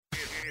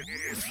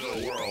It's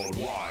the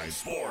Worldwide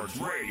Sports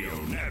Radio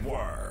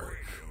Network.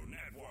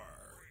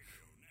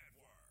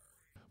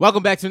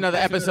 Welcome back to another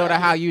episode of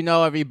How You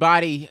Know,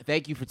 everybody.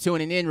 Thank you for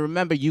tuning in.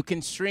 Remember, you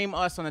can stream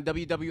us on the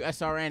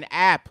WWSRN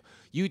app,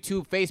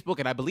 YouTube, Facebook,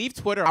 and I believe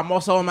Twitter. I'm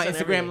also on my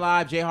Instagram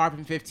Live,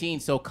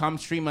 jharpin15, so come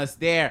stream us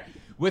there.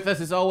 With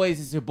us, as always,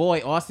 is your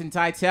boy, Austin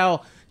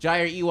Titel,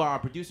 Jair Iwa, our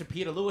producer,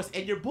 Peter Lewis,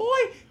 and your boy,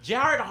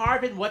 Jared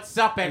Harvin. What's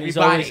up, everybody? He's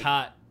always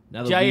hot.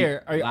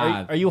 Jair,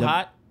 are you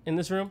hot in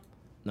this room?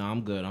 No,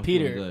 I'm good. I'm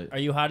Peter, feeling good. Are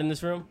you hot in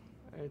this room?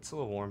 It's a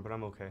little warm, but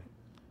I'm okay.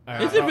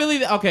 Is it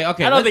really okay? I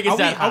don't think it's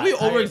that hot. Are we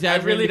over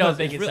exaggerating? I really don't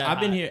think it's that hot.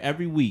 I've been here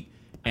every week,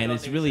 and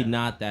it's really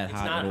not that It's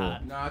hot not at all.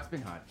 hot. No, it's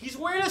been hot. He's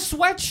wearing a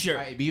sweatshirt.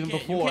 Right, even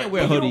before, you can't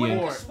wear a hoodie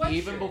in.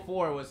 Even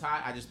before it was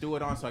hot, I just threw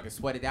it on so I could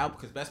sweat it out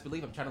because best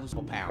believe I'm trying to lose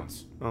 4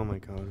 pounds. Oh my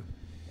god.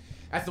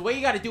 That's the way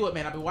you got to do it,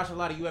 man. I've been watching a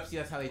lot of UFC.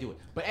 That's how they do it.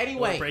 But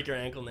anyway, Break your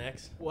ankle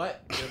next.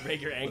 what?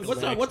 Break your ankle.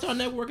 What's our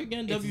network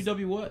again?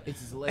 WW what? It's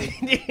his leg.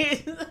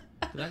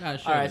 I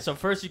got All right, so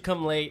first you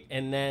come late,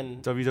 and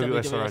then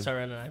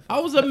WWSRN. and I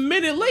was a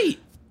minute late.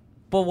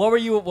 But what were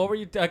you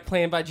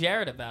playing by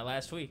Jared about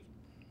last week?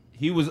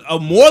 He was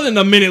more than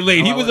a minute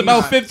late. He Oh, was he's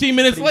about not. 15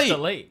 minutes But he's late. still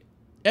late.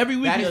 Every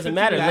week That he's doesn't 15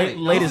 matter. minutes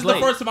Late This is is late. the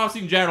first time I've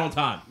seen Jared on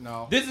time.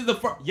 No. This is the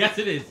first. Yes,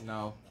 it is.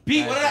 No.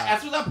 Pete,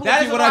 as soon as I pull That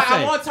up, is what why I say.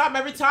 I'm on time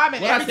every time,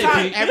 and What'd I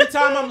say, Pete?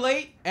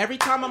 every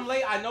time I'm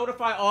late, I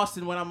notify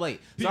Austin when I'm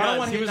late. So I don't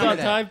want to he hear was none on of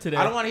that. time today.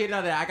 I don't want to hear none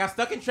of that. I got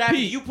stuck in traffic.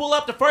 Pete. You pull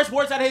up, the first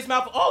words out of his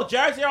mouth, "Oh,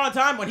 Jared's here on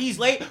time." When he's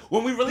late,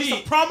 when we release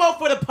Pete. a promo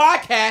for the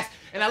podcast,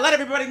 and I let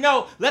everybody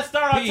know, let's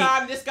start on Pete.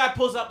 time. This guy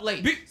pulls up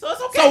late, so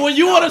it's okay. So when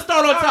you No. want to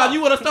start on No, time, no.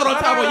 you want to start on No,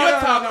 time no, on no, your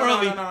no, time no, no,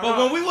 early. no, no, But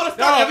no. when we want to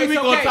start every it's week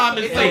okay. on time,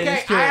 it's It's late.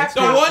 okay. true. I have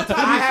So time. one time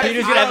I have-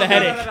 Peter's gonna have the no, no,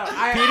 no, headache. no, no.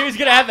 I- Peter's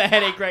gonna have the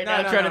headache right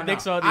now No, trying to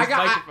mix all these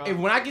microphones.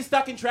 When I get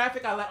stuck in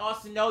traffic, I let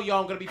Austin know, yo,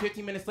 I'm gonna be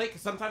 15 minutes late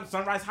because sometimes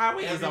Sunrise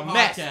Highway is Every a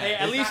mess. podcast. Hey,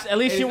 It's at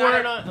least you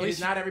weren't on. It is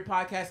not every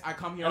podcast I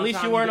come here. At on least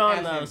time you weren't to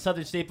on ask him.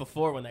 Southern State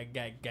before when that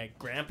guy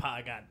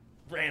Grandpa got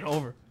ran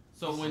over.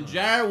 So when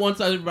Jared wants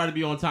everybody to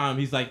be on time,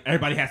 he's like,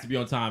 everybody has to be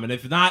on time. And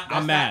if not,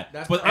 I'm mad.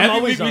 But I'm every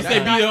always week we on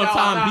say time. be on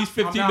time, he's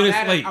 15 minutes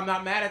late. I'm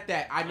not mad at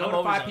that. I always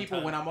notify on people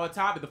time. when I'm on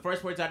time, but the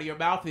first words out of your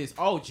mouth is,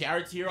 "Oh,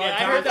 Jared's here on Yeah, I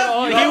time." heard that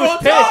all. You He were was on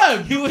pissed.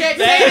 time. You can't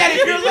mad. say that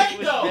if you're He late,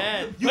 was though.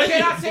 mad. You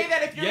cannot say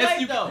that if you're Yes,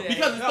 late, though.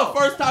 because it's No. the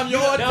first time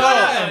you're on No,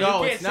 time. no, No,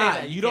 you it's can't say not.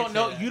 that. You You don't can't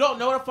know. say that. You don't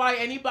notify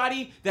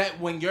anybody that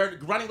when you're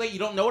running late. You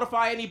don't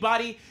notify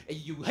anybody. And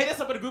you hit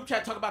us up in the group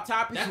chat, talk about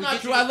topics. That's we not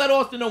get true. you- I let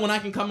Austin know when I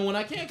can come and when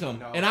I can't come.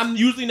 No. And I'm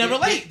usually never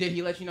late. Did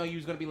he let you know you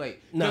was gonna be late?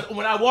 No. 'Cause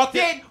when I walked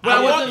in,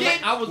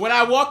 when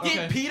I walked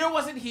in, Peter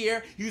wasn't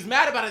here. He was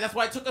mad about it. That's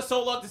why it took us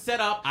so long to set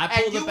up. I And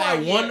pulled you up at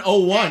weren't here.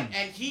 1:01.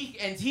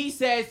 And he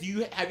says,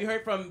 have you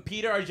heard from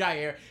Peter or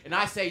Jair? And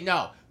I say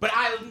no. But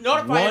I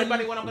notify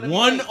everybody when I'm gonna be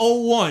late.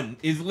 1:01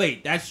 is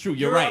late. That's true.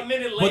 You're You're a right.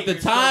 minute late, But the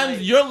you're still times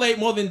late. you're late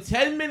more than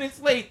 10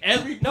 minutes late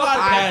every No, podcast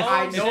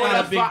I is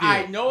not a big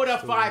deal.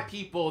 notify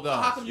people though.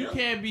 How come you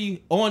can't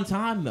be on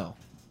time though?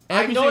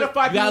 I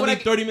notify You people gotta when I leave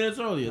get- 30 minutes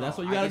earlier. That's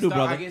what you I gotta get do, stuck-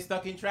 brother. I get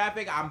stuck in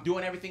traffic. I'm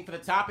doing everything for the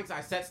topics.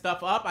 I set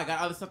stuff up. I got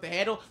other stuff to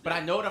handle, but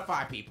I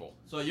notify people.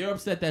 So you're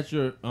upset that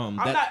you're I'm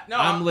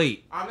I'm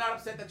late. I'm not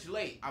upset that you're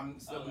late. I'm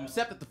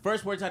upset that the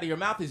first words out of your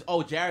mouth is,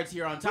 "Oh, Jared's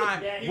here on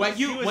time." Yeah, he when was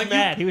you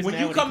mad. He was when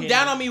mad you when he come came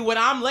down in. on me when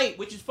I'm late,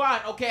 which is fine.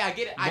 Okay, I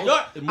get it. I More-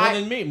 know more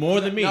than me.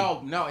 More than me.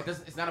 No, it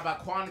doesn't. It's not about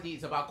quantity.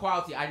 It's about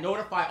quality. I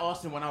notify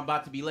Austin when I'm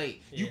about to be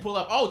late. You Yeah. pull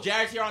up. Oh,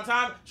 Jared's here on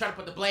time. Try to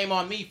put the blame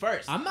on me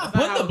first. I'm not That's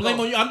putting how the it blame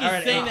goes. on you. I'm just All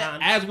right, saying that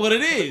as what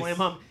it is. Blame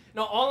him.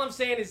 No, all I'm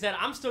saying is that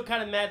I'm still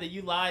kind of mad that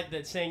you lied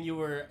that saying you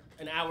were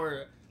an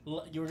hour.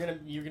 You're gonna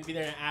be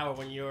there in an hour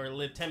when you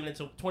live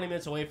 20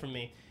 minutes away from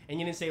me, and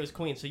you didn't say it was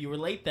Queens, so you were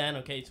late then.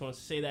 Okay, you just want to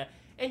say that,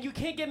 and you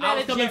can't get mad I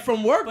was at coming Jared,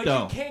 from work but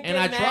though, you can't and get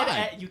I mad tried.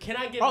 At, you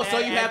cannot get Oh, mad so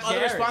you at have other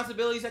Jared.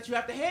 responsibilities that you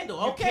have to handle.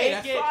 Okay, can't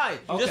that's get- fine.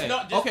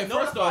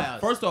 Okay,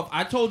 first off,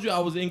 I told you I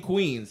was in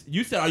Queens.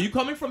 You said, "Are you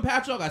coming from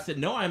Patchogue?" I said,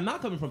 "No, I am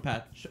not coming from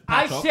Patchogue."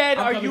 I said,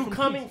 I'm "Are you from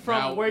coming Queens."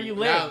 from where you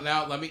live?"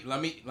 Now, let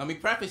me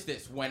preface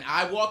this. When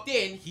I walked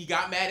in, he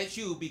got mad at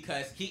you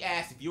because he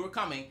asked if you were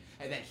coming,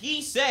 and then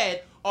he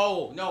said,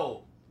 "Oh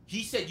no."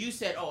 He said, "You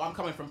said, oh, I'm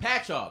coming from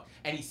Patchogue,"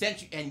 and he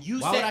sent you, and you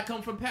Why said, would I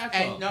come from Patchogue?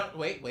 And no,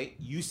 wait.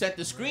 You sent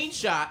the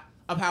screenshot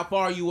of how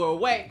far you were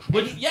away.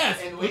 Which, And yes.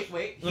 And wait.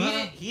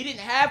 Uh-huh. He didn't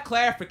have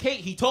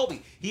clarification. He told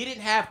me he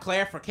didn't have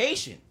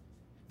clarification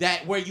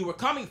that where you were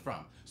coming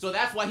from. So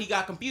that's why he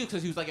got confused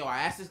because he was like, "Yo, I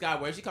asked this guy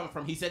where's he coming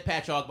from." He said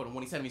Patchogue, but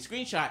when he sent me a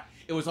screenshot,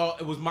 it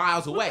was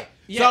miles away.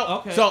 Yeah,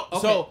 okay.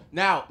 So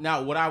now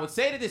what I would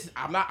say to this is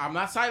I'm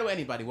not siding with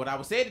anybody. What I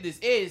would say to this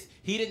is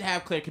he didn't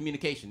have clear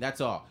communication.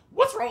 That's all.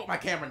 What's wrong with my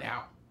camera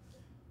now?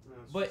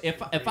 But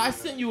if I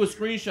sent you a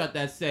screenshot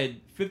that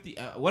said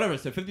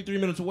 53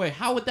 minutes away,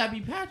 how would that be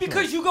Patchogue?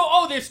 Because you go,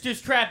 "Oh, there's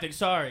far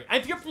Sorry.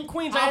 If you're from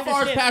Queens, I How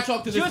far is understand.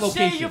 Patchogue to this Just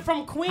location? say you're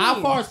from Queens.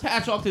 How far is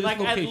Patchogue to this like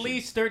location? at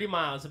least 30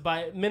 miles,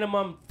 by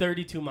minimum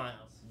 32 miles.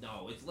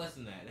 No, it's less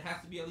than that. It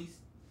has to be at least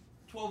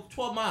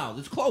 12 miles.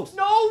 It's close.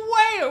 No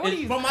way! What are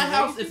you, from my crazy?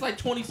 house, it's like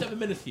 27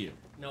 minutes here.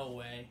 No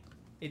way.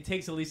 It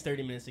takes at least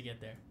 30 minutes to get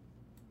there.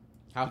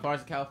 How far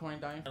is the California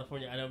Diner?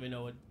 California, I don't even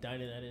know what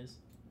diner that is.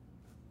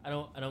 I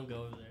don't go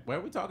over there. Where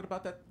were we talking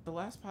about that the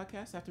last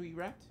podcast after we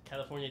wrapped?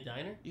 California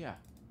Diner? Yeah.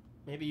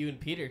 Maybe you and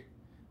Peter.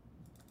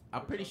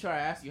 I'm pretty sure I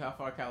asked you how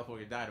far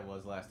California Diner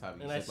was last time.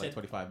 You And I said like said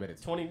 25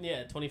 minutes.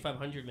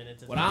 2,500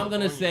 minutes. What I'm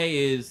gonna say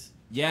is,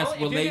 yes, Well, if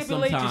we're you're late gonna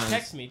be late, sometimes. just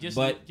text me.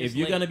 But Just if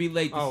you're late. gonna be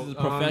late, this is a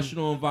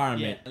professional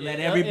environment. yeah. Let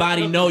Yeah,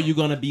 everybody it'll- know you're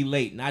gonna be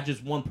late, not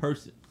just one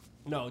person.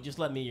 No, just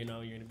let me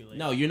know you're gonna be late.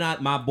 No, you're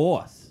not my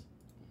boss.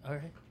 All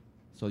right.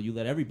 So you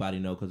let everybody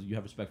know because you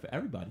have respect for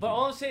everybody. But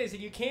all I'm saying is that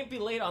you can't be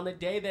late on the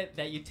day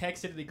that you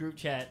texted the group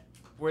chat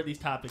where these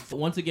topics. But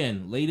once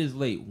again, late is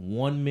late.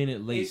 1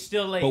 minute late. It's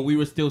still late. But we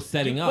were still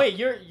setting up. Wait,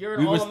 you're We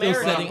an were still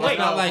All-American. setting up. Wait, It's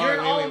not like- you're an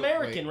Wait, wait,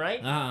 All-American, wait.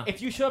 right? Uh-huh.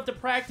 If you show up to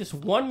practice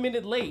 1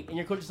 minute late and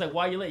your coach is like,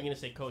 "Why are you late?" You're gonna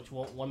say, "Coach,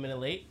 1 minute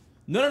late."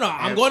 No.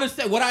 I'm going to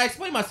say what I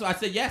explained myself. I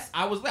said, yes,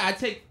 I was late. I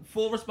take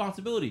full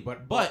responsibility.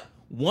 But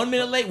 1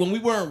 minute late when we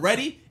weren't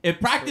ready, if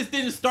practice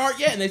didn't start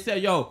yet, and they said,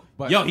 yo,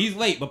 he's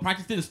late, but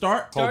practice didn't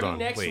start. Hold Starting on,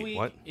 next wait, week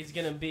what? is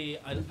gonna be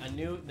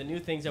the new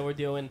things that we're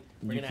doing.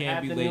 We're You gonna can't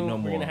have be the late new. no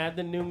We're more. gonna have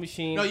the new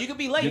machine. No, you could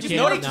be late. You Just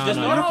can't- notify. no, Just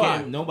no, you notify.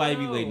 can't. Nobody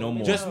be late no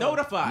more. Just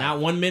notify. Not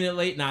 1 minute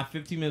late, not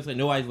 15 minutes late.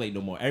 Nobody's late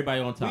no more.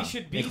 Everybody on time. We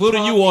should be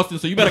including you, talking- Austin.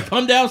 So you better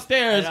come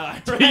downstairs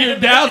I know. to your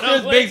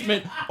downstairs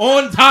basement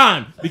on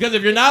time. Because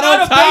if you're not It's on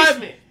not a time,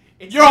 basement.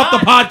 It's you're off the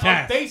not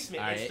podcast. A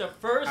basement. All right. It's the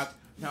first floor.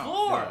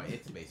 No,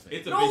 it's a basement.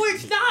 It's a No, basement.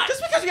 it's not.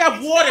 Just because you have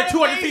It's water not a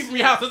 200 feet from your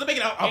basement. house doesn't make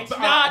it It's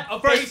not a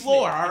first basement.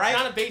 floor, all right? It's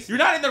not a basement. You're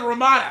not in the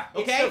Ramada,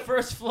 okay? It's the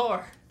first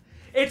floor.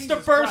 It's the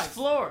Jesus first Christ.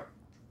 floor.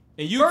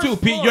 And you First too,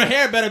 Pete. floor. Your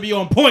hair better be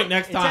on point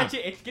next It's time. actually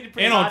it's getting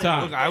pretty And on hot.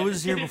 time. Look, I was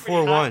It's here getting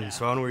before pretty hot 1, now.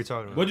 so I don't know what you're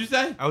talking about. What'd you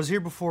say? I was here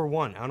before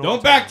 1. I don't know.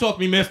 Don't what you're talking backtalk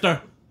me,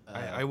 mister.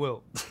 about. I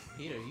will.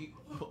 Peter,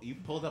 you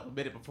pulled up a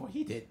minute before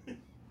he did.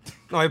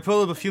 No, I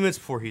pulled up a few minutes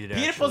before he did.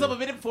 Peter actually. pulls up a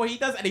minute before he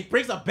does, and he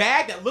brings a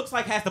bag that looks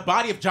like has the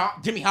body of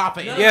Jimmy Hoffa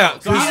in it. Yeah,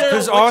 So I don't know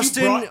because what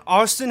you brought-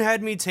 Austin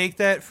had me take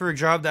that for a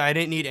job that I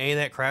didn't need any of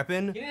that crap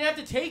in. You didn't have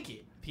to take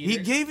it, Peter. He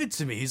gave it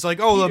to me. He's like,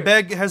 "Oh, the Peter,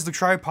 bag has the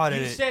tripod in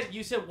You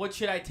it." said what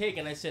should I take,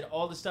 and I said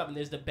all the stuff, and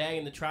there's the bag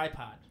and the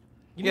tripod.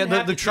 You Yeah, didn't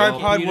have the to take it.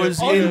 tripod Peter, was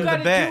All you in the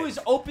gotta bag. do is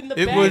open the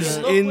It bag was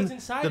and look in what's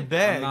inside the of it.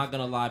 bag. I'm not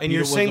gonna lie. And Peter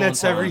you're was saying on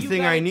that's time. All you everything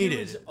gotta I do needed.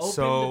 is open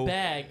So- the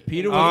bag.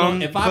 Peter was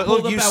on. If I but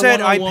pulled look, you up at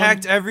said I 101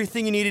 packed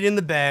everything you needed in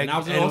the bag, and I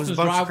was in and it was a Austin's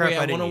bunch of crap driveway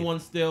I at didn't need. 101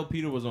 still,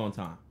 Peter was on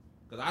time.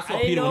 Because I saw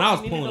didn't Peter know when I if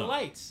was you needed pulling the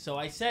up. lights, so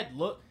I said,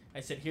 look.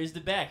 I said, here's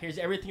the bag. Here's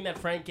everything that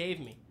Frank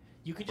gave me.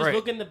 You can just Right.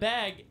 look in the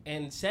bag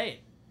and say it,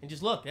 and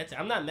just look. That's it.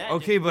 I'm not mad.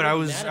 Okay, Just but don't I be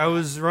was mad I about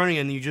was running,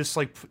 and you just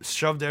like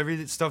stuffed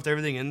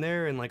everything in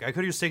there, and like I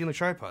could have just taken the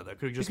tripod. That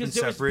could have it. just Because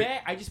been there was separate.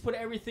 bag. I just put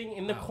everything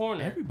in the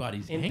corner.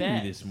 Everybody's in angry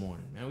bags. this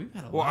morning, man. We've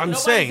had a Well, lot. I'm of-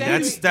 saying Nobody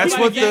that's said that's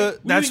anything. what Nobody the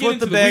get- that's we what didn't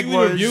the get bag into the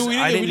weekly was.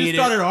 review. I didn't we need just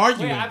started it.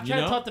 arguing. Wait, I'm you trying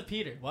know? to talk to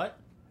Peter. What?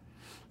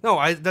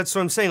 No, that's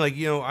what I'm saying. Like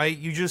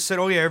you just said,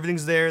 oh yeah,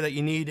 everything's there that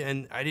you need,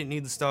 and I didn't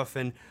need the stuff,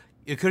 and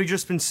it could have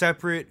just been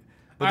separate.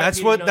 But All right, that's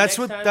Peter, what you know, that's next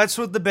what time- that's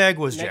what the bag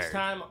was, Next Jared.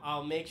 time,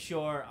 I'll make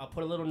sure I'll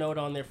put a little note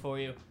on there for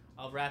you.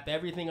 I'll wrap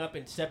everything up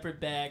in separate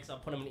bags. I'll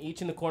put them in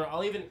each in the corner.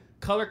 I'll even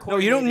color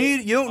coordinate. you don't it.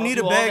 need I'll a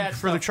do all bag that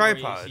for the stuff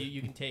you, tripod. so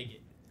you can take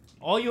it.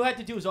 All you had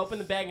to do is open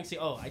the bag and say,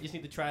 "Oh, I just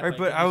need the tripod." Right,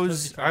 but You I just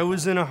was took the I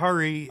was tripod. in a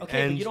hurry, Okay, but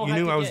and you you don't have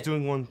knew to I was get-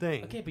 doing one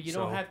thing. Okay, but you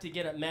so- don't have to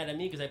get mad at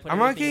me because I put. I'm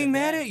not everything getting in the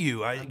mad bag. at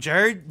you.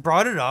 Jared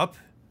brought it up.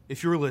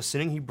 If you were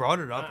listening, he brought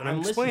it up, and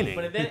I'm listening, explaining.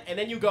 but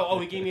then you go, "Oh,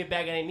 he gave me a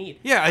bag I didn't need."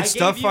 Yeah, it's gave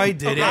stuff you- I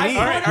didn't I need. put-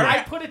 All right, all right.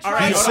 I put a All right,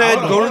 tripod. He hold said,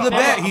 on, "Go hold to on, the hold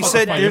bag." on, He hold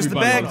said, on, "There's the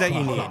everybody bag hold that on,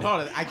 you hold need." on,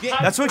 Hold on.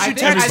 That's what you I think-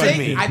 texted I think,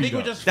 me. I think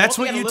we're just That's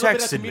what faulty you a little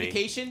bit of texted me.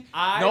 communication.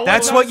 I- No one's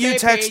That's on what the you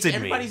same page. texted me.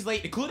 Everybody's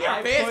late, including I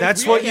our fans. put-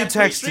 That's We what only you have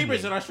 3 texted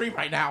streamers me. in our stream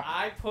right now.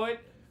 I put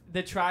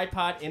the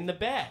tripod in the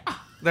bag.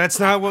 That's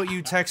not what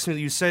you texted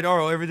me. You said,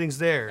 "Oh, everything's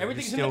there.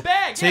 Everything's Just, in you the know,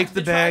 bag. Take yes,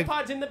 the bag.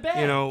 tripod's in the bag.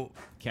 You know."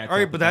 Cats All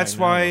right, off but the that's bag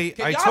now. why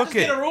Can I y'all took just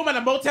get a it. room at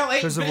a Motel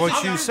 8 'Cause of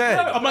what you said.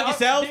 among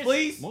yourselves, There's-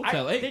 please?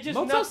 Motel 8. there's just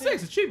Motel nothing-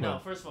 6 is cheaper.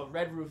 No, first of all,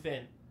 Red Roof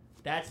Inn.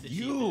 That's the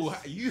You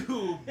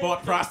cheapest.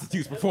 bought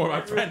prostitutes before, my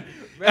friend.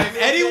 Red If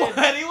Roof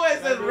anyone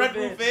Inn. says Red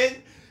Roof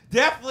Inn,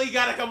 definitely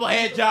got a couple of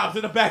hand jobs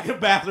in the back of the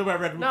bathroom at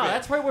Red Roof No, Inn.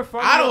 that's where we're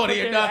from. I don't They wanna put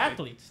hear their nothing.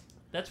 Athletes.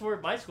 That's where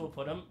my school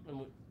put them.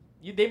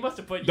 They must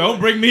have put you. Don't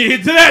in. bring me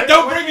into that.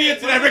 Don't bring me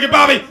into that, Ricky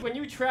Bobby. When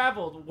you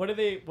traveled, what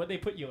they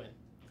put you in?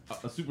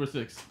 A Super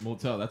 6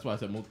 motel. That's why I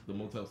said the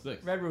Motel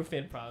 6. Red Roof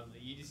Inn, probably.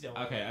 You just don't.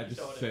 Okay, I you just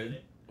don't wanna said- admit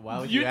it. Why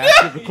would You you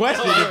ask did. the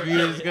question if you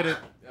was gonna?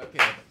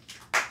 Okay.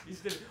 You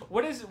just did-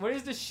 What is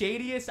the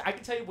shadiest? I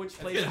can tell you which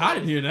place. getting hot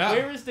in here now.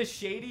 Where is the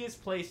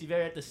shadiest place you've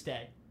ever had to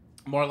stay?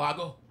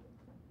 Mar-a-Lago.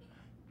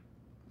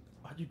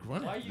 Why'd you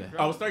grunt Why are after you that?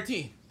 I was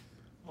 13.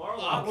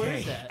 Mar-a-Lago. Where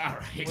is Okay. that? All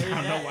right. Where is I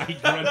don't know that? why he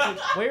grunted.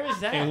 Where is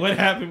that? And what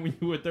happened when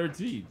you were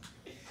 13?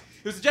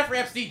 It was a Jeffrey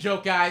Epstein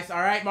joke, guys. All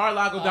right,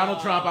 Mar-a-Lago, Donald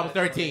Trump. I was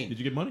 13. Did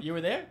you get money? You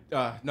were there?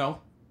 No.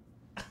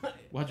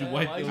 Why'd you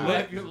wipe Why'd your you lip?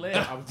 wipe your lip?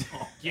 I was-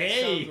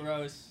 Yay. So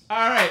gross.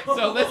 All right,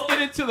 so let's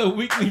get into the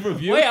weekly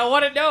review. Wait, I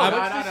want to know. No,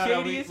 What's the no,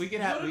 no, shadiest we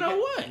can have. You we wanna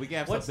know can- what? We can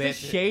have What's some the bad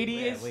shit.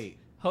 shadiest Yeah, wait.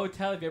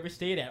 hotel have you ever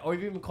stayed at, or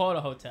have you even called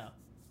a hotel?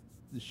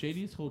 The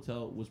shadiest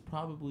hotel was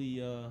probably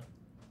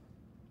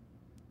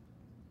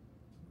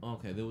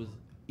Okay, there was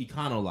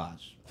Econo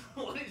Lodge.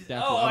 What is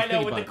That's oh, what I I'm know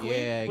thinking with the about. queen,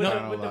 Yeah, with,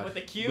 Econo the, with, the, Lodge. with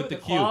the Q, With the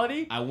the Q.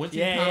 quality. I went to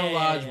Yeah, Econo yeah,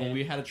 Lodge yeah, when yeah.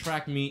 we had a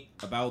track meet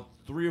about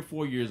 3 or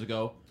 4 years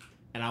ago,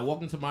 and I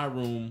walked into my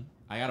room.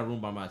 I got a room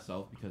by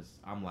myself because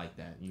I'm like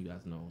that. You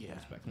guys know. Yeah.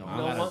 Respect. No, I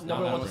no gotta- one- I no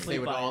one gotta wants to say- stay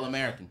sleep with by all you.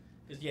 American.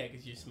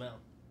 Because you smell.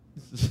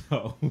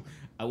 So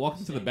I walked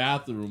into the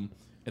bathroom,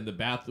 and the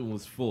bathroom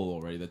was full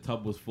already. The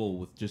tub was full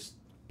with just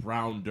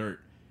brown dirt.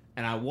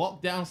 And I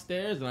walked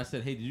downstairs, and I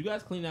said, "Hey, did you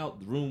guys clean out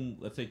the room,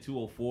 let's say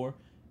 204?" And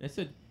they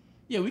said,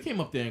 "Yeah, we came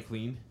up there and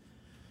cleaned."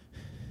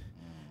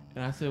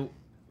 And I said,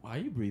 "Why are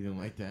you breathing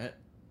like that?"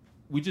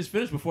 We just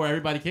finished before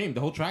everybody came.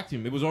 The whole track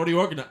team. It was already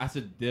organized. I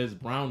said, "There's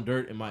brown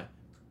dirt in my.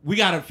 We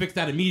gotta fix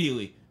that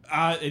immediately."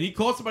 And he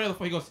called somebody on the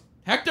phone. He goes,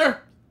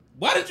 "Hector,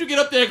 why didn't you get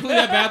up there and clean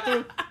that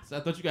bathroom?" So I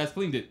thought you guys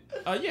cleaned it.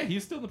 Yeah,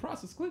 he's still in the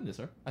process of cleaning it,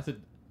 sir. I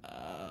said,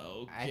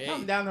 "Okay." I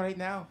come down right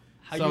now.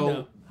 How So, you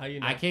know? How you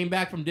know? I came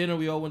back from dinner.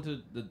 We all went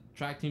to the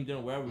track team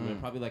dinner, wherever we went,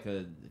 Mm. probably like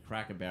a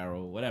Cracker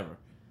Barrel, whatever.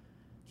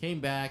 Came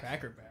back.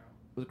 Cracker Barrel.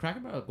 Was it Cracker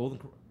Barrel or Golden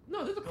Corral?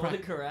 No, there's a Golden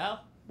Cracker.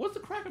 Corral. What's the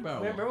Cracker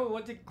Barrel? Remember when we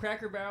went to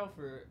Cracker Barrel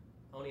for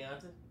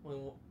Oneonta?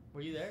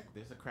 Were you there?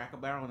 There's a Cracker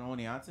Barrel in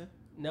Oneonta?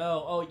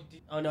 No.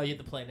 Oh, no, you had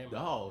to play. Never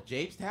mind. Oh,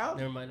 Jamestown?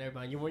 Never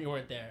mind. You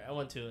weren't there. I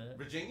went to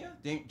Virginia?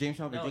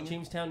 Jamestown, no, Virginia?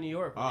 Jamestown, New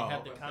York, where Oh, they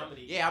have the okay.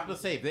 comedy. Yeah, I'm gonna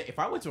say if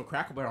I went to a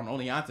Cracker Barrel in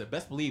Oneonta,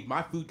 best believe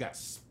my food got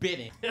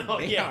spitting. Oh,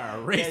 They yeah.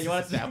 are a racist Yeah, you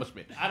wanna-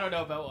 establishment. I don't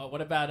know about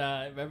what about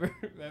remember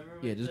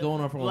Yeah, with just the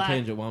going off on a black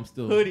tangent while I'm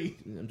still. hoodie.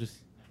 I'm just.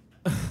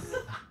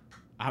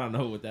 I don't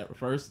know what that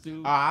refers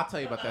to. I'll tell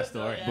you about that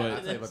story. Yeah, But I'll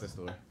that's- tell you about that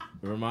story.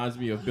 It reminds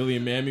me of Billy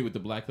and Mammy with the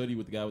black hoodie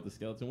with the guy with the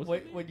skeleton. What's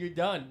Wait, when you're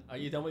done, are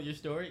you done with your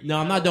story? No,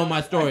 I'm not done with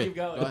my story. Keep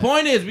going. The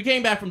point is, we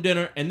came back from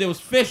dinner and there was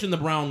fish in the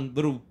brown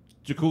little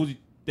jacuzzi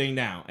thing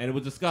now, and it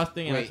was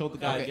disgusting. And I told the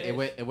guy, okay,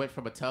 it went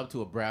from a tub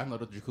to a brown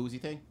little jacuzzi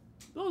thing.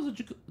 "That was a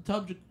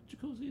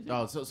jacuzzi."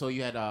 Oh, so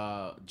you had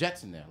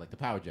jets in there, like the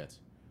power jets.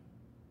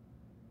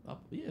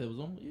 Yeah, it was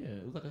on. Yeah,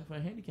 it was like for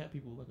handicapped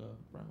people, like a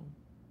brown.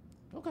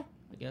 Okay.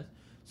 I guess.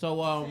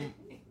 So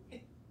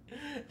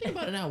think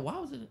about it now. Why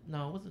was it?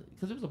 No, it wasn't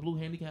because it was a blue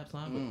handicap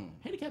sign.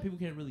 But handicapped people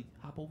can't really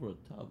hop over a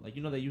tub. Like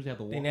they usually have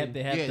the wall. They have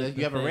Yeah, the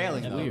you have a thing.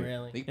 railing. They have though. a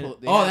railing. They pull-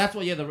 they Oh, have- that's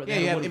what. Yeah, yeah. You have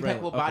wooden railing.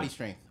 impeccable Okay. body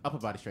strength, upper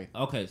body strength.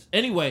 Okay.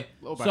 Anyway,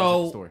 Lower body strength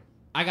so story.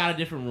 I got a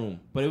different room,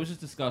 but it was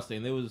just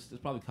disgusting. There's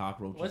probably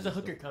cockroaches. When's the and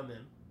hooker stuff. come in?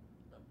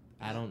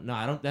 I don't know.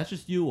 I don't. That's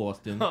just you,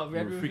 Austin. Oh, Your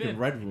Red Room freaking VIP.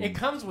 red room. It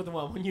comes with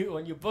one when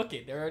you book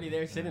it. They're already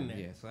there sitting there.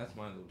 Yeah, so that's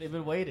mine. They've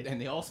been waiting. And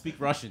they all speak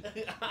Russian.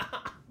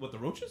 What, the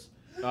roaches?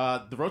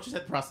 The roaches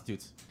had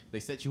prostitutes.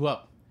 They set you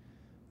up.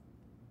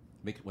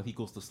 When he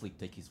goes to sleep,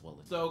 take his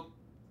wallet. So,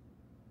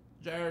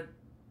 Jared,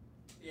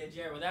 Yeah,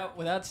 Jared.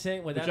 Without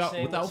saying without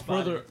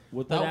spot-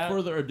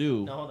 further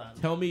ado, No, hold on.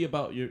 tell me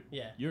about your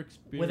Yeah. experience.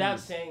 Without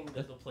saying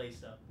the place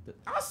though.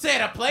 I'll say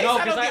the place. No,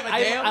 I don't because give a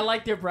damn. I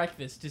like their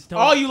breakfast. Just don't.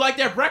 Oh, you like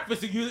their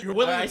breakfast? You're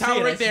willing I to see it, I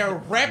tolerate see their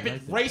it.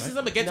 rampant You like their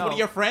racism against No. one of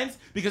your friends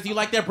because you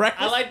like their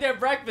breakfast? I like their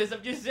breakfast.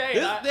 I'm just saying.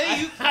 This I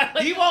thing,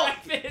 like he their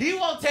won't. breakfast. He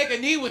won't take a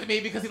knee with me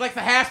because he likes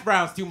the hash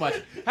browns too much.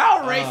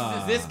 How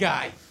racist is this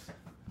guy?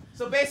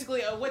 So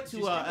basically, I went to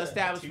Just an do a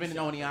establishment in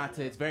two-shot. Oneonta.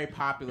 It's very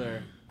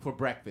popular for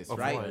breakfast, Of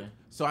right? what?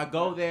 So I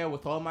go there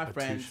with all my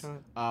friends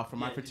two-shot? from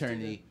my Yeah, just do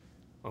fraternity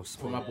Oh,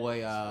 for my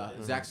boy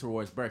Zach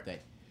Soror's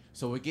birthday.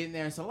 So we're getting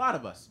there. It's a lot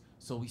of us.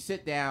 So we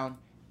sit down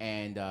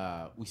and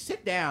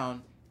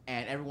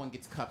everyone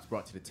gets cups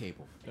brought to the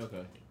table.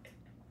 Okay.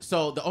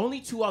 So the only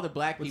two other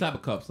black What people. type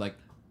of cups? Like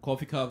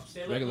coffee cups,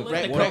 They regular look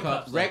like Reg- the water Coke Coke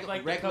cups. cups. reg-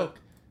 like regular- the Coke.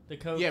 The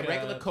Coke. Yeah,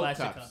 regular Coke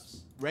plastic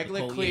cups. Regular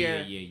Coke,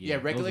 clear. Yeah,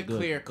 regular Those are good.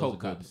 clear Those Coke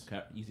are good.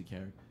 cups. Easy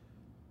carry.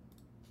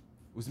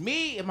 It was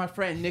me and my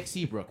friend Nick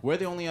Seabrook. We're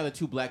the only other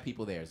two black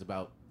people there. It's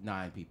about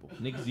 9 people.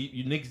 Nick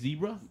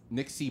Zebra?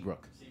 Nick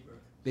Seabrook.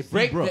 Seabrook. They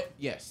bring Seabrook.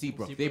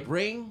 Seabrook. They Seabrook.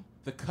 bring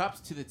the cups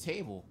to the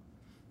table.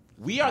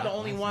 We are the Last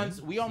only name?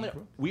 ones. We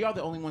are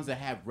the only ones that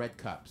have red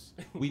cups.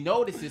 We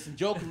notice this and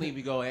jokingly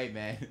we go, "Hey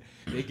man,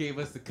 they gave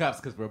us the cups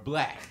because we're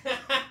black."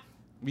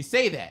 We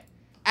say that.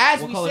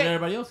 As What we color did say,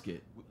 everybody else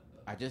get?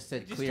 I just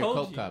said I just clear told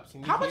Coke you. cups.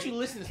 Can you How about hear- you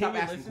listen to can stop you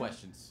asking listen?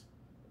 questions?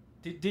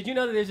 Did you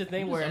know that there's a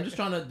thing where I'm just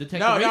trying to detect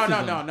No, the no,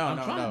 racism. no, I'm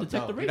trying to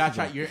detect the racism. You're not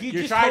trying. You're He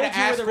you're just trying told to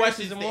you where ask the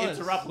questions racism to was.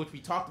 interrupt, which we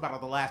talked about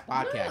on the last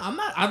podcast. I'm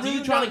not. I'm Do really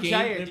you trying know, to gain.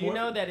 Jair, do you more-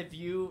 know that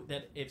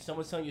if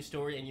someone's telling you a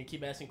story and you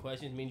keep asking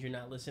questions, it means you're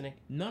not listening?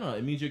 No,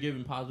 it means you're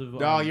giving positive.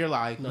 No, you're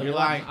lying. No, you're you're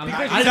lying. lying.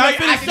 Because I you didn't know,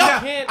 even I finish can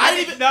up. tell. I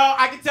didn't even. No,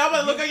 I can tell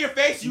by the look on your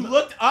face. You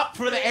looked up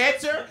for the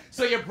answer,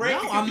 so your brain. No,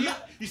 is I'm confused.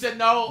 not. You said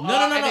no. No.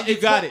 and then You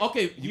it's got it. called-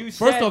 Okay, You first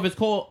said- off, it's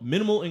called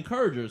minimal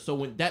encourager. So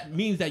when that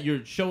means that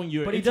you're showing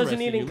your. But he interest doesn't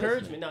need and you're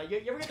encouragement. listening. No,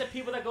 you ever get the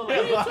people that go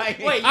You're like,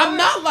 lying. wait, I'm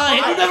not lying.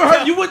 I You can never heard.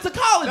 tell- You went to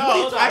college. No, what are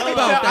you I talking can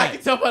about? tell. I that?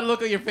 can tell by the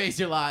look on your face.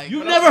 You're lying.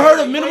 You've But never okay. heard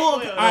of minimal.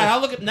 wait, All right, I'll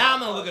look at. Now I'm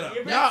gonna look it up.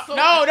 You're No, not so-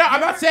 no, I'm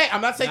not saying.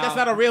 I'm not saying No. that's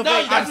not a real No,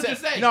 thing. that's I'm what saying,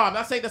 you're saying. No, I'm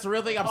not saying that's a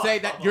real thing. I'm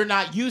saying that you're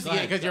not using Go it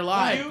ahead. because you're Go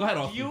lying. Go ahead,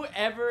 Do Austin. you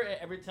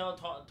ever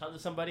talk to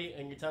somebody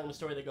and you're telling them a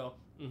story, they go,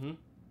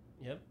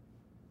 yep,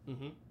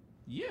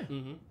 Yeah.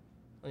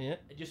 yeah,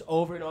 just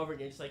over and over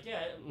again, just like,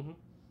 yeah,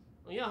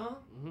 yeah,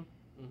 huh,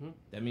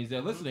 That means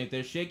they're listening. If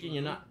they're shaking,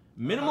 you're not.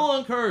 Minimal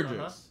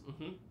encouragers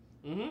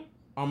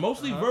are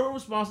mostly verbal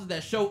responses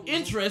that show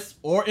interest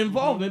or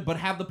involvement, but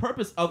have the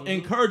purpose of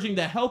encouraging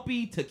the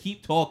helpee to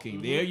keep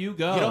talking. There you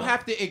go. You don't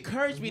have to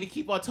encourage me to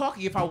keep on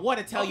talking if I want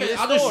to tell you this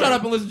I'll story. just shut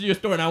up and listen to your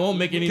story, and I won't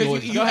make any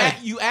noise. You, Go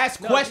ahead. you ask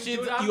No, questions. you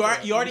do it You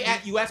after. already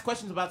you ask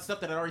questions about stuff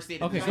that I already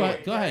stated. Okay, in the go story.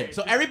 ahead. Go ahead.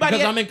 So everybody,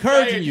 Because I'm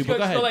encouraging you, but go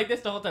Just ahead. go like this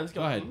the whole time. Just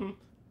go. Go ahead.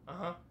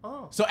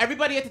 Oh. So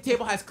everybody at the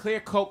table has clear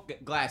Coke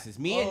glasses.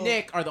 Me and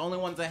Nick are the only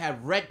ones that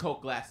have red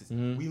Coke glasses.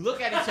 We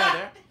look at each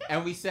other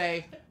and we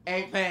say,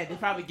 "Hey man, they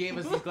probably gave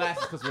us these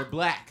glasses because we're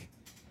black."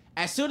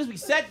 As soon as we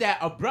said that,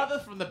 a brother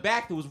from the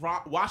back that was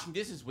washing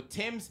dishes with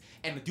Tim's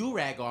and a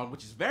do-rag on,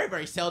 which is very,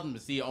 very seldom to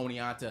see at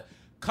Oneonta,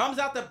 comes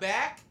out the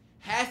back,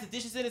 has the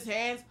dishes in his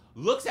hands,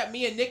 looks at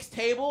me and Nick's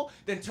table,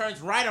 then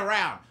turns right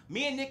around.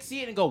 Me and Nick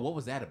see it and go, "What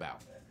was that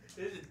about?"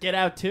 Get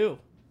out too.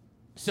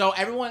 So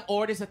everyone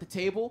orders at the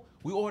table.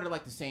 We ordered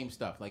like the same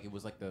stuff. Like it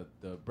was like the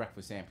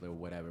breakfast sampler or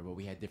whatever, but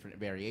we had different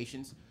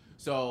variations.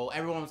 So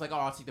everyone was like, "Oh,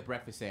 I'll take the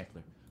breakfast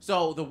sampler."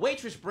 So the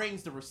waitress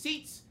brings the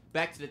receipts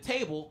back to the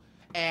table,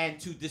 and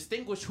to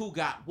distinguish who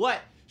got what,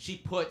 she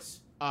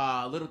puts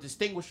little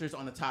distinguishers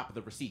on the top of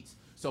the receipts.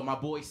 So my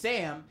boy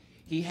Sam,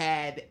 he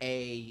had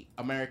a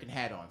American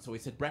hat on. So he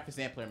said breakfast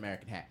sampler,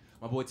 American hat.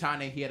 My boy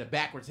Tane, he had a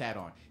backwards hat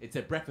on. It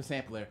said breakfast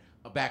sampler,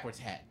 a backwards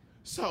hat.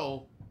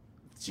 So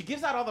she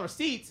gives out all the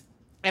receipts,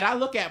 and I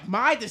look at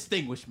my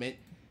distinguishment,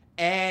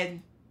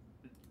 and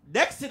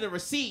next to the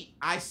receipt,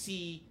 I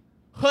see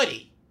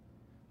hoodie.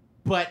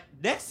 But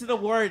next to the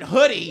word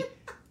hoodie,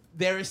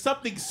 there is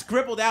something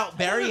scribbled out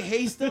very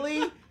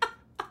hastily,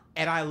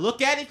 and I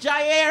look at it,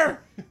 Jair,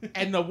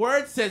 and the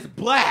word says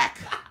black.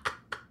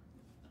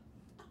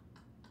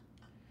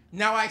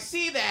 Now I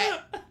see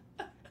that,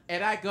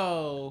 and I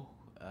go,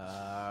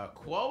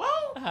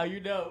 Cuomo? How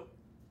you know?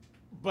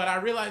 But I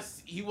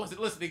realized he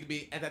wasn't listening to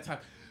me at that time.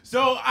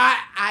 So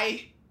I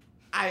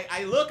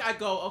look, I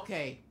go,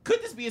 okay,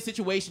 could this be a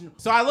situation?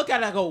 So I look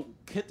at it, I go,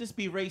 could this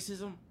be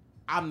racism?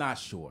 I'm not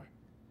sure.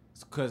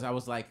 Because I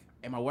was like,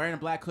 am I wearing a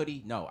black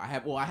hoodie? No, I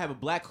have a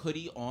black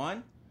hoodie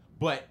on,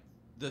 but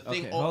the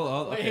thing. Okay, hold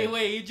on. Okay.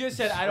 Wait, you just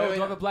said I don't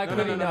have a black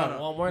hoodie. No,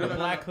 I'm wearing a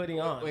black hoodie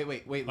on.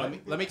 Wait.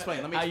 Let me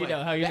explain. How you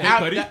know? How you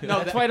know?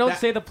 That's why I don't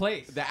say the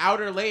place. The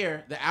outer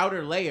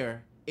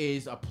layer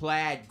is a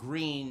plaid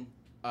green.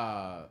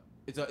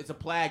 It's a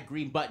plaid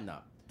green button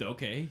up.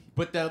 Okay.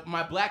 But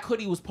my black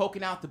hoodie was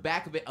poking out the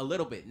back of it a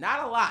little bit,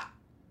 not a lot,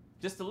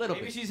 just a little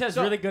Maybe bit. she has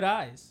So- really good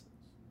eyes,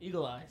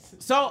 eagle eyes.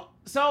 So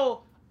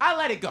I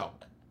let it go.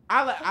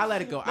 I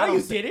let it go. No,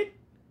 you did it.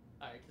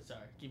 All right,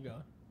 sorry. Keep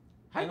going.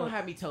 How you gonna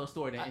have me tell a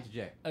story and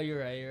interject? Oh, you're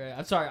right.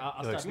 I'm sorry.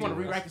 I'll start. You want to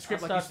being- rewrite the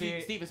script I'll like start you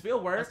being- Steven I'll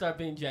Spielberg? start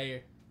being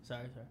Jair.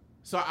 Sorry.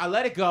 So I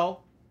let it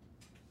go,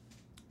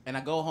 and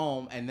I go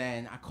home, and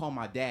then I call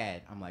my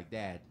dad. I'm like,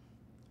 "Dad,"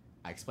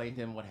 I explained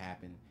to him what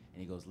happened,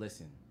 and he goes,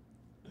 "Listen,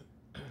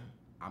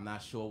 I'm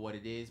not sure what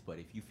it is, but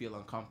if you feel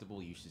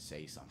uncomfortable, you should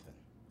say something."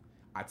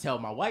 I tell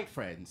my white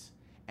friends,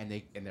 and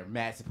they're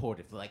mad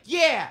supportive. They're like,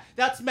 "Yeah,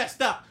 that's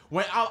messed up.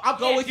 When I'll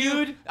go Yeah, with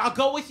you, dude. I'll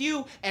go with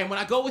you, and when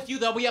I go with you,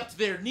 they'll be up to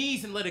their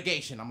knees in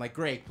litigation." I'm like,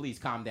 "Greg, please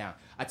calm down."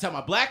 I tell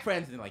my black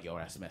friends, and they're like, "Yo,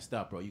 that's messed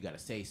up, bro. You gotta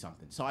say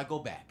something." So I go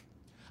back.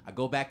 I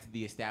go back to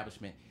the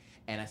establishment,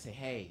 and I say,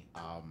 "Hey,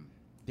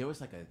 there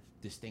was like a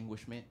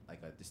distinguishment,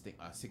 like a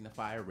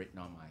signifier written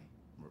on my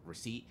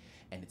receipt,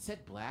 and it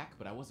said black,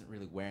 but I wasn't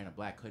really wearing a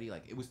black hoodie.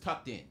 Like it was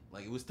tucked in,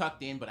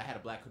 but I had a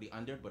black hoodie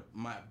under, but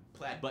my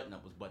plaid button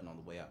up was buttoned all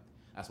the way up.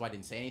 That's why I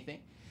didn't say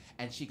anything."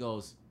 And she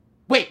goes,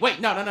 "Wait,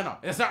 no.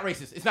 It's not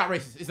racist. It's not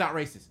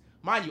racist.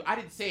 Mind you, I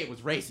didn't say it was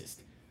racist.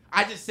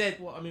 I just said,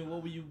 Well, I mean,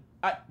 what were you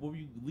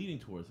leading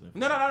towards? Then?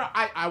 no.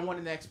 I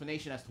wanted an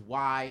explanation as to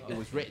why it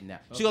was written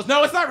that." She goes,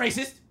 "No, it's not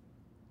racist."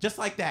 Just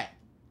like that.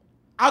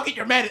 I'll get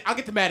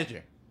the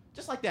manager.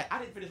 Just like that. I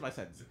didn't finish my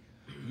sentence.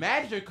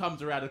 Manager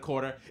comes around the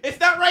corner. "It's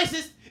not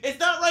racist. It's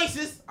not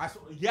racist." I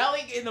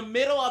yelling in the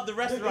middle of the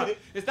restaurant.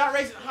 "It's not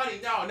racist, honey.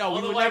 No. All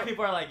We the would white never,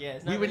 people are like, yeah,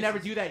 it's not we would racist. never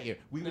do that here.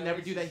 We would Not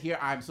never do racist. that here.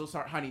 I'm so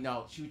sorry, honey.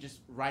 No." She was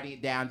just writing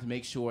it down to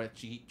make sure that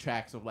she keep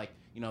tracks of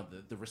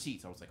the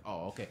receipts. I was like,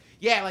 "Oh, okay.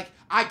 Yeah, like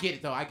I get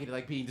it though. I get it,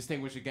 like being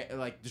distinguished against,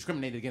 like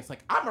discriminated against.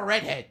 Like I'm a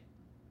redhead."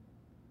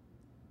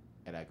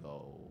 And I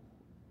go,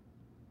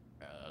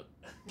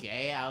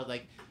 "Okay." I was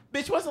like,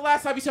 "Bitch, when's the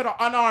last time you saw an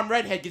unarmed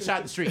redhead get shot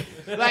in the street?"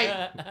 Like,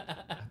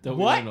 Don't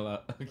what? We weren't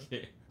allowed.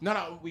 Okay.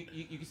 no.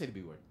 You can say the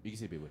B word. You can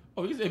say the B word.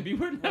 Oh, you said B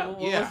word now?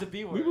 What Yeah. was the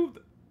B We word? moved.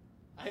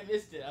 I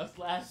missed it. I was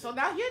laughing. So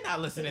now you're not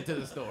listening to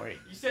the story.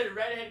 You said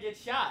redhead gets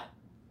shot.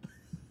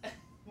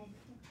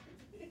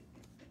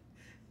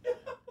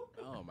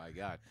 Oh my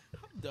god.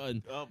 I'm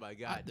done. Oh my I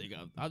god. think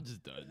I'm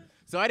just done.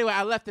 So anyway,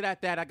 I left it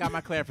at that. I got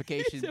my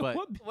clarification, but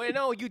Wait,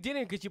 no, you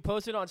didn't because you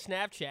posted on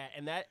Snapchat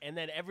and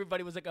then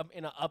everybody was like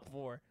in an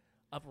uproar.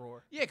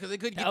 yeah, because it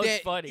could That get was their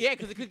funny. yeah,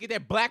 because it could get their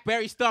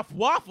blackberry stuffed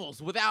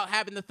waffles without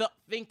having to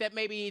think that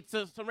maybe it's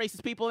some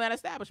racist people in that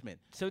establishment.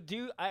 So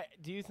do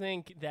you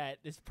think that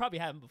this probably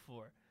happened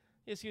before?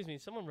 Excuse me,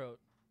 someone wrote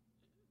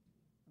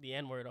the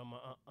N-word on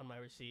my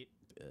receipt.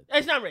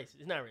 It's not racist.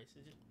 It's not racist.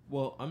 It's just,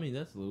 Well, I mean,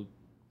 that's a little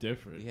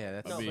different. Yeah,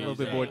 that's No, a mean, little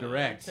but I'm bit more saying-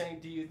 direct. I'm saying,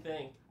 do you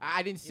think?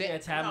 I didn't say Yeah,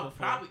 it's happened no,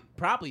 before.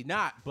 probably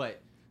not.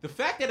 But the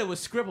fact that it was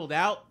scribbled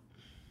out,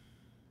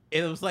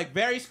 it was like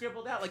very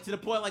scribbled out, like to the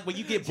point like when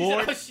you get She said,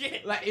 bored, "Oh,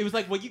 shit." like it was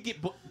like when you get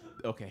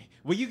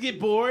when you get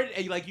bored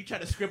and you try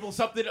to scribble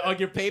something on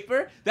your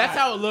paper. That's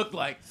how it looked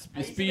like. I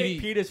used to Speedy.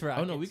 make Peter's Oh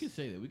rockets. no, we can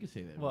say that. We can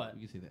say that. What?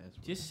 We can say that. S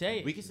word. Just say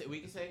it. We can say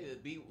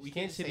that we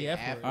can't say the F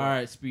F word. All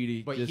right,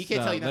 Speedy. But just, he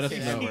can't tell you let not us to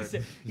say that know.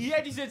 word. He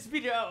actually said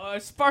Speedy,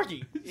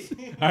 Sparky.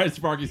 All right,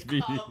 Sparky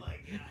Speedy. Oh my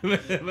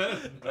let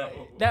us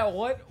know. Now,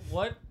 what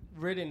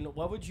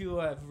would you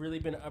have really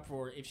been up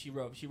for if she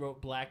wrote? If she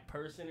wrote black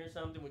person or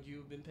something, would you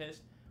have been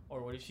pissed?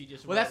 Or what if she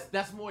just Well, wrote,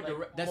 that's more like,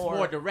 direct. That's more-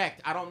 more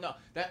direct. I don't know.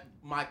 That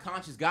my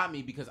conscience got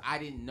me because I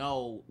didn't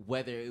know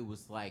whether it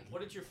was like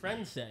What did your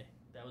friend say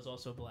that was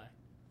also black?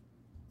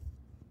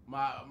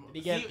 my. Did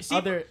he get Se-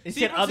 other- it said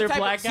Seabrook's the other type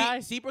of- black guy?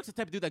 Seabrook's the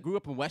type of dude that grew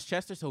up in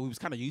Westchester, so he was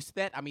kind of used to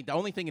that. I mean, the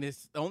only thing in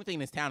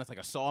this town is like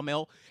a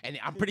sawmill, and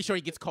I'm pretty sure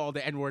he gets called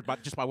the N-word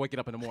just by waking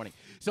up in the morning.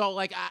 So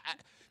like,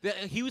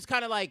 he was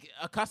kind of like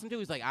accustomed to.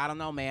 He's like, I don't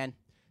know, man.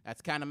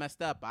 That's kind of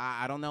messed up.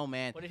 I don't know,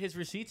 man. What did his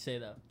receipt say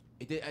though?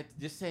 It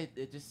just said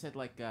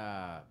like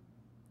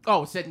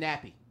it said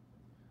nappy.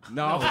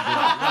 No,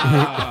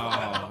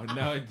 Oh,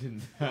 no, it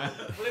didn't.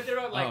 What if they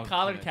wrote like Oh,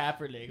 Colin shit.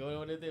 Kaepernick?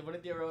 What if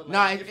they wrote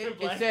like no. different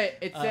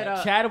It black-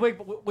 said Chadwick.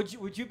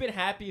 Would you been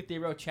happy if they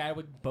wrote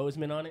Chadwick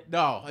Boseman on it?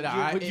 no.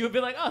 Would you have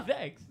been like, oh,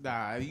 thanks? Nah,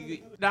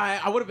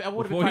 I would have.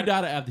 Before he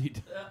died or after he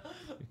died?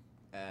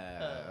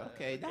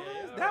 Okay, now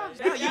Now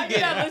you you're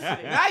get not it.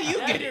 listening. Now you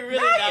Now get you're it.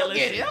 really Now not you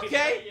get it. listening.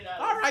 Okay. You're not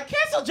All right.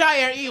 Cancel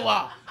Jair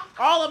Ewok.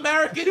 All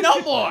American,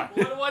 no more.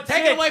 One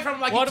Take it six. away from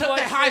him like you One took one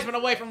that six. Heisman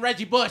away from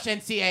Reggie Bush,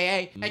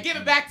 NCAA, and give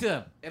it back to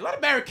him. And let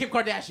him marry Kim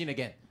Kardashian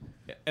again.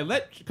 And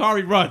let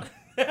Kari run.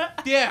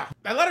 Yeah.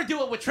 And let her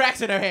do it with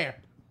tracks in her hair.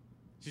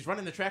 She's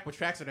running the track with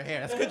tracks in her hair.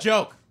 That's a good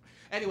joke.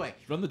 Anyway.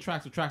 Run the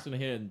tracks with tracks in the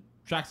hair and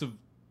tracks of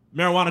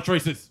marijuana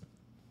traces.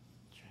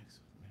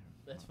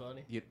 That's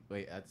funny.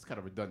 Wait, that's kind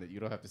of redundant. You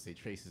don't have to say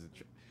traces.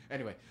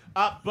 Anyway.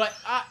 But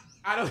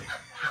I don't.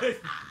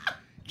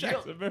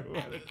 Tracks of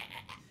marijuana.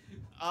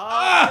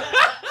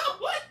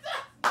 What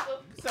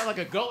the? Sound like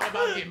a goat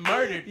about to get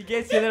murdered. You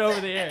can't say that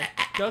over the air.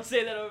 Don't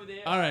say that over the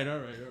air. All right.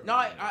 No,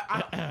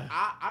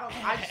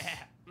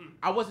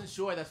 I wasn't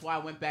sure. That's why I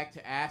went back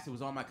to ask. It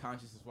was on my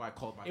conscience. That's why I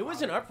called my. It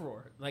was an colleague.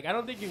 uproar. Like I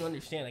don't think you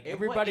understand. Like It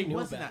everybody wa- knew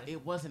wasn't about it.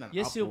 It wasn't an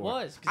Yes, it uproar.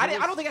 was, 'cause I it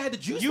was- don't think I had the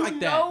juice You like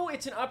that. know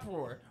it's an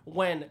uproar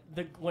when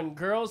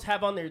girls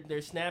have on their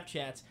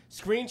Snapchats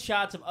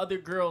screenshots of other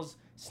girls'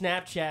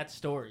 Snapchat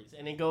stories,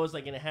 and it goes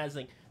like and it has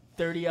like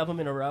 30 of them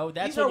in a row.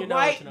 That's These when are you know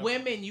it's white an uproar.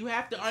 women. You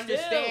have to Still.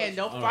 understand.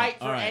 They'll All right, fight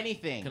all for right.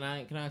 anything. Can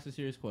I ask a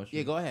serious question?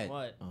 Yeah, go ahead.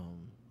 What?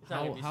 not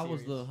How gonna be how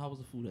was serious.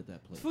 the food at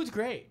that place? Food's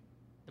great.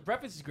 The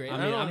breakfast is great. I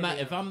don't mean, know I'm not.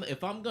 anything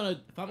If I'm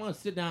gonna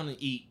sit down and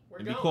eat We're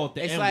and be going. called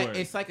the It's N like word.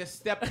 it's like a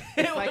step.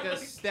 It's like a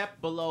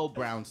step below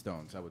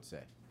brownstones. I would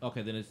say.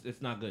 Okay, then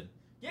it's not good.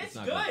 Yeah, it's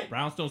not good.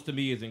 Brownstones to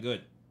me isn't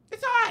good.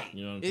 It's alright.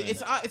 You know what I'm saying?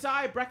 It's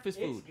alright breakfast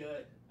It's food.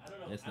 good. I don't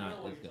know. It's I don't not.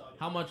 know what It's you're good. talking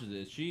How about. much is it?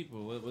 It's cheap,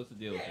 or what's the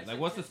deal? Yeah, with it? it's Like,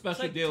 like- what's the it's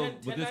special like deal 10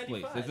 with this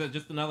place? $10.95. Is it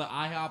just another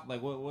IHOP?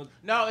 Like, what?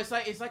 No, it's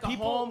like a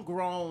People-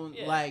 homegrown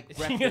Yeah. like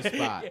breakfast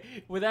spot.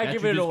 Without That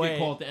giving you it just away. get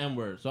called the N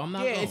word. So I'm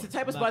not. Yeah, going. it's the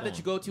type of I'm spot not that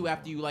you going. go to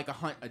after you like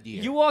hunt a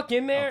deer. You walk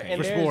in there Okay.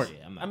 and For there's. sport.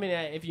 Yeah, I'm not- I mean,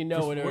 if you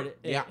know For it, sport?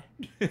 Yeah.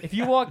 If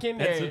you walk in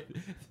That's there,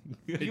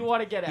 a- you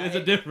want to get out. There's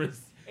a difference.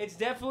 It's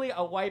definitely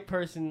a white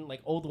person, like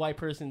old white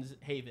person's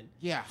haven.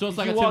 Yeah. So it's If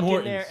like you a walk Tim in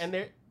Hortons. there and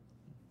they're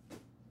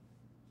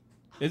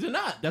Is it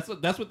not? That's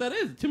what that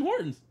is. Tim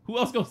Hortons. Who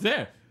else goes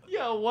there?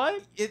 yo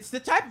what? It's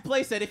the type of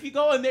place that if you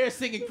go in there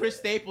singing Chris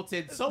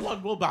Stapleton,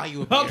 someone will buy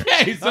you a beer.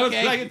 Okay, so Okay,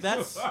 it's like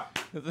that's.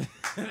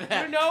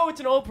 You know it's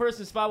an old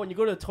person's spot when you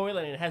go to the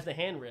toilet and it has the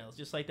handrails,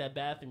 just like that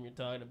bathroom you're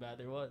talking about.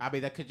 There was. I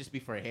mean, that could just be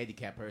for a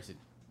handicapped person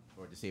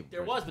or a disabled.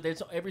 There person. was, but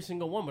there's every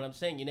single one. But I'm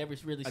saying you never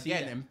really see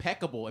Again, that.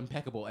 impeccable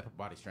upper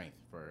body strength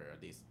for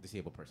a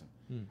disabled person.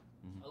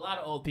 A lot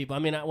of old people. I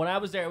mean, when I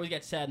was there, I always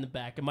got sad in the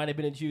back. It might have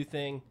been a Jew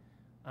thing.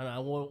 I don't know. I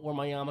wore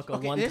my yarmulke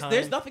Okay, one there's, time.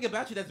 there's nothing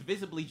about you that's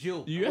visibly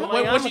Jew. You Well,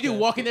 What, my what'd you do? yarmulke.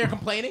 Walk in there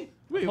complaining?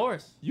 Of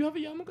course. You have a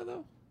yarmulke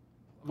though.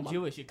 I'm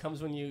Jewish. It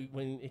comes when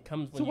it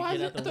comes when So you why get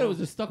is it? out the I thought it was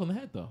womb. just stuck on the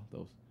head though.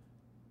 Those.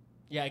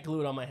 Yeah, I glued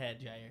it on my head,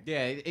 Jair.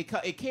 Yeah,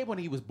 it came when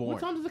he was born. What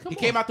time does it come He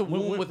off? came out the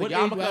When- womb with a what age-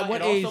 yarmulke. at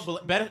what and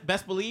also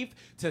best believed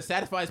to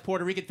satisfy his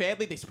Puerto Rican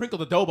family, they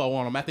sprinkled adobo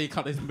on him after he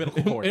cut his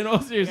umbilical cord. In all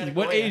seriousness, gotta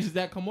what go age there. does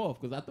that come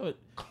off? Because I thought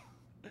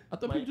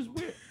My- people just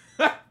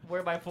wear.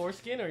 Wear my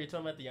foreskin, or are you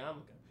talking about the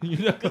yarmulke? You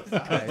know?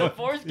 The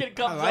foreskin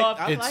comes off.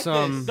 I It's, like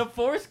um, this. The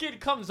foreskin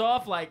comes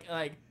off like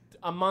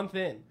a month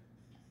in.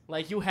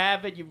 Like you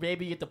have it, you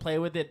maybe get to play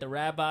with it. The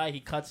rabbi, he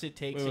cuts it,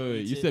 takes it.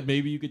 Wait, eats you it. said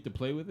maybe you get to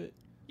play with it?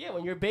 Yeah,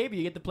 when you're a baby,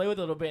 you get to play with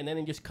it a little bit, and then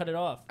you just cut it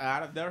off.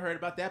 I've never heard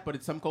about that, but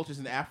in some cultures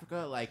in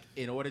Africa, like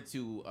in order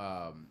to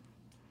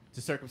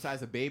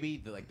circumcise a baby,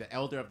 the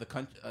elder of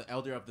the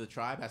elder of the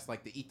tribe has to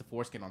eat the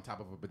foreskin on top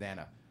of a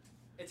banana.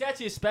 It's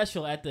actually a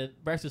special at the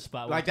breakfast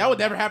spot. Like that would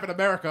never happen in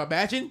America.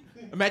 Imagine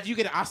you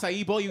get an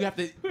acai bowl, you have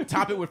to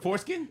top it with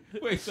foreskin.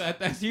 Wait, so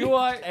that's Do you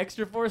want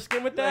extra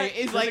foreskin with that? Like,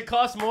 it's Does like- it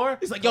cost more?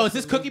 It's like, yo, is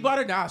this cookie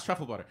butter? Nah, it's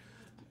truffle butter.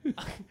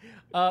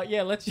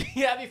 Yeah, let's.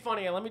 Yeah, that'd be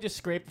funny. Let me just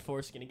scrape the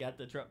foreskin. You got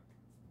the truck.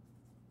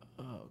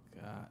 Oh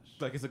gosh.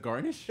 Like it's a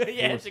garnish. Yeah,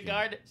 it's a Foreskin.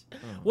 garnish.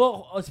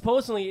 Well,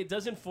 supposedly it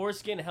doesn't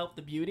foreskin help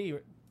the beauty.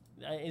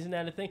 Isn't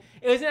that a thing?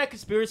 Isn't that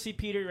conspiracy,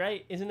 Peter?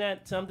 Right? Isn't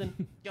that something?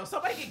 Yo,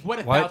 somebody get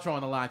Gwyneth What? Paltrow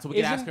on the line so we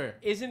can ask her.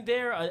 Isn't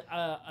there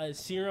a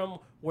serum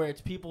where it's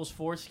people's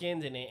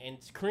foreskins and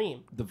it's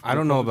cream? I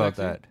don't know about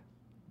that.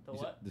 The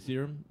what? The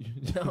serum?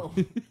 No.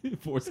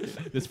 Foreskin.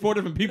 There's 4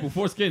 different people,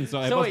 4 skins, so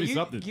it So must wait, be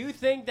something. you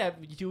think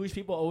that Jewish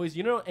people always?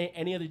 You know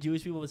any other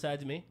Jewish people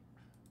besides me?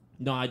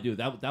 No, I do.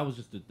 That was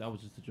just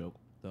a joke.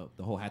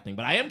 The whole hat thing.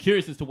 But I am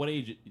curious as to what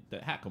age the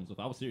hat comes with.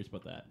 I was serious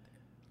about that.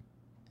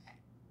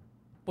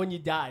 When you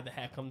die, the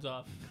hat comes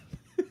off.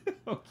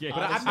 Okay. But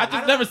I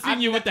just never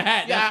seen you with the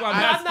hat. Yeah, That's why I'm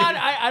I'm asking. not.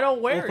 I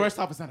don't wear Well, it. first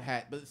off, it's not a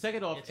hat, but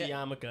second off, It's a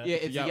yarmulke. Yeah,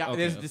 it's Yeah, okay,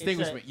 there's okay.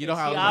 distinguishment. You it's know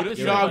how the opposite.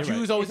 you know how You're right.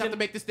 Jews always It's have to an-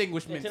 make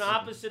distinguishments. It's an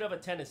opposite of a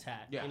tennis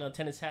hat. Yeah. You know,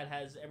 tennis hat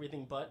has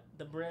everything but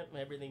the brim,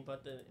 everything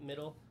but the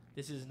middle.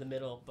 This is the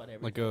middle, but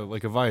everything.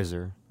 Like a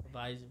visor.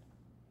 Visor.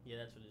 Yeah,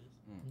 that's what it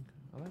is.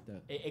 I like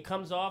that. It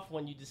comes off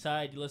when you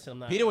decide. Listen, I'm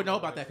not. Peter would know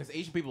about that because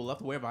Asian people love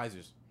to wear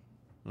visors.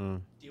 Mm,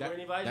 Do you wear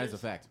any visors? That is a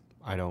fact.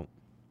 I don't.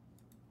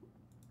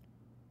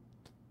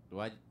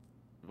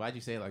 Why'd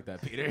you say it like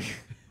that, Peter?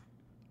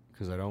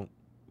 Because I don't.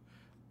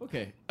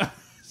 Okay.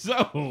 So,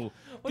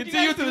 What'd you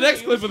continue guys to the do next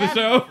He clip was of the happy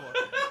show. before.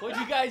 What'd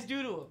you guys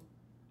do to him?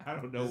 I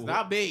don't know. It's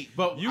not me,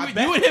 but You I and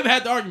bet- him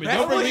had the argument. best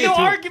Don't bring believe- me no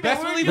into it. argument.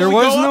 Best Where believe you- There when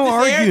we was go no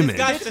up this air, argument. This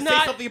guy's It's gonna say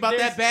not- something about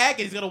there's- that bag,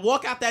 and he's gonna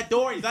walk out that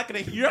door. He's not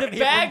gonna. You're not The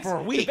gonna hear from him bag, for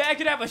a the week. bag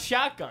could have a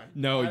shotgun.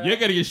 No, you're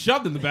gonna get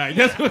shoved in the bag.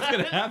 That's what's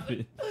gonna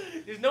happen.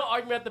 There's no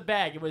argument at the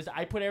bag. It was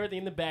I put everything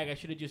in the bag. I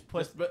should have just put.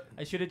 Just- but-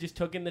 I should have just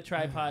taken the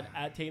tripod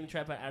out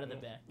of the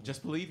bag.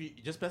 Just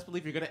best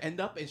believe you're gonna end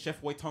up in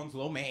Chef Wei Tong's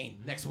lo mein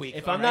next week.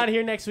 If all I'm right? not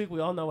here next week,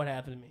 we all know what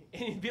happened to me.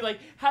 And he'd be like,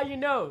 "How you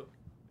know?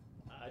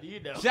 How do you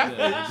know?"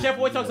 Chef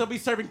Wei Tong's gonna be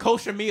serving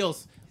kosher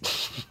meals.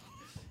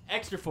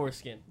 Extra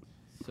foreskin.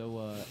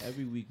 So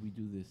every week we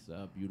do this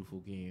beautiful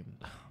game.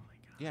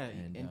 Yeah,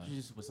 And,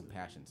 introduce it with some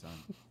passion, son.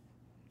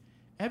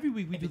 Every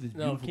week we do this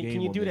No, beautiful game.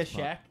 can you on do it this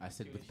at Shaq? I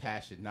said with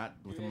passion, not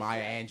with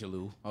Maya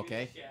Angelou.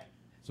 Okay.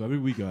 So every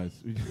week, guys.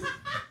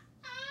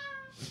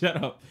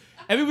 Shut up.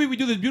 Every week we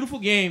do this beautiful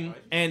game,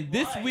 and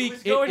this week it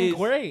was going it is.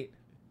 great.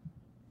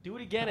 Do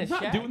it again I'm at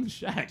not Shaq. doing the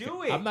Shaq.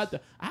 Do it. I'm not.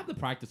 I have to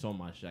practice on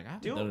my Shaq. I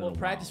haven't Do done it. in We'll a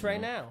practice while, right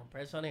you know? now.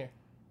 Practice on here.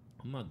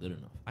 I'm not good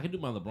enough. I can do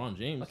my LeBron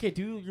James. Okay,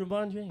 do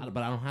LeBron James.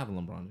 But I don't have a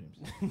LeBron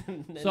James.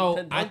 Then So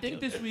don't I do think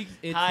it. this week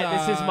it's.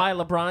 Hi, this is my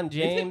LeBron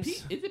James.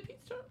 Is it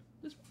Pete's turn?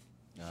 This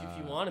week? If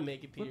you want to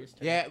make it Peter's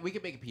turn. Yeah, we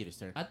can make it Peter's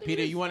turn. I think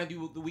Peter, it is- you want to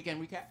do the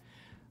weekend recap?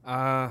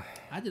 Uh,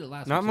 I did it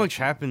last not week. much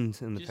happened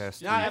in the Just-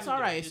 past. No, Yeah, week. that's all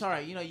right. It's just- all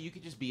right. You know, you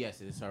could just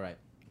BS it. It's all right.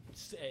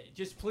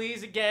 Just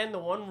please, again, the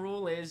one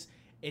rule is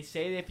it's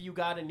say if you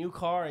got a new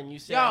car and you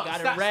say Yo, I got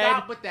stop- it red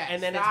stop with that.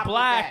 and then Stop it's with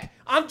black. that.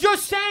 I'm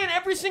just saying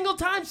every single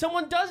time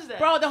someone does that.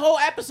 Bro, the whole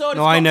episode is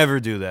No, I called- never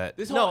do that.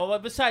 This no, whole well,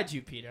 besides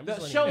you, Peter. I'm the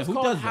just letting show you is know.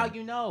 who called does How that?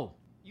 You Know.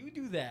 You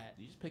do that.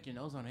 You just pick your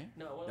nose on it.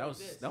 No, what That like was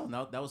this?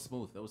 no, that was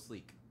smooth. That was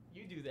sleek.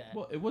 You do that.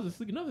 Well, it wasn't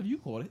sleek enough if you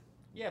caught it.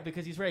 Yeah,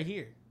 because he's right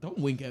here. Don't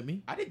wink at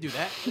me. I didn't do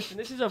that. Listen,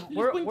 this is a just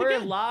we're blinked we're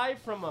again. live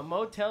from a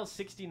Motel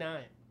 69. All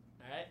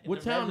right. in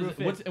What the Red town is Roof it?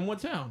 Inn. What's in what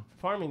town?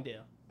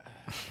 Farmingdale.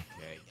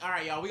 Okay. All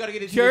right, y'all. We gotta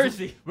get into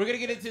Jersey. This, we're gonna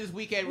get into this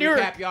weekend Newark.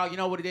 recap, y'all. You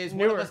know what it is. One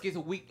Newark. of us gets a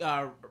week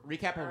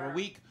recap of our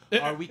week,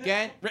 our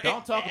weekend.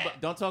 Don't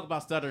talk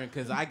about stuttering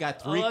because I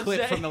got All 3 I'm clips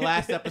saying- from the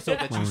last episode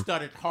that you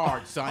stuttered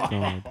hard,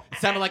 son. It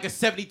sounded like a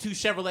 '72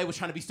 Chevrolet was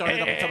trying to be started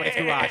up in somebody's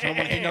garage. I don't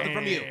want to hear nothing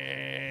from you.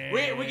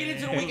 We get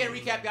into the weekend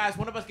recap, guys.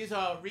 One of us gets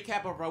a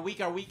recap of our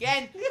week, our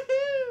weekend.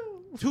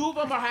 2 of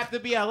them have to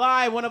be a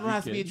lie. One of them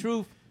has to be a Weekend.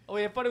 truth. Oh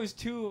wait, I thought it was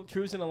 2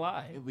 truths and a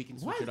lie. We can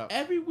Why switch is it up.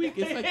 every week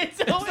it's like It's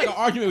it's like always- an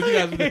argument with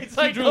you guys. It's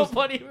Two like truths,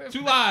 nobody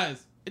 2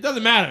 lies. It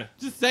doesn't matter.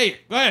 Just say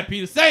it. Go ahead,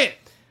 Peter. Say it.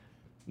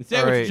 And say it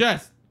All with your right.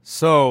 chest.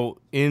 So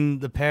in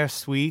the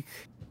past week,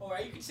 All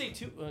right, you can say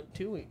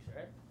 2 weeks,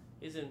 right?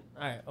 Isn't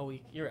all right? A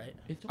week. You're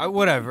right.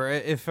 whatever.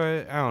 If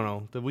I don't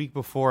know, the week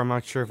before, I'm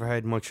not sure if I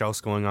had much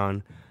else going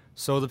on.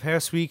 So the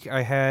past week,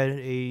 I had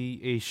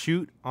a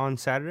shoot on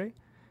Saturday,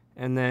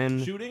 and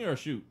then Shooting or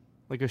shoot?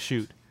 like a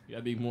shoot, You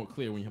gotta be more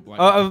clear when you have black.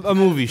 a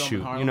movie Come on,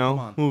 shoot. Harlem, You come know,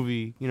 on.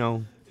 movie. You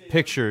know,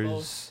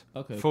 pictures,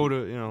 Okay.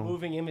 photo. You know,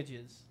 Moving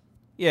images.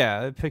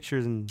 yeah,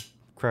 pictures and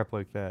crap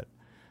like that.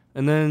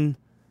 And then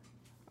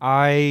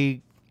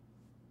I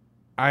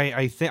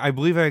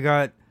believe I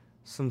got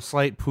some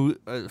slight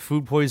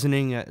food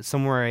poisoning at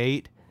somewhere I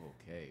ate,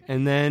 Okay.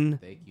 and then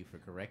Thank you for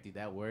correcting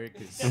that word.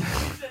 'Cause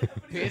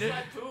Peter.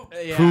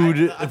 Yeah,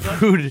 Food- I thought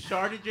food. you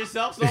sharded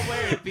yourself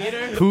somewhere,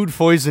 Peter. food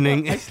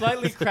poisoning, I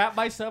slightly crapped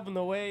myself on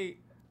the way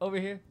over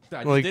here. I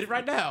just like- did it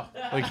right now.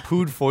 like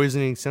food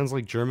poisoning sounds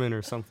like German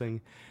or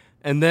something.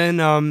 And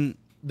then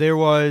there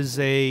was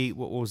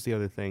what was the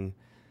other thing?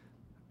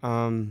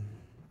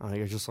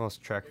 I just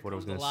lost track of what I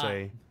was comes gonna a lot.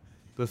 say.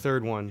 The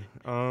third one.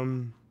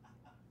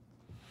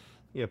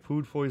 Yeah,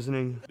 food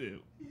poisoning.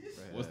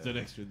 What's the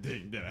extra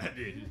thing that I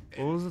did?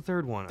 What was the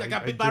third one? I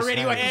got bit I by a just had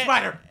radioactive it.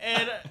 spider.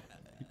 And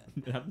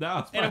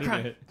Now And I'm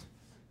Spider-Man.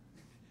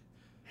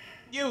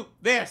 You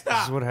there? This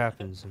Stop. is what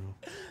happens. You know.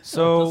 don't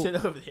So sit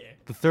over there.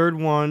 the third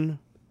one,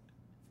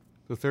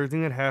 the third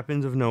thing that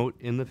happened of note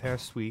in the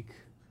past week,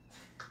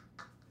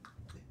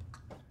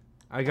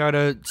 I got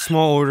a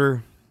small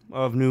order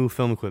of new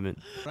film equipment.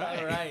 All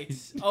right.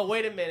 Oh,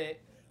 wait a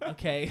minute.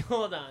 Okay,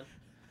 hold on.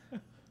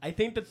 I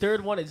think the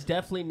third one is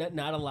definitely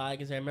not a lie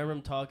because I remember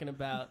him talking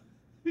about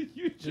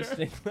You this sure?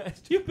 thing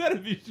last You better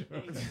be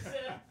sure.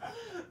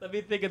 Let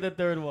me think of the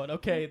third one.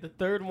 Okay, the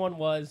third one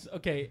was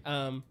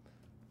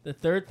the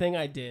third thing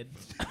I did.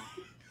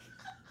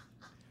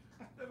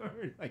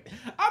 Like,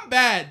 I'm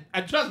bad.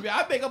 And trust me,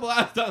 I make up a lot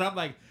of stuff. And I'm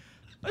like,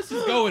 let's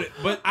just go with it.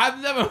 But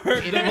I've never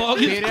heard the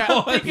longest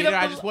pause. Peter,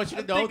 I the- just want you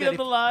to I'm know thinking that of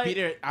the lie.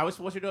 Peter, I just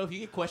want you to know if you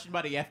get questioned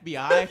by the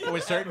FBI for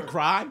a certain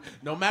crime,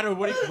 no matter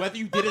whether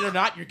you did it or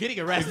not, you're getting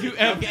arrested. You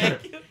ever,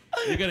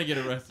 you're gonna get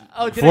arrested.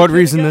 Oh, did For I what kill the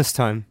reason guy? this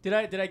time? Did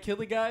I kill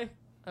the guy?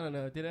 I don't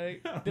know. Did I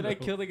know.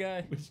 kill the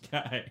guy? Which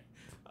guy?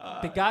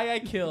 The guy I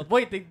killed.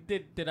 Wait,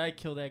 did I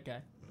kill that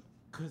guy?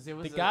 Because there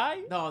was The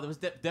guy? No, there was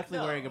definitely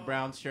No. wearing a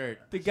brown shirt.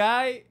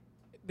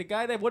 The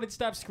guy that wouldn't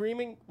stop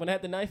screaming when I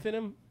had the knife in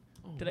him.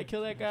 Did I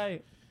kill that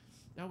guy?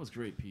 That was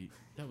great, Pete.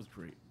 That was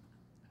great.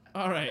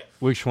 All right.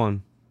 Which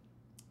one?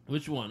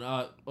 Which one?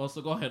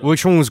 Also, go ahead.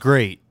 Which one was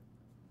great?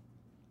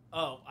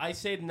 Oh, I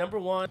said number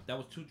one. That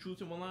was 2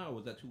 truths and 1 lie, or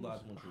was that 2 lies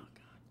and 1 truth?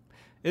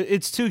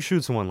 It's 2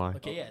 shoots and 1 lie.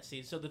 Okay, yeah.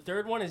 See, so the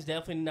third one is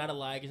definitely not a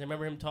lie because I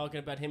remember him talking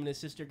about him and his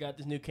sister got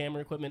this new camera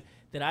equipment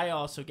that I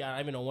also got. I don't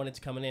even know when it's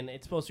coming in.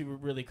 It's supposed to be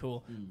really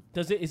cool.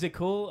 Is it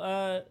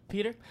cool,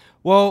 Peter?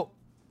 Well,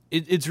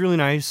 it's really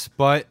nice,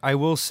 but I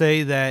will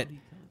say that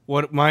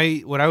what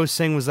I was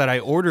saying was that I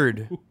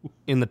ordered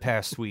in the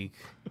past week.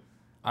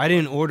 I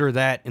didn't order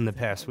that in the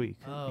past week.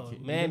 Oh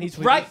man, he's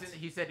Wait, right.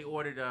 He said he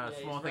ordered a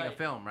small he's thing right. of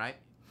film, right?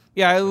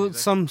 Yeah,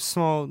 some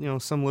small,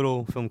 some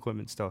little film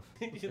equipment stuff.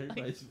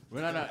 Everybody's-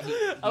 Well, no,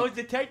 I was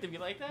detective. You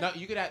like that? no.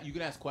 You could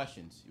ask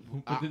questions.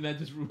 But then that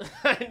just ruined.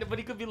 But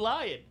he could be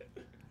lying.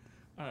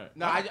 All right.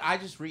 No, I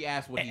just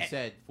re-asked what he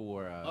said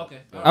for. Okay.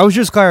 I was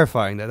just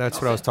clarifying that.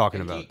 That's what I was talking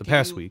Can about you- the can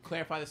past you week.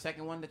 Clarify the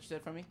second one that you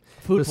said for me.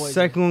 Food The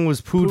second one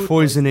was food Food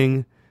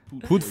poisoning.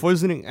 Food Food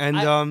poisoning, and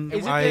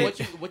Is it I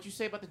What you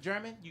say about the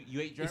German?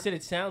 You ate He German? said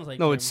it sounds like.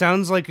 no, German. it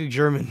sounds like a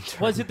German.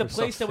 Was term it the or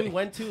place that we something.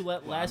 went to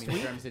Well, last I mean,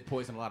 week? The Germans did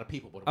poison a lot of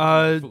people,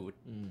 but food.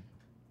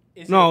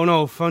 Is No, it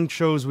no, fun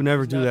shows would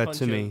never It's do not that fun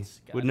to me.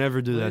 shows. Got Would it.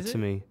 never do What that is to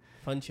it? me.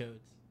 Fun shows.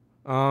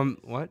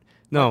 What?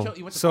 No.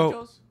 You went to So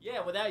Funchos?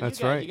 Yeah, without That's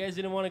you guys, right. you guys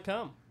didn't want to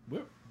come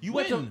You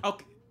went to When?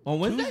 okay. On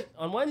Wednesday?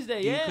 on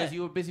Wednesday. Yeah, Because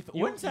you were busy.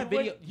 You- When's that you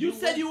video? went- You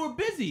said you were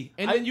busy,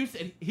 and I- then you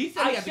said he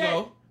said I he had to said-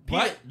 go.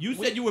 Peter, But you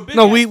we- said you were busy.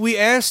 no, we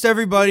asked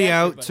everybody We asked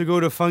out everybody. to go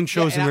to fun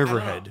shows in and I-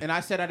 Riverhead. And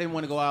I said I didn't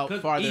want to go out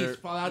 'Cause farther.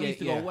 east, out east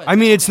to go west. I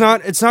mean, it's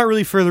not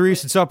really further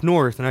east. It's up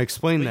north, and I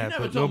explained But you that,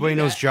 never but told nobody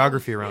me knows that.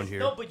 geography around here.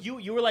 No, but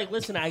you were like,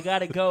 listen, I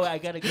gotta go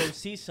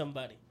see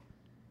somebody.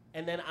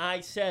 And then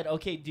I said,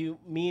 okay,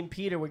 me and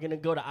Peter, we're gonna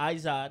go to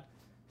Izod.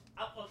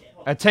 Okay,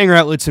 hold on. At Tanger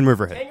Outlets in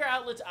Riverhead. Tanger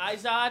Outlets,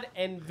 Izod,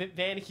 and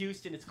Van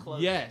Houston is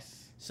closed. Yes.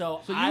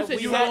 So So you I, said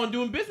we you were had, on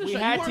doing business. We so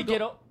you had weren't to get.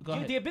 Go You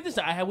ahead. did business.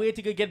 We had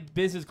to go get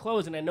business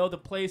closed, and I know the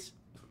place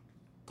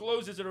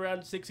closes at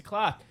around 6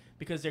 o'clock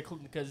because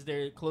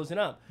they're closing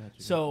up.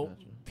 Gotcha, so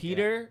gotcha.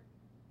 Peter,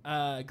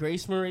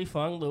 Grace Marie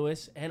Fong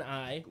Lewis, and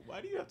I.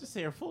 Why do you have to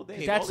say her full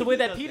name? That's the Only way he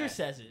that does Peter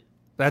says it.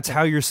 That's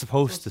how you're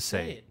supposed to Just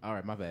say it. All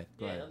right, my bad.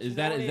 Go Yeah, ahead. Is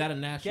that a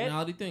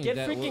nationality thing? Get Is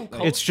that freaking what-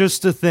 cold. It's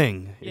just a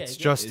thing. Yeah, It's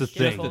get- just a it's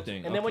just thing. a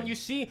thing. And then when Okay. you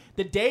see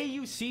the day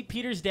you see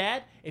Peter's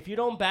dad, if you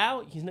don't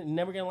bow, he's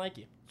never gonna like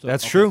you. So-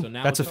 That's true.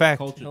 now That's it's a fact.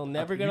 culture. He'll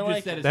never You gonna just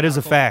like said it. it's That not is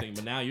a culture fact. thing,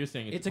 but now you're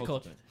saying It's a a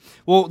culture. culture.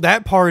 Well,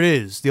 that part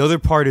is. The other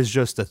part is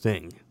just a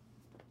thing.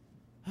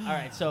 All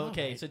right, so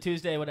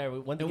Tuesday,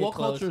 whatever. When And what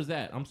culture is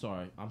that? I'm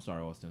sorry,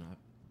 Austin.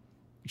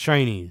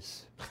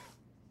 Chinese.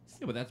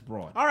 Yeah, but that's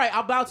broad. All right,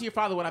 I'll bow to your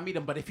father when I meet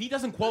him, but if he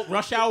doesn't quote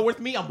Rush Hour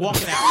with me, I'm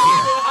walking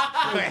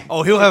out. Peter.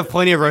 Oh, he'll have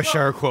plenty of Rush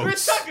Hour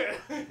quotes.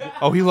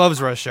 Oh, he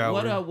loves Rush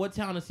Hour. What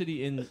town or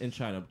city in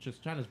China?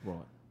 Just China's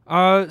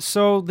broad.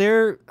 So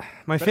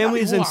my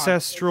family's Wuhan.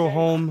 ancestral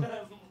home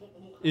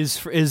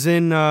is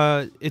in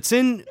it's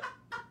in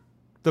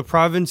the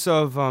province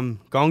of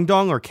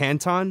Guangdong or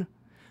Canton,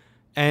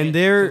 and So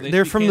they're they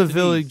they're speak from the Cantonese.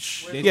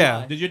 village. They-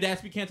 Yeah, Did your dad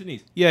speak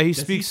Cantonese? yeah, he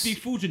Does speaks. he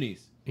speak Fujianese?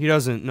 He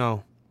doesn't.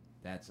 No,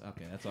 That's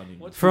okay. That's all you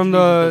need. From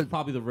Fujianese the- is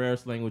probably the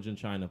rarest language in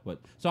China, but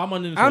so I'm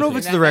under. I don't know if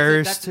it's the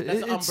rarest. That's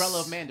the It's-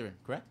 umbrella of Mandarin,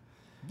 correct?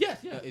 Yes,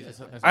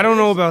 yes. I don't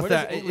know about Where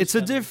does that. English It's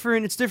a come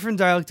in? different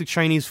dialect of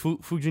Chinese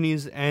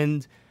Fujianese,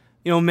 and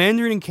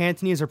Mandarin and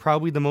Cantonese are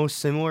probably the most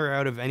similar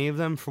out of any of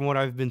them, from what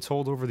I've been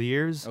told over the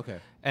years. Okay.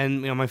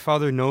 And my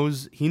father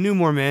he knew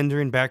more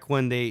Mandarin back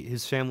when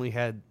his family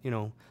had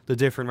the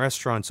different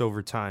restaurants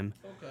over time.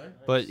 Okay.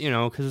 But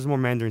because there's more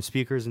Mandarin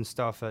speakers and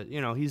stuff.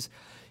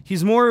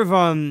 He's more of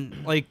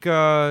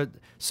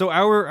So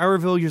our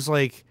village is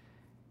like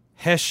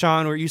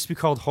Heshan, or it used to be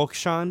called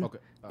Hokshan, Okay.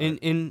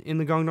 in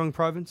the Guangdong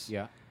province.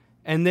 Yeah.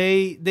 And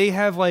they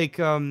have like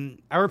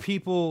our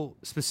people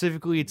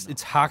specifically. It's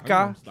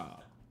Hakka.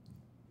 Stop.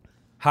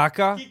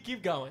 Hakka.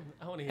 Keep going.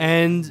 I want to hear.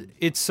 And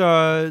it's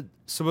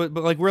but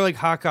like we're like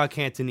Hakka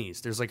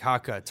Cantonese. There's like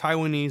Hakka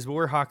Taiwanese, but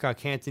we're Hakka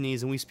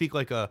Cantonese, and we speak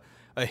like a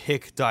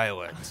Hick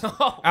dialect.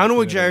 I don't know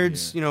what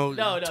Jared's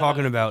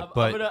talking about,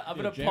 but I'm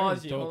gonna Yeah,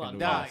 pause Jared's you. Hold on.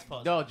 talking to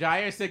Pause. No,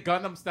 Jair said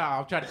Gundam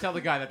style. I'm trying to tell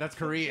the guy that's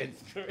Korean.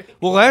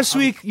 well, last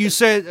week you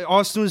said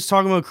Austin was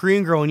talking about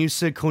Korean girl, and you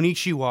said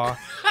Konnichiwa,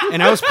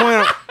 and I was pointing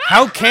out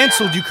how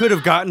canceled you could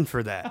have gotten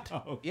for that.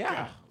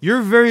 Yeah.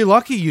 You're very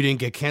lucky you didn't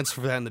get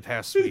canceled for that in the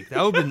past week.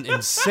 That would have been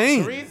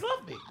insane. Koreans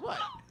love me. What?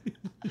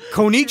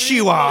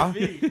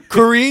 Konnichiwa.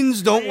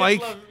 Koreans don't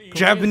like love me.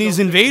 Japanese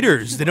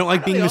invaders. They don't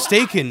like being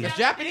mistaken. It's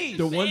Japanese.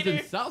 The ones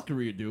in South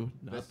Korea do,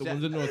 not the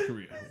ones in North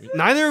Korea.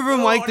 Neither of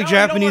them like the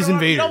Japanese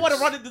invaders. You don't want to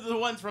run into the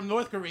ones from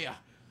North Korea.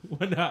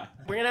 Why not?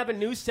 We're gonna have a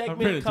new ran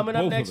segment into coming both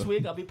up of next them.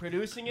 week. I'll be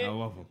producing it. I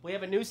love 'em. We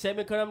have a new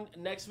segment coming up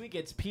next week.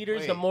 It's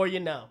Peter's Wait. The More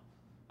You Know.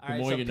 All right,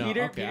 More so You Know.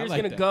 Peter, Okay, I Peter's like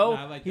gonna that. go.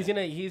 I like he's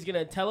that.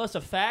 gonna tell us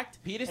a fact.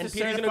 Peter's and the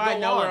Peter's gonna certified go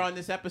knower on. on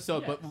this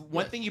episode. Yes, But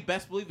one yes. thing you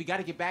best believe, we got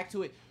to get back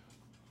to it.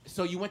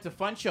 So you went to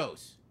fun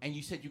shows, and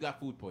you said you got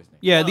food poisoning.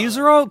 Yeah, these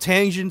are all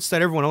tangents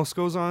that everyone else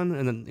goes on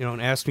and then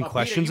and ask me Peter,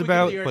 questions you were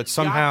giving about, your but geography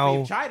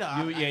somehow of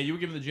China. You were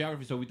given the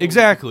geography, so we told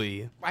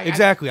exactly.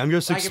 I'm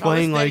just like, if I was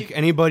explaining like steady-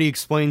 anybody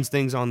explains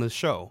things on the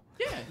show.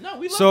 Yeah, no, we love,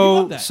 we So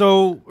love that.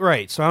 so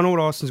right. So I don't know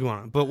what Austin's going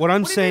on, but what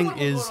I'm What do you saying mean,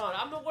 is what's going on?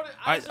 I'm the one.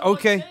 I was the one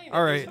okay. saying it.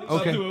 All right. There's no-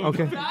 Okay.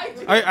 something. Okay. I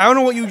do. I don't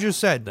know what you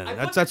just said. Then I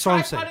that's put the all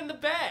I'm tripod saying. in the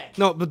bag.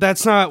 No, but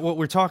that's not what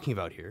we're talking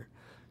about here.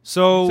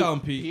 So Tell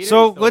him, Pete. Peter's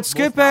So, the let's most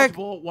get back-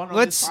 knowledgeable one on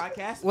let's- this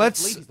podcast.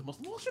 let's- This lady's the most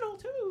emotional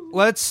too.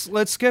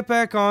 let's get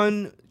back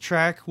on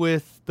track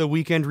with the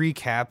weekend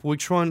recap.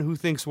 Which one? Who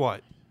thinks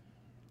what?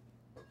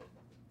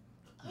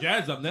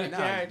 Jared's up next. No,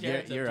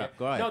 Jared's you're up. up.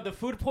 Go ahead. No, the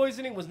food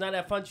poisoning was not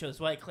at fun shows.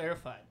 So I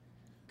clarified.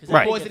 'Cause I Right.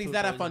 didn't get Poisoning's food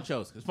not at fun poisoning.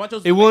 shows. 'Cause fun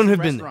shows. It is a wouldn't have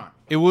Mexican been there. restaurant.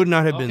 It would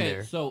not have been Okay,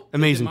 there. so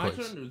Amazing is it my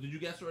place. turn, or did you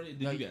guess already?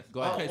 Did No, you guess? go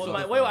ahead. Okay, Well,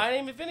 so wait, I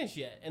didn't even finish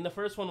yet. And the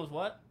first one was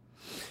what?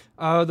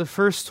 The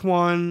first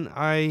one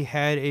I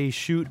had a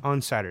shoot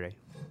on Saturday.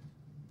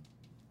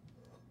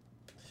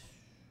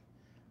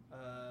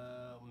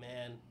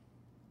 Man.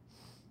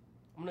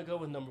 I'm gonna go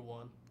with number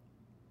one.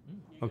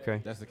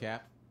 Okay. That's the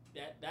cap.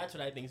 That's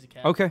what I think is a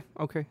cat. Okay.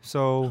 Okay.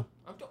 So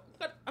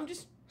I'm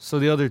just. so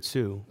the other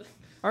two.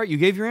 All right, you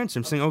gave your answer.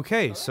 I'm saying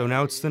okay. So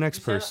now it's the next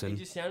It person.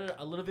 just sounded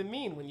a little bit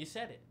mean when you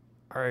said it.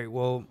 All right.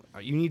 Well,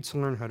 you need to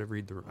learn how to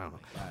read the. I don't know.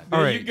 there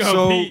All you right. go,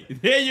 So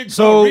Pete. There you go.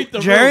 so Read the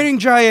Jared room.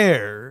 and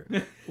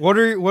Jair, what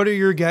are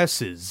your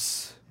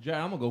guesses? Jared,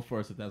 I'm gonna go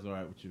first if that's all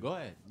right with you. Go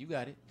ahead. You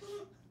got it.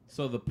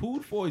 So the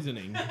food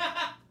poisoning,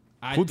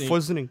 I Food think,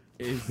 poisoning.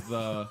 is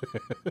the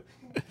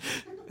You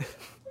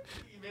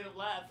made him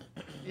laugh.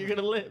 You're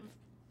gonna live.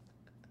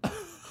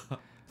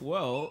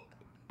 well.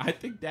 I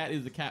think that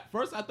is the cap.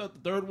 First, I thought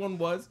the third one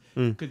was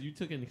because you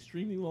took an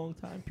extremely long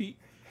time, Pete.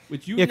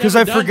 Which you Yeah, 'cause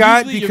I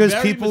forgot because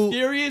people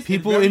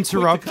interrupted.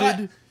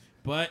 interrupted.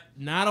 But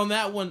not on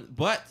that one.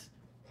 But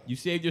you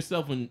saved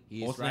yourself when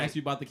He is Austin right. asked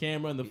you about the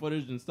camera and the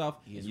footage and stuff.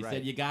 He is and you right.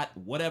 said you got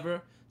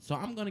whatever. So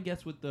I'm gonna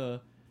guess with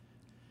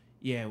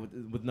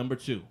with number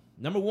two.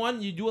 Number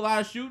one, you do a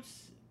lot of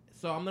shoots.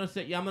 So I'm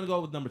gonna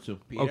go with number two.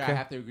 Peter, Okay. I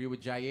have to agree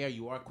with Jair.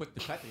 You are quick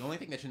to cut. The only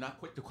thing that you're not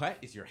quick to cut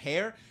is your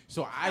hair.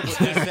 So I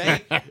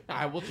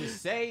will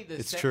just say, the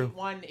It's second true.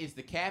 one is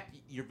the cap.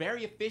 You're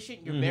very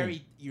efficient. You're Mhm.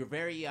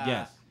 very.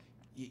 Yes.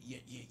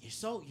 You're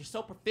so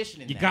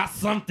proficient in You that. got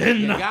something.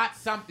 You got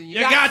something. You,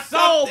 You got, got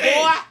soul, something.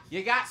 boy.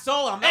 You got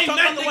soul. I'm not Ain't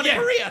talking about the nothing one in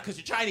yet. Korea because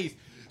you're Chinese.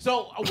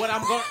 So what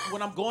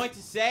I'm going to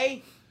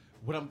say.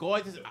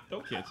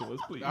 Don't cancel us,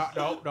 please.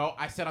 No.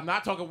 I said I'm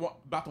not talking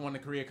about the one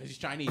in Korea because he's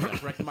Chinese. I'm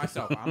correcting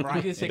myself. I'm You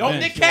right. can say Don't amen.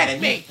 Nick Cannon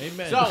me.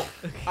 Amen. So,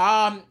 If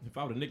I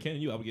would have Nick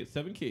Cannon you, I would get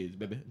 7 kids,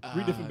 baby.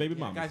 3 different baby yeah,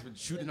 mamas. Guys been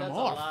shooting That's them a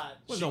off. lot.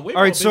 Well, no, way All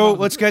more right, baby so mamas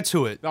let's than get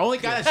to it. The only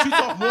guy that shoots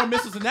off more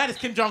missiles than that is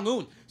Kim Jong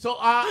Un. So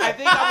I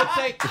think I would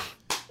say,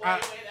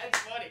 That's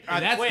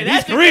funny.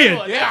 he's Korean.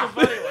 That's Yeah. a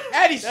funny one.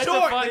 and he's That's a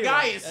short. funny The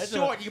guy one. is That's a-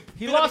 short. You He fit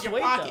him in lost your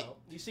weight pocket. though.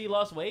 You see, he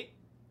lost weight.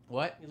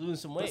 What? He's losing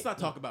some weight. Let's not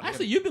talk about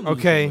Actually, him. you've been losing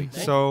Okay, weight.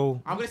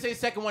 so I'm gonna say the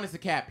second one is the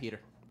cap, Peter.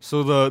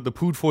 the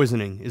food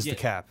poisoning is Yeah. the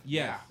cap.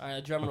 Yeah. All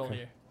right, drum roll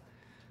here.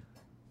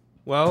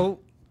 Well,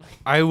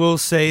 I will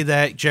say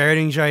that Jared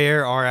and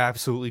Jair are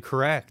absolutely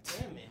correct.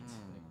 Damn it.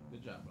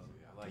 Good job,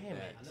 brother. Damn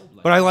it.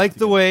 But I like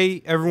the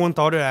way everyone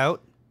thought it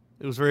out.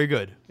 It was very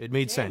good. It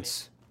made Damn it.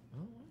 sense.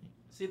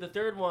 See the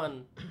third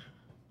one.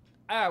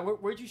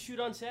 Where'd you shoot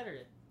on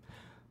Saturday?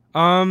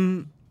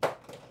 Well,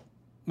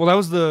 that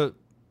was the.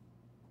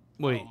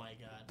 Wait, Oh my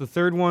god. the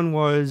third one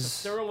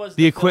was Third one was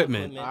the film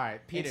equipment. All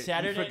right, Peter. You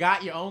Saturday?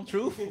 forgot your own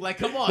truth. Like,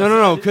 come on. No,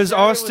 Saturday because was the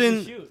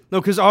Austin. shoot.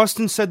 No, because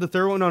Austin said the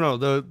third one. No,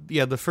 the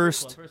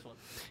first. First one.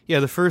 Yeah,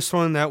 the first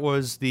one that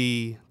was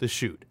the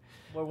shoot.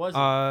 Where was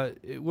it?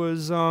 It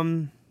was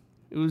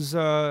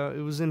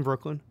in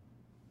Brooklyn.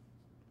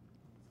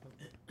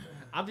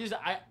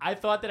 I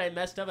thought that I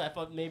messed up. I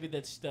thought maybe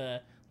that's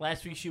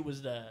Last week's shoot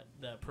was the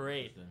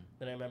parade.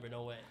 Then I remember.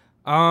 No way.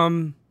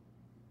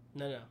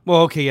 No.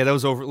 Well, okay, yeah, that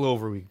was a little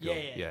over a week ago.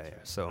 Yeah.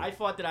 So I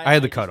thought that I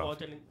had the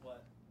cutoff.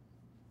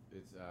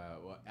 It's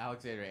well,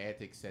 Alexander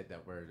Antic said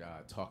that we're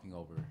talking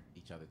over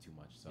each other too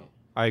much. So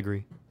I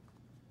agree.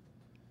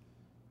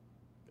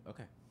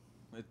 Okay,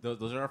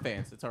 those are our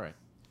fans. It's all right.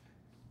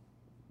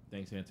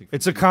 Thanks, Antic.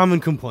 It's a common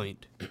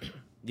complaint.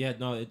 Yeah,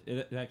 no,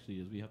 it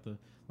actually is. We have to learn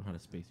how to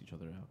space each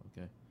other out.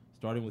 Okay,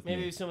 starting with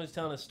maybe me. if someone's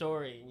telling a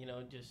story,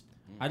 just.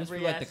 I just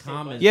feel like the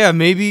comments. Yeah,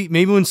 maybe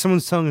when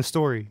someone's telling a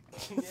story.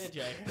 Yeah,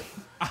 Jay.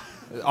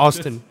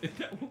 Austin.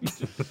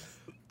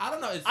 I don't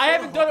know. I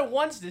haven't done it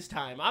once this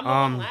time. I'm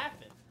not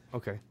laughing.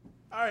 Okay.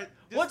 All right.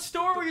 What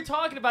story were you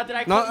talking about that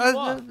I cut you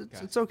off?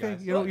 It's okay.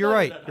 Guys. You're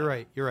right. You're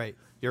right. You're right.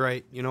 You're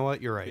right. You know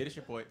what? You're right. Finish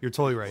your point. You're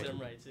totally right. I'm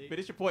right. See?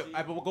 Finish your point.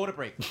 But we'll go to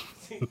break.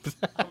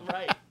 I'm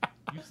right.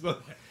 You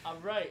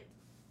I'm right.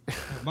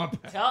 My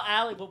bad. Tell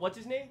Alec. What's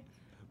his name?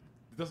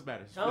 It doesn't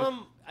matter. Tell him.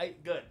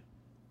 Good.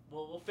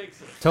 We'll fix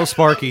it. Tell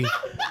Sparky.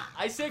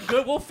 I said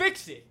good. We'll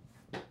fix it.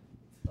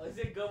 I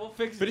said good. We'll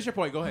fix it. Finish your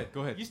point. Go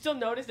ahead. You still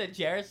notice that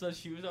Jared still has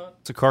shoes on?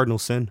 It's a cardinal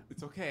sin.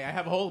 It's okay. I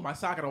have a hole in my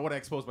sock. I don't want to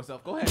expose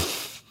myself. Go ahead.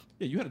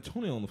 Yeah, you had a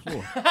toenail on the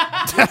floor.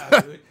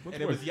 And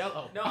it was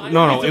yellow.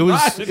 No. It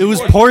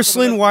was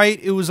porcelain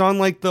white. It was on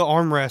like the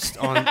armrest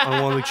on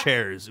one of the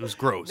chairs. It was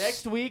gross.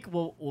 Next week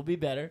we'll be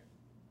better.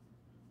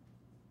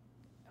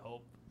 I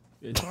hope.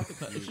 It's hard to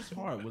cut. It's just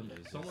hard when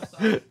someone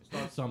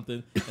starts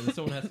something and then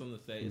someone has something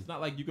to say. It's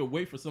not like you can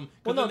wait for some.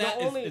 Well, no,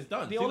 it's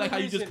done. See, like how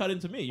you just cut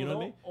into me. You know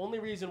what I mean? Only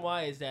reason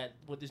why is that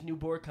with this new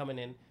board coming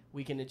in,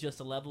 we can adjust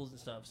the levels and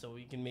stuff, so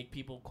we can make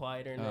people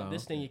quieter. And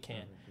this thing you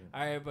can't.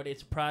 All right, everybody,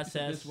 it's a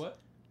process. This what?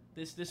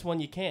 This one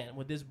you can't.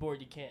 With this board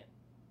you can't.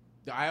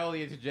 I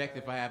only interject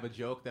if I have a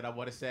joke that I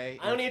want to say.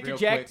 I only real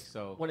interject quick,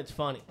 so when it's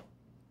funny.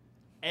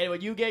 And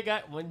when you get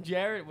got,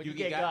 you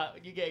get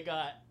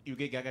got. You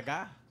get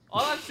gaga.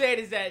 All I'm saying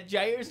is that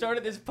Jair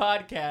started this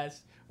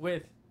podcast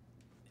with,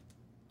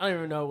 I don't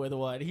even know with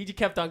what. He just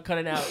kept on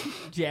cutting out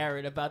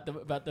Jared about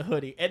the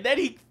hoodie, and then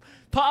he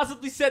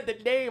possibly said the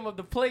name of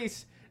the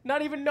place,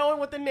 not even knowing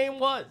what the name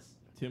was.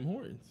 Tim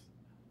Hortons.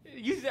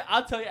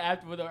 I'll tell you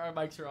after when our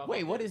mics are off.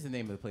 Wait, what is the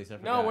name of the place? I No,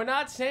 forgot. we're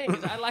not saying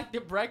because I like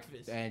their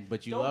breakfast.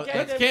 But you Don't love. get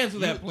Let's them- cancel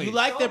that place. You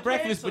like their Don't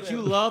breakfast, cancel but you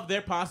them. love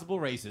their possible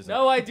racism.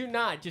 No, I do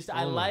not. Just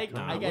I Oh, like.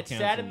 nah, I we'll got sat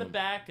cancel in the them.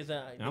 back because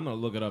I'm gonna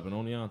look it up and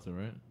only answer,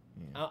 right?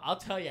 I'll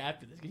tell you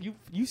after this. 'Cause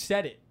you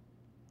said it.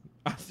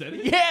 I said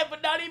it. Yeah,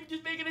 but not even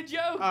just making a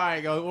joke. All right,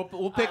 go.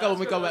 We'll pick up when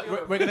we come back.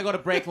 We're gonna go to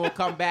break and we'll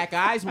come back,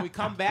 guys. When we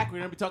come back, we're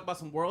gonna be talking about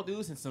some world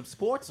news and some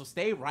sports. So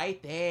stay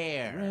right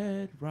there.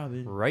 Red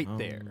Robin. Right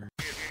there.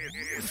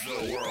 It's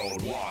the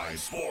Worldwide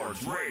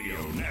Sports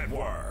Radio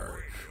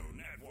Network.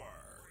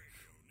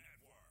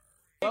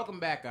 Welcome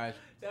back, guys.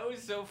 That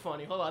was so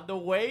funny. Hold on. The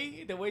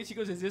way she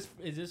goes, is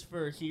this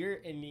for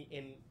here? And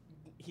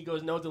he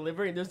goes, no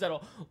delivery. And there's that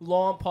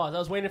long pause. I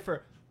was waiting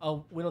for,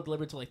 we don't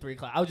deliver till like 3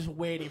 o'clock. I was just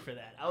waiting for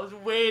that. I was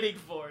waiting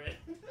for it.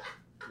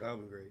 That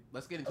would be great.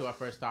 Let's get into our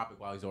first topic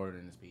while he's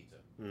ordering his pizza.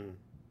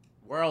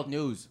 World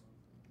news.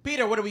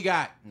 Peter, what do we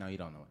got? No, you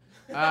don't know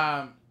it.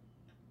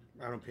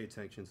 I don't pay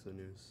attention to the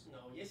news. No,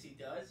 yes he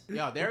does.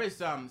 Yo, there's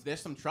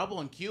some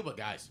trouble in Cuba,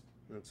 guys.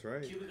 That's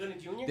right. Cuba Gooding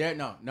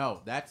Jr.?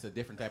 No, that's a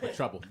different type of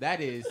trouble. That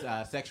is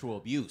sexual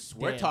abuse.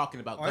 We're Damn. talking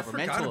about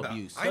governmental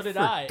abuse. So did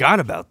I. Forgot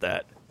about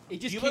that.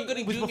 It just Cuba came,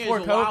 Gooding it was Jr. before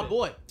is a COVID. wild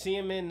boy. See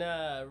him in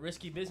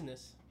Risky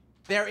Business.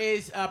 There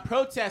is a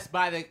protest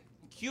by the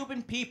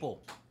Cuban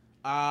people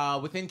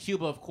within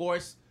Cuba, of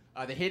course.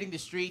 They're hitting the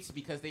streets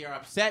because they are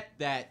upset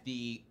that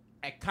the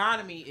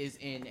economy is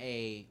in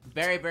a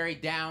very, very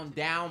down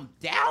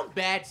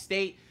bad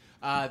state.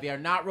 They are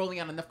not rolling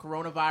out enough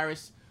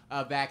coronavirus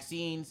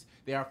vaccines.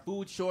 There are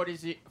food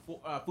shortages,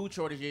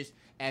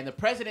 and the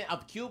president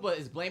of Cuba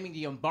is blaming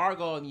the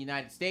embargo in the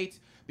United States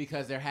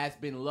because there has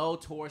been low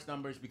tourist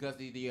numbers because of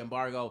the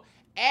embargo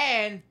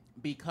and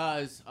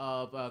because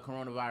of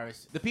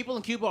coronavirus. The people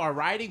in Cuba are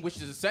rioting, which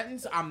is a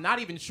sentence I'm not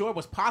even sure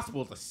was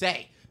possible to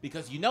say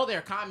because they're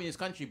a communist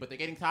country, but they're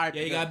getting tired.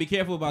 Yeah, you gotta be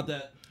careful about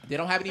that. They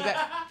don't have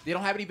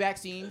any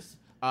vaccines.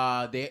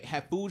 They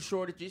have food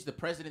shortages. The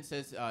president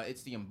says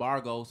it's the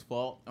embargo's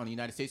fault on the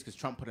United States because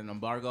Trump put an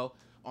embargo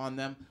on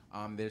them.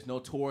 There's no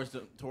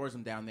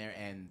tourism down there,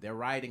 and they're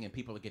rioting, and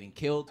people are getting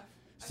killed.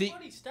 I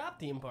thought he stopped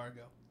the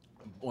embargo.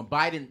 When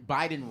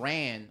Biden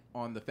ran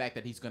on the fact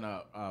that he's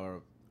gonna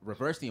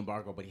reverse the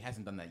embargo, but he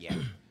hasn't done that yet.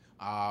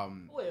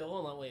 Wait,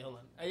 hold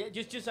on.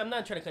 Just I'm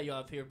not trying to cut you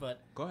off here,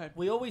 but Go ahead.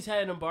 we always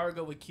had an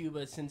embargo with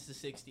Cuba since the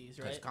 60s,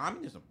 right? It's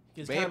communism.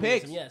 It's Bay of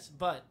communism, pigs. yes,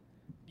 but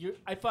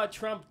I thought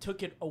Trump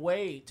took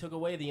away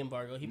the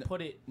embargo. He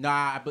put it.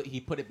 Nah, but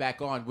he put it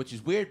back on, which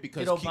is weird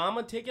because Did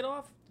Obama take it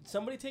off? Did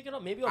somebody take it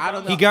off? Maybe Obama. I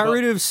don't know. He got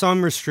rid of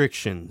some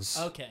restrictions.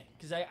 Okay,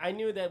 because I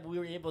knew that we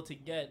were able to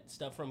get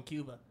stuff from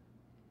Cuba,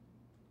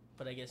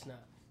 but I guess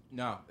not.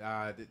 No,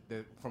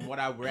 from what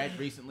I read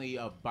recently,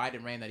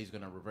 Biden ran that he's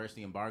going to reverse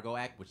the embargo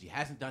act, which he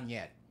hasn't done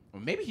yet. Or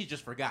maybe he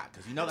just forgot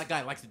because that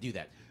guy likes to do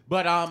that.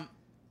 But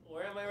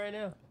Where am I right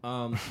now?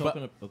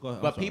 Go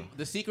ahead.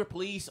 the secret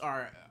police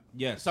are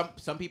Yes.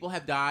 Some people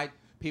have died.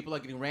 People are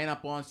getting ran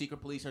up on. Secret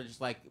police are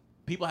just like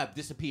people have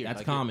disappeared. That's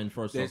like, common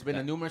for us. There's been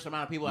a numerous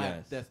amount of people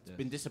that's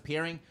been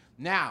disappearing.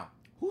 Now,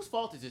 whose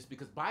fault is this?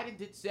 Because Biden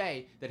did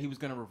say that he was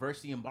going to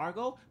reverse the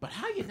embargo, but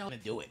how you know to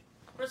do it?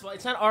 First of all,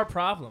 it's not our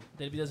problem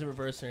that if he doesn't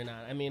reverse it or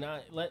not. I mean,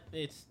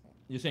 it's.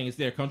 You're saying it's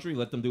their country.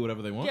 Let them do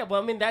whatever they want. Yeah,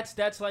 well, I mean,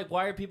 that's like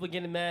why are people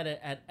getting mad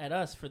at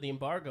us for the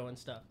embargo and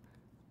stuff?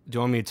 Do you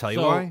want me to tell you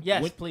why?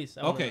 Yes, please.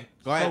 Okay,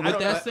 go ahead.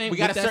 So with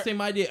that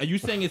same idea, are you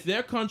saying it's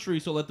their country,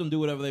 so let them do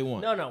whatever they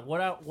want? No.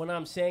 What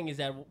I'm saying is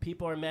that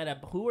people are mad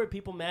at. Who are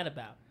people mad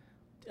about?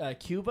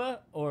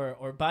 Cuba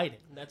or Biden?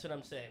 That's what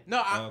I'm saying.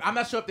 No, I'm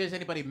not sure if there's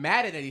anybody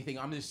mad at anything.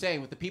 I'm just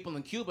saying with the people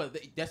in Cuba,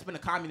 that's been a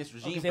communist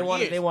regime for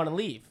years. They want to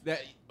leave.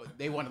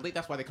 They want to leave.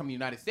 That's why they come to the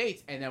United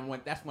States. And then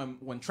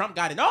when Trump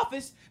got in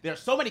office, there are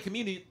so many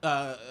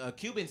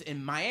Cubans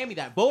in Miami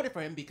that voted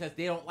for him because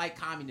they don't like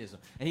communism.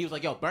 And he was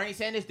like, yo, Bernie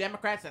Sanders,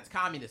 Democrats, that's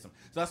communism.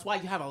 So that's why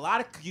you have a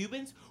lot of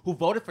Cubans who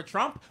voted for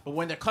Trump, but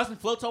when their cousin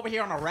floats over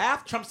here on a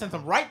raft, Trump sends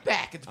them right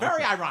back. It's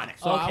very ironic.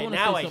 So okay,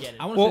 now I get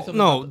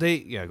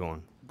it. Go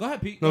on. Go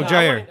ahead, Pete. No,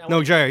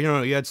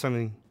 Jair, you had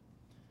something.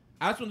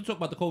 I just want to talk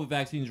about the COVID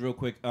vaccines real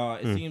quick.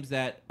 It seems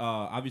that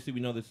obviously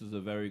we know this is a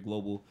very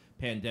global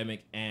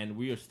pandemic, and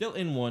we are still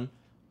in one.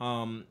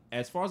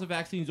 As far as the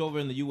vaccines over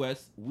in the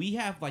U.S., we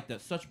have like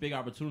such big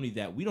opportunity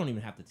that we don't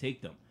even have to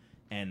take them.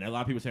 And a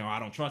lot of people say, "Oh, I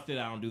don't trust it.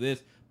 I don't do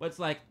this." But it's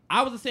like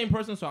I was the same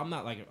person, so I'm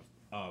not like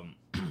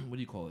what do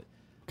you call it?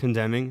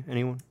 Condemning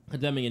anyone?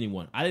 Condemning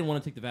anyone. I didn't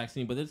want to take the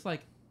vaccine, but it's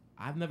like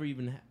I've never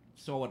even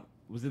saw what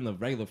was in the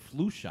regular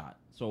flu shot.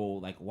 So,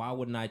 like, why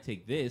wouldn't I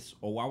take this,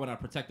 or why would I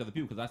protect other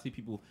people? Because I see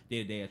people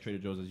day to day at Trader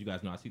Joe's, as you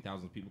guys know. I see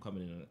thousands of people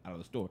coming in and out of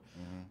the store.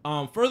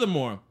 Mm-hmm.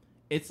 Furthermore,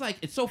 it's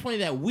so funny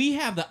that we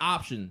have the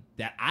option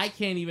that I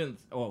can't even.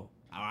 Oh,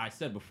 I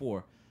said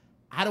before,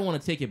 I don't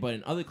want to take it, but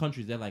in other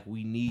countries, they're like,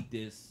 we need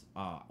this.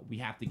 We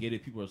have to get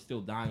it. People are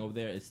still dying over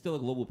there. It's still a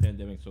global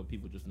pandemic, so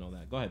people just know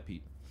that. Go ahead,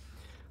 Pete.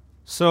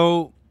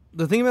 So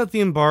the thing about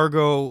the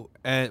embargo,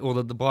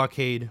 the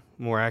blockade,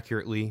 more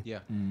accurately,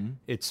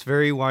 it's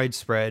very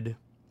widespread.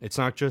 It's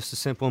not just a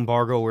simple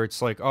embargo where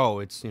it's like,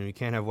 you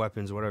can't have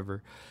weapons or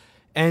whatever.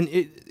 And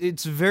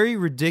it's very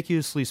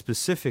ridiculously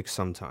specific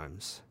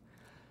sometimes.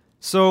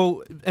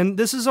 So, and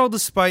this is all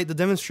despite the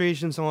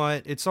demonstrations and all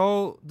that. It's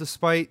all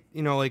despite,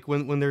 like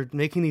when they're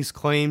making these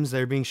claims,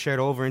 they're being shared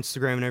all over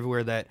Instagram and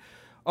everywhere that,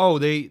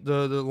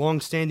 the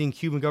long-standing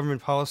Cuban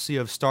government policy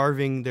of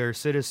starving their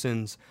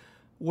citizens.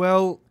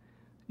 Well,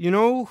 you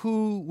know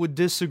who would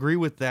disagree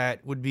with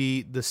that would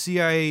be the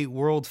CIA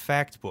World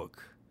Fact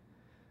Book.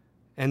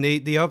 And they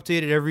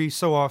update it every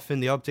so often.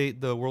 They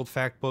update the World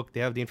Fact Book. They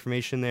have the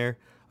information there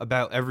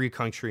about every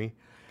country.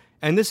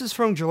 And this is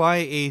from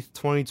July 8th,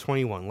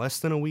 2021, less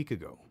than a week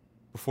ago,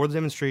 before the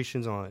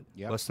demonstrations on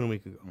it, less than a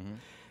week ago. Mm-hmm.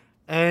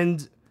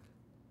 And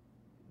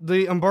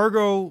the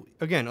embargo,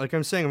 again, like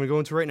I'm saying, I'm going to go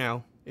into right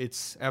now,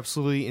 it's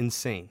absolutely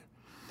insane.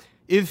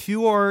 If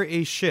you are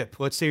a ship,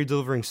 let's say you're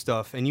delivering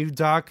stuff, and you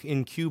dock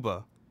in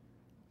Cuba,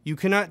 you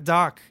cannot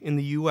dock in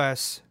the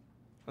U.S.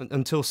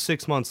 until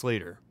 6 months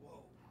later.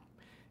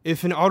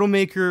 If an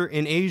automaker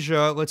in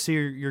Asia, let's say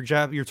your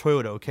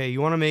Toyota, okay, you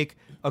want to make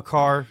a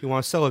car, you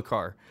want to sell a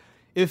car.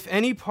 If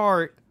any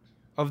part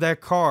of that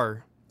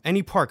car,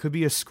 any part, could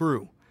be a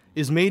screw,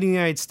 is made in the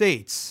United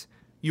States,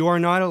 you are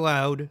not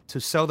allowed to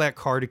sell that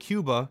car to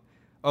Cuba,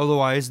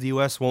 otherwise the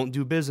U.S. won't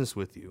do business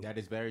with you. That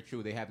is very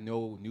true. They have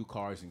no new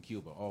cars in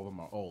Cuba. All of them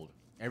are old.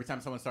 Every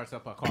time someone starts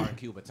up a car in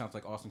Cuba, it sounds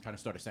like Austin trying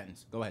to start a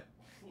sentence. Go ahead.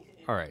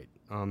 All right.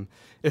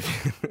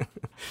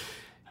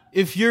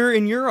 If you're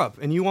in Europe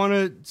and you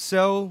want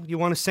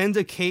to send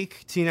a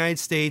cake to the United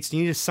States,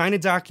 you need to sign a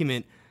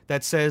document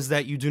that says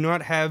that you do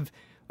not have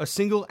a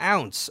single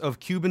ounce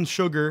of Cuban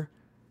sugar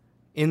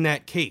in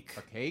that cake.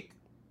 A cake?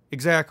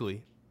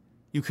 Exactly.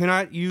 You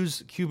cannot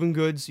use Cuban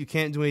goods. You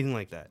can't do anything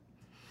like that.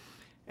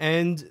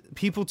 And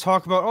people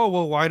talk about,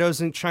 why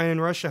doesn't China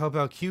and Russia help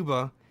out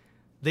Cuba?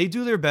 They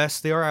do their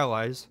best. They are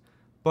allies.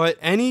 But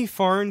any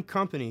foreign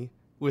company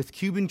with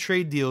Cuban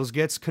trade deals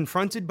gets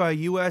confronted by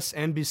U.S.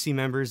 embassy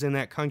members in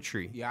that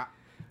country. Yeah.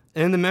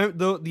 And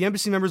the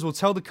embassy members will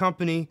tell the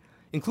company,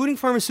 including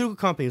pharmaceutical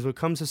companies, when it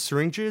comes to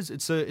syringes,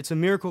 it's a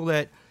miracle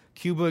that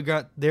Cuba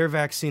got their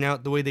vaccine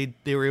out the way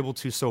they were able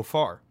to so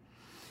far.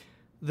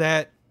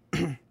 That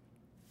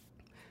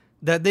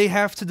they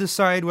have to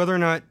decide whether or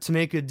not to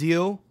make a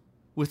deal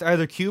with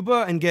either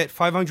Cuba and get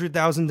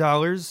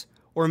 $500,000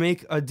 or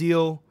make a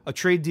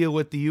trade deal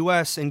with the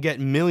U.S. and get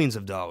millions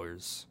of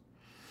dollars.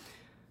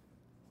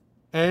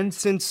 And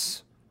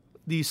since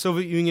the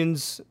Soviet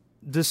Union's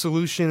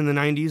dissolution in the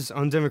 90s,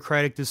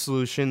 undemocratic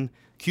dissolution,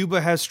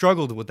 Cuba has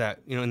struggled with that,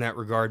 in that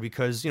regard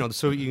because, the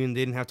Soviet Union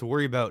didn't have to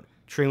worry about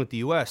trading with the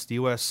U.S. The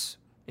U.S.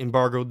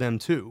 embargoed them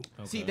too.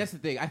 Okay. See, that's the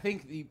thing. I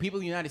think the people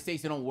in the United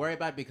States, they don't worry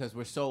about it because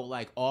we're so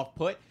off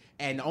put.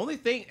 And the only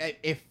thing,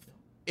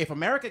 if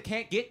America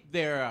can't get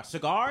their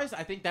cigars,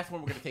 I think that's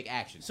when we're going to take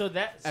action.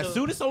 As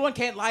soon as someone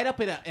can't light up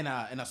in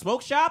a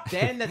smoke shop,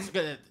 then that's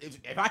gonna.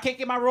 If I can't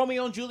get my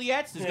Romeo and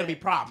Juliets, there's going to be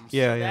problems.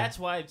 Yeah, That's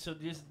why. So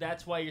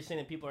that's why you're saying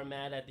that people are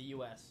mad at the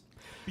U.S.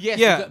 Yes,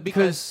 Yeah,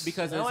 because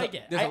No, I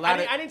get.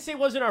 I didn't say it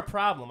wasn't our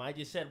problem. I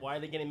just said why are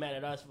they getting mad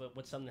at us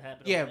with something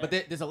happened? Yeah, over but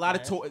there? there's a lot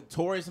of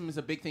tourism is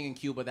a big thing in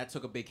Cuba that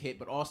took a big hit,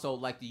 but also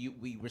like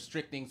we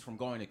restrict things from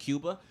going to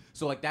Cuba,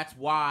 so like that's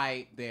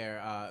why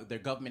their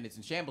government is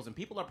in shambles and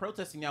people are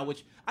protesting now,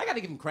 which I got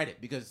to give them credit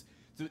because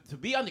to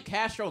be under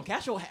Castro, and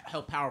Castro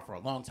held power for a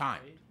long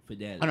time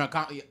under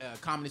a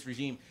communist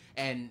regime,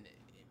 and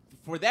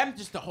for them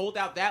just to hold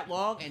out that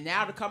long and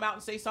now to come out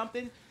and say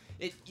something.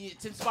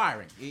 It's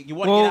inspiring. You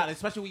want to get out,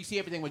 especially when you see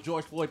everything with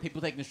George Floyd,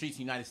 people taking the streets in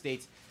the United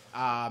States,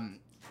 and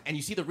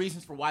you see the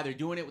reasons for why they're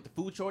doing it with the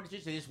food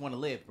shortages. They just want to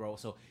live, bro.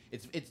 So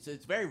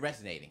it's very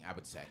resonating, I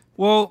would say.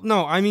 Well,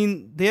 no, I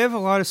mean, they have a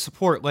lot of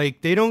support.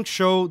 Like, they don't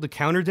show the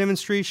counter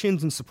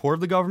demonstrations in support of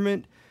the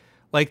government.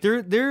 Like,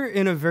 they're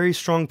in a very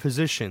strong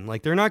position.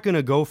 Like, they're not going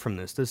to go from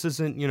this. This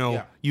isn't,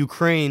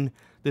 Ukraine.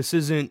 This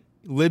isn't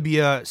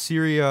Libya,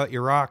 Syria,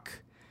 Iraq.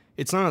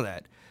 It's none of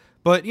that.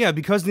 But yeah,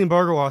 because of the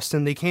embargo,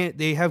 Austin,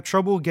 they have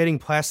trouble getting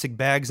plastic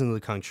bags into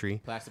the country.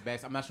 Plastic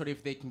bags. I'm not sure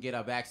if they can get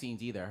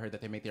vaccines either. I heard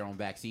that they make their own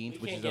vaccines,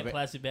 which is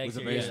plastic bags.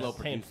 Which is very slow.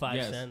 Paying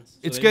 5 cents.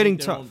 It's getting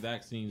tough.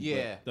 Vaccines,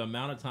 yeah, the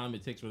amount of time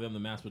it takes for them to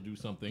mass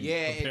produce something.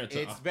 Yeah,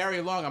 it's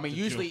very long. I mean,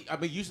 usually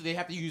they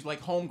have to use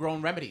like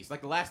homegrown remedies. Like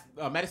the last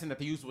medicine that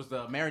they used was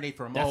the marinade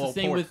for a mole.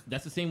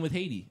 That's the same with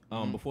Haiti.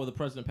 Before the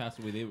president passed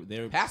away,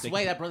 they passed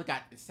away. That brother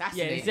got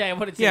assassinated.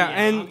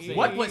 And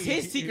what was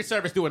his Secret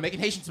Service doing? Making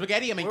Haitian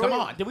spaghetti? I mean, come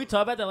on. Did we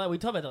talk about that? We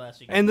talked about that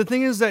last week. And the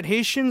thing is that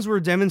Haitians were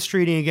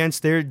demonstrating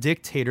against their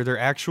dictator, their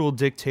actual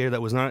dictator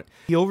that was not.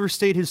 He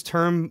overstayed his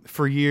term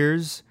for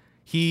years.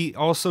 He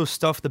also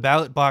stuffed the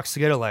ballot box to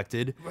get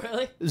elected.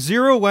 Really?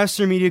 Zero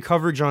Western media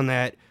coverage on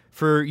that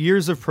for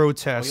years of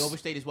protests. He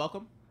overstayed his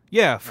welcome?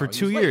 Yeah, for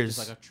 2 years.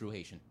 Just like a true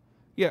Haitian.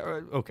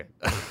 Yeah, okay.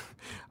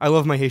 I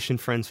love my Haitian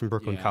friends from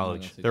Brooklyn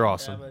College. They're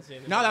awesome.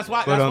 No, that's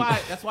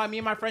why me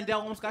and my friend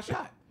Del almost got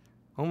shot.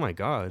 Oh my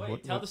God!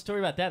 Wait, tell the story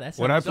about that.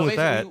 What happened with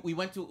that? We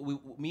went to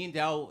me and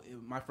Del,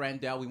 my friend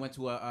Del. We went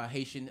to a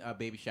Haitian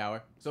baby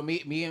shower. So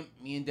me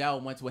and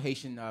Del went to a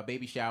Haitian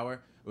baby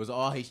shower. It was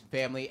all Haitian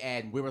family,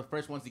 and we were the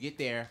first ones to get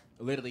there.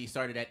 Literally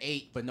started at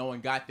 8, but no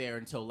one got there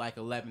until like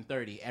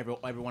 11:30.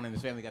 Everyone in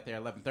his family got there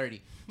at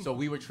 11:30. So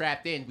we were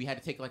trapped in. We had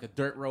to take like a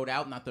dirt road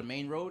out, not the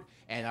main road.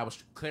 And I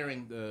was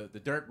clearing the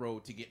dirt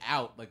road to get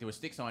out. Like there were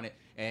sticks on it.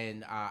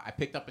 And I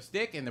picked up a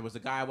stick, and there was a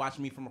guy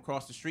watching me from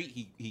across the street.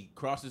 He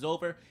crosses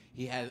over.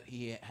 He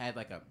had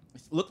like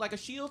looked like a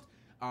shield.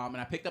 And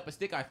I picked up a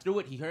stick. I threw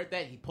it. He heard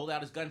that. He pulled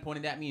out his gun,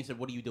 pointed at me, and said,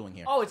 "What are you doing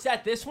here?" Oh, it's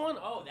at this one?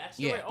 Oh, that's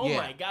the way. Oh yeah.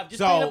 my God!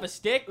 Just picking up a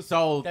stick.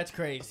 So that's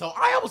crazy. So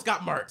I almost got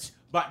murked,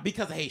 but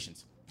because of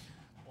Haitians.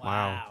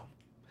 Wow.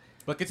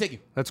 But continue.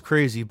 That's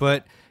crazy.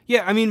 But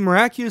yeah, I mean,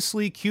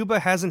 miraculously,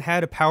 Cuba hasn't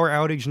had a power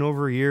outage in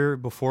over a year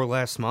before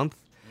last month.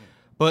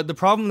 But the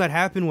problem that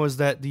happened was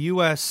that the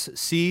U.S.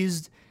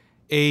 seized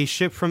a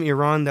ship from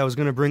Iran that was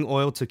going to bring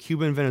oil to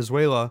Cuba and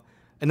Venezuela,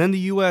 and then the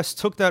U.S.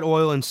 took that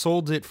oil and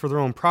sold it for their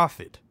own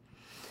profit.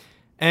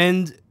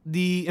 And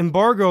the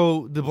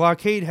embargo, the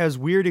blockade, has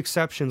weird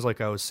exceptions, like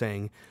I was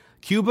saying.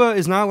 Cuba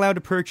is not allowed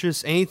to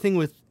purchase anything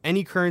with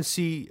any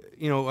currency,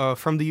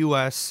 from the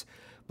U.S.,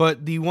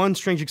 but the one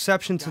strange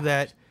exception to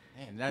that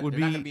would they're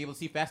not going to be able to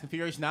see Fast and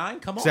Furious 9?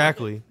 Come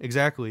on.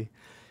 Exactly.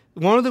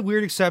 One of the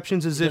weird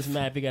exceptions is it doesn't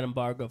matter if you got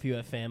embargo if you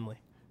have family.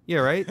 Yeah,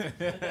 right?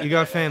 You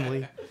got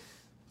family.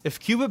 If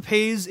Cuba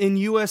pays in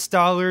U.S.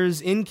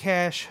 dollars in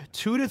cash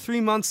 2 to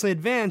 3 months in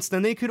advance,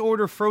 then they could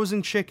order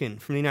frozen chicken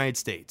from the United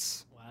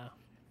States. Wow.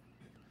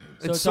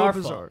 It's so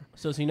bizarre.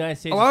 So it's the United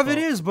States. A lot of it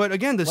is, but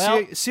again,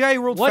 the CIA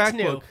World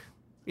Factbook.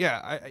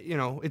 Yeah,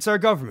 it's our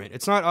government.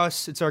 It's not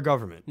us. It's our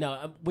government.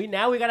 No, we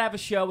gotta have a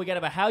show. We gotta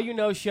have a How You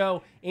Know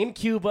show in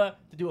Cuba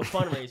to do a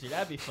fundraiser.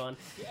 That'd be fun.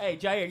 Hey,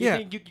 Jair, you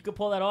think you could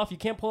pull that off? You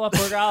can't pull off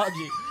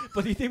Burgerology,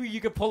 but do you think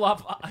you could pull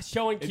off a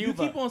show in Cuba? If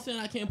you keep on saying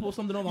I can't pull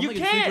something off, I'm going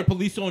to get secret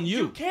police on you.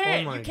 You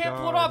can't. Oh you can't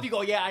pull it off. You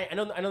go, yeah, I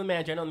know the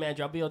manager.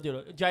 I'll be able to do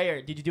it.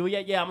 Jair, did you do it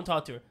yet? Yeah, I'm gonna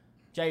talk to her.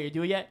 Jair, you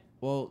do it yet?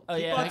 Well,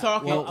 keep on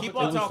talking. Keep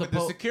on talking.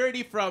 The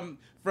security from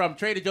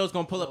Trader Joe's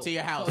gonna pull up to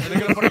your house, and they're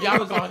gonna put a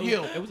yarmulke on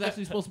you. It was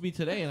actually supposed to be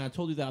today, and I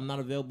told you that I'm not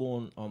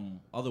available on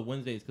other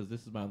Wednesdays because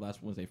this is my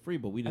last Wednesday free.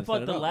 But we didn't. I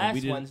thought the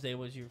last Wednesday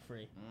was you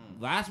free.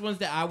 Last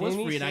Wednesday I was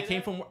free, and I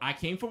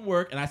came from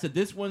work, and I said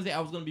this Wednesday I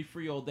was gonna be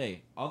free all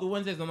day. Other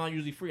Wednesdays I'm not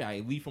usually free. I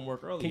leave from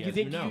work early. Can you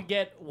think you could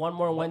get one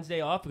more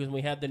Wednesday off because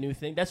we have the new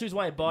thing? That's the reason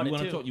why I bought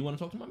it too. You want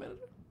to talk to my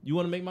manager? You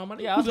want to make my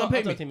money? Yeah, Who's gonna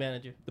pay me? The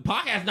manager. The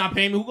podcast's not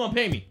paying me. Who's gonna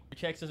pay me? Your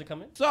checks doesn't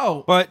come in.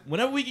 So, but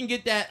whenever we can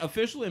get that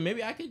officially, and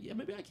maybe I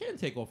can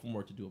take off from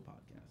work to do a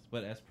podcast.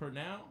 But as per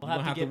now, we'll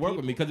have to work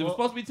with me because it was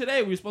supposed to be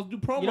today. We were supposed to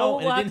do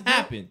promo, and it didn't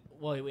happen.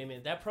 Wait a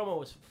minute. That promo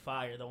was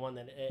fire. The one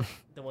that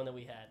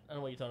we had. I don't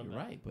know what you're talking about.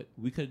 You're right, but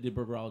we could have did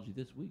Burgerology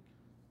this week.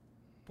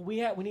 But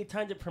we need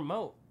time to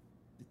promote.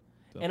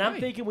 Okay. And I'm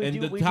thinking we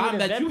do. And the time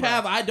that you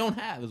have, I don't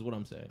have, is what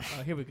I'm saying.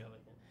 Oh, here we go.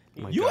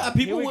 You have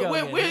people.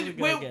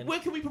 Where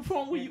can we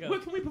perform? Where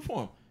can we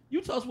perform? You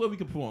tell us where we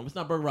can perform. It's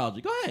not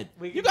Burgerology. Go ahead.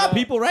 You got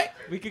people, right?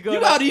 We could go.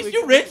 You out east.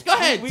 You rich. Go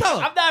ahead. Tell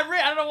them. I'm not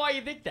rich. I don't know why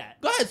you think that.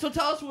 Go ahead. So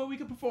tell us where we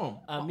can perform.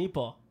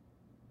 Meatball.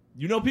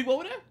 You know people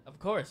over there? Of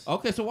course.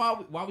 Okay, so why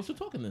are we still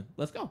talking then?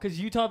 Let's go. Because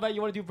you talked about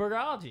you want to do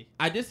Burgerology.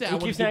 I did say I You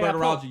want keep to do saying I got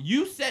Burgerology.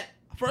 You said,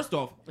 first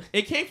off,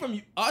 it came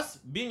from us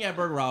being at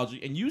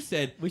Burgerology, and you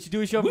said, We should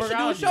do a show. we should do a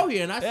Burgerology. show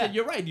here. And I said, Yeah.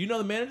 you're right. Do you know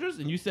the managers?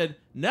 And you said,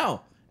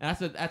 no. And I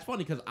said, that's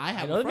funny because I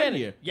have know a the friend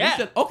manager. here. Yeah. You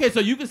said, okay, so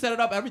you can set it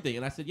up, everything.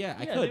 And I said, yeah,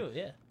 I Yeah, could. do it,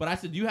 yeah. But I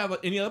said, do you have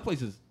any other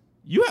places?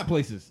 You have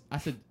places. I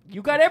said,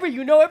 You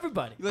know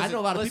everybody. I know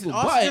a lot of people,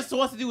 Austin but- just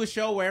wants to do a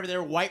show wherever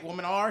their white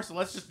women are, so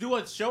let's just do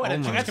a show at a Oh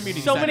my Jewish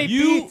community So center. many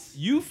you beats.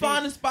 you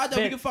find a spot that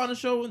we Beats. can find a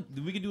show.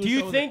 We can do a Do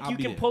show. you think I'll you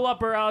be can there. pull up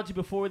Burgerology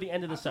before the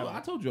end of the summer?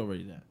 I told you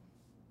already that.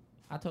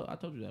 I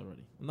told you that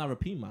already. I'm not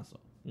repeating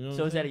myself. You know what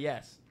So I'm is that a saying?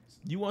 yes?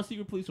 You want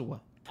secret police or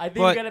what? I think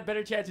But- we got a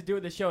better chance of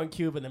doing the show in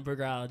Cuba than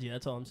Burgerology.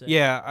 That's all I'm saying.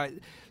 Yeah.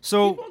 Keep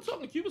So on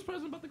talking. Cuba's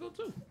president about to go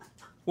too.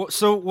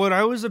 what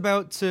I was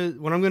about to,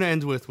 what I'm going to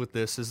end with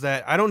this is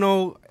that I don't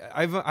know.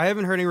 I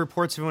haven't heard any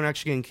reports of anyone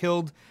actually getting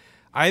killed.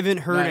 I haven't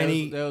heard No,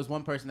 any. There was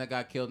one person that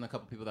got killed and a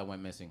couple people that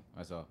went missing.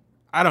 I saw.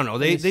 I don't know.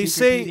 They Secret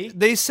say PD?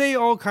 they say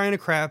all kind of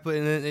crap,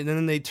 and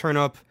then they turn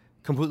up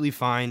completely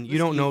fine. You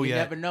don't know you yet.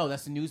 never know.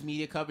 That's the news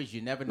media coverage.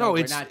 You never No, know. We're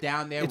it's- not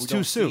down there. it's we too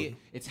don't soon. See it.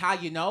 It's how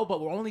you know,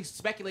 but we're only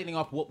speculating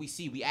off what we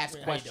see. We ask How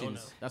you don't questions.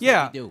 know. That's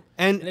Yeah, what we do.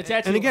 and And it's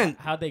actually and again,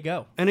 how'd they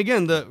go?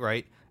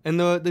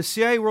 the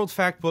CIA World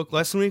Factbook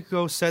less than a week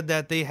ago said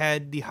that they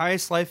had the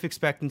highest life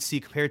expectancy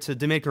compared to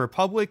Dominican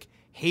Republic,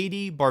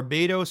 Haiti,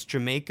 Barbados,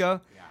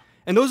 Jamaica,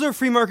 and those are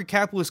free market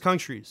capitalist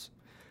countries.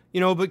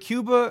 But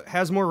Cuba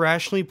has more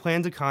rationally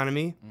planned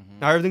economy.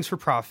 Not everything's for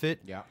profit.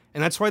 Yeah.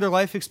 And that's why their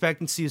life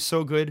expectancy is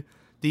so good.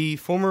 The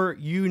former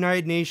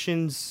United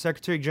Nations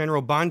Secretary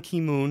General Ban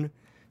Ki-moon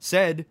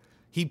said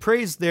he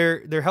praised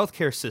their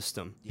healthcare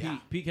system. Yeah.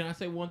 Pete, can I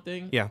say one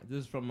thing? Yeah.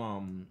 This is from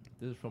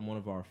one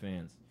of our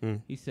fans.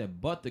 He said,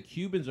 "But the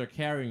Cubans are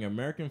carrying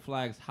American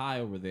flags high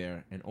over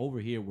there, and over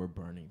here we're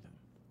burning them."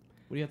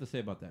 What do you have to say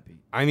about that, Pete?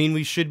 I mean,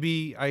 we should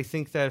be. I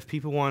think that if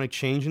people want to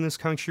change in this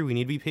country, we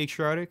need to be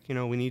patriotic. We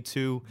need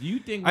to. Do you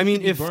think I we mean,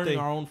 should be if burning they-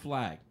 our own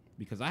flag?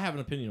 Because I have an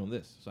opinion on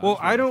this. So Well,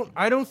 just wanna ask you.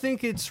 I don't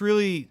think it's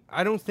really.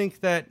 I don't think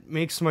that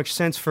makes much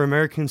sense for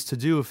Americans to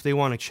do if they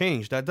want to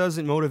change. That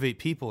doesn't motivate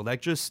people.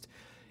 It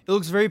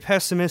looks very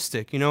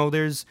pessimistic.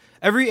 There's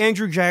every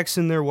Andrew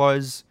Jackson there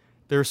was.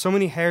 There are so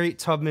many Harriet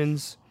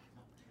Tubmans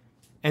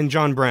and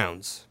John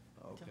Browns.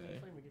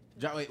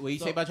 John, wait, what do you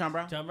say about John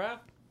Brown? John Brown?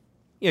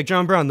 Yeah,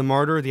 John Brown, the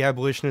martyr, the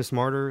abolitionist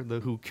martyr,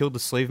 who killed the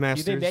slave You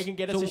masters. think they can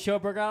get us So- a show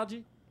at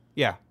Burgerology?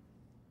 Yeah.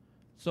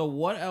 So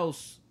what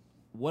else?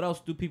 What else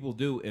do people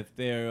do if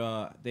they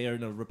are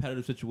in a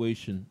repetitive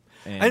situation?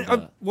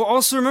 And, Well,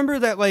 also remember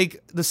that one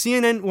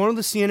of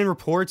the CNN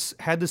reports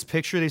had this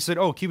picture. They said,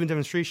 "Oh, Cuban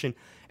demonstration,"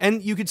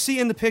 and you could see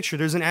in the picture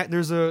there's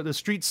the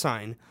street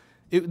sign.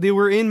 They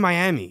were in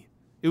Miami.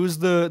 It was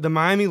the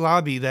Miami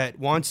lobby that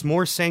wants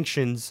more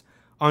sanctions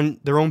on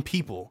their own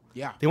people.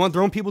 Yeah. They want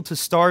their own people to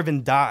starve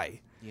and die.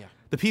 Yeah.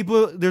 The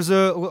people. There's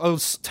a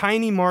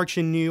tiny march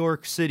in New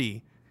York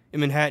City, in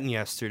Manhattan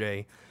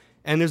yesterday,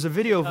 and there's a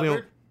video of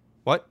Covered?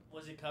 what.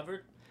 Was it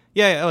covered?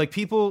 Yeah, like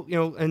people,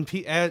 and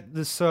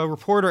this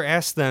reporter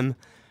asked them,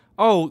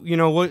 "Oh,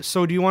 what?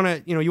 So do you want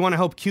to, you want to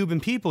help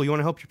Cuban people? You want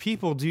to help your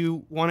people? Do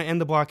you want to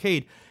end the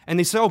blockade?" And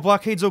they say, "Oh,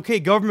 blockade's okay.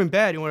 Government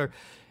bad."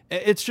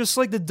 It's just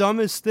like the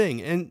dumbest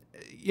thing. And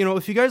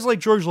if you guys like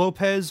George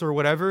Lopez or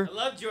whatever, I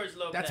love George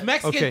Lopez. That's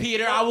Mexican, Okay.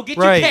 Peter. I will get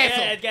Right. you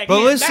canceled. Yeah, but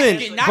yeah, listen,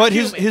 Mexican, not but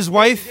Cuban. his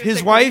wife,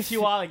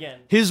 again.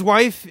 his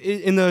wife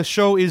in the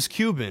show is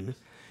Cuban.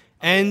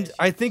 And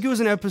I think it was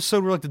an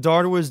episode where the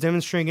daughter was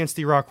demonstrating against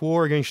the Iraq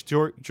War against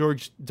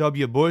George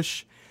W.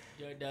 Bush.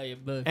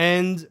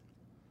 And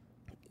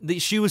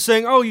she was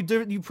saying, "Oh,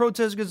 you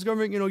protest against the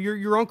government.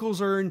 Your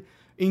uncles are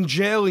in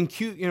jail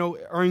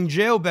are in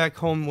jail back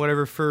home,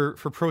 whatever, for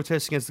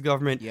protests against the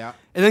government." Yeah.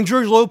 And then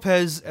George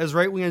Lopez, as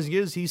right wing as he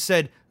is, he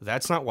said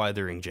that's not why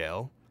they're in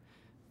jail.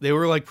 They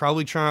were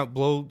probably trying to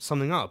blow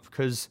something up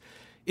because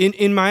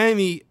in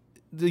Miami,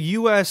 the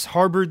U.S.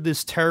 harbored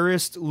this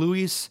terrorist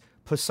Luis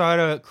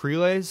Posada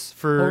Creles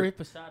Jorge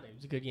Posada, he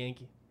was a good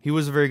Yankee. He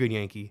was a very good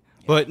Yankee,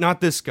 but not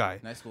this guy.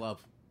 Nice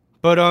glove.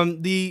 But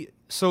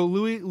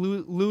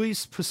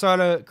Luis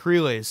Posada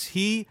Creles,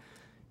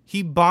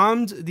 he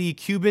bombed the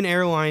Cuban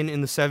airline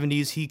in the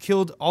 70s. He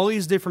killed all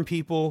these different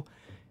people,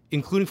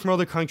 including from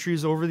other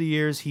countries over the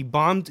years. He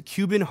bombed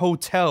Cuban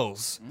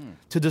hotels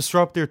to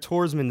disrupt their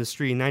tourism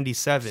industry in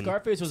 97.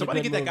 Scarface was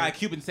Somebody a good get that movie. guy a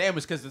Cuban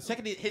sandwich because the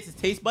second it hits his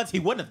taste buds, he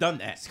wouldn't have done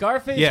that.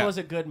 Scarface Yeah. was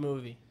a good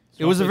movie.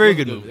 It was a very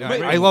good movie.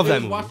 I love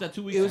that movie. Watched that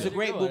 2 weeks It was a ago.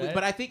 great Good, movie, right?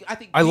 but I think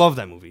I love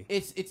that movie.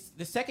 It's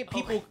the second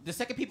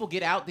people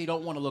get out, they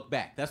don't want to look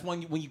back. That's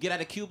when you get out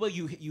of Cuba,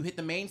 you hit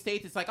the main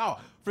stage. It's like, oh,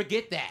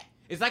 forget that.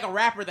 It's like a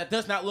rapper that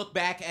does not look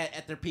back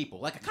at their people,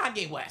 like a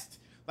Kanye West.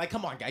 Like,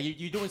 come on, guy,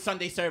 you're doing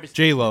Sunday service.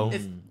 J-Lo.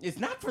 It's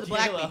not for the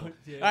black J-Lo. people.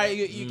 Yeah. All right,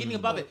 you're getting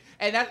above it,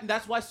 and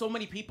that's why so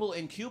many people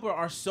in Cuba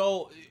are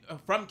so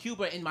from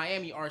Cuba in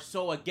Miami are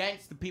so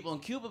against the people in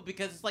Cuba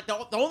because it's like the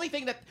only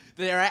thing that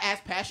they're as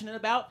passionate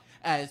about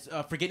as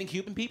forgetting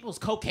Cuban people is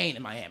cocaine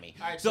in Miami.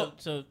 All right, so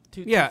so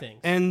two Yeah,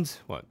 things. and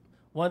what?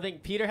 One thing,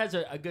 Peter has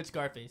a good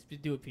Scarface.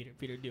 Do it, Peter.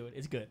 Peter, do it.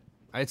 It's good.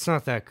 It's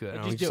not that good.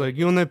 Just I'm do just it. like,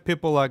 you only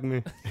people like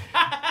me.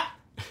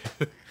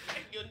 You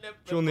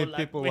You only never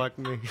people like like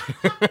me.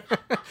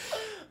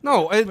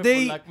 No, People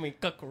they. like me,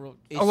 cockroach.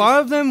 A lot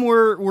of them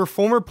were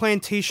former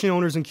plantation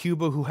owners in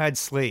Cuba who had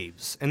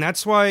slaves, and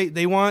that's why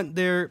they want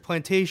their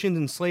plantations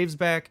and slaves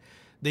back.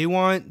 They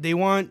want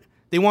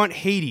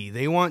Haiti.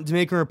 They want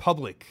Dominican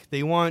Republic.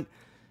 They want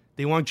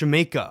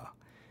Jamaica.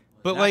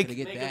 But Not like, gonna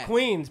get Make that. it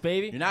Queens,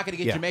 baby. You're not gonna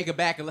get Yeah. Jamaica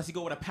back unless you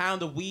go with a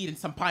pound of weed and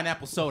some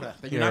pineapple soda.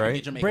 Then you're Yeah, not right. gonna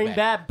get Jamaica Bring back.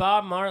 back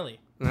Bob Marley.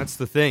 that's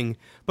the thing.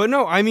 But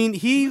no, I mean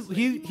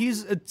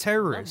he's a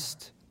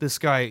terrorist. This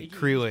guy He does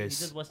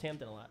Creelez. West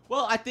Hampton a lot.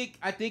 Well, I think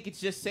it's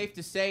just safe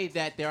to say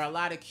that there are a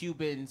lot of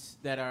Cubans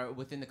that are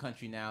within the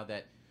country now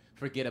that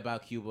forget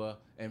about Cuba,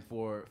 and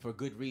for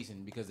good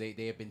reason, because they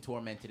have been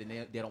tormented and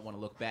they don't want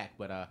to look back.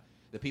 But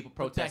the people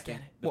Look back protesting,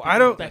 at it. the Well, people I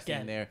don't- protesting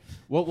Back at there.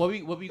 What were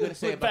you going to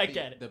say Look about back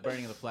at it. the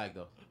burning of the flag,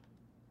 though?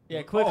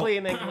 Yeah, quickly,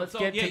 and then So, let's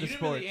get yeah, to you the didn't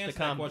sports, really the answer that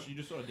comedy. question. You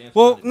just sort of danced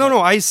Well, around it.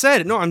 no, I said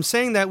it. No, I'm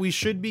saying that we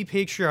should be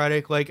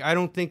patriotic. Like, I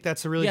don't think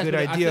that's a really Yes, good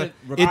but I idea. said It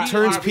repeat- turns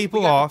All right, people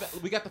we got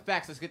off. we got the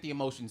facts. Let's get the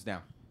emotions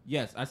down.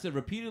 Yes, I said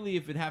repeatedly,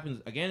 if it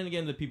happens again and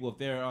again to people, if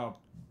they're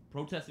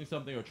protesting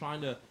something or trying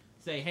to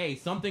say, hey,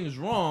 something is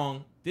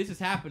wrong, this is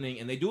happening,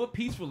 and they do it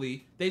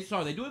peacefully, they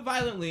do it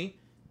violently,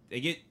 they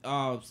get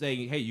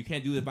saying, hey, you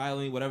can't do it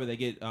violently, whatever, they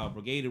get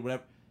brigaded,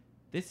 whatever.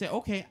 They say,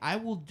 okay, I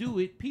will do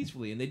it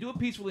peacefully, and they do it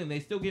peacefully, and they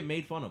still get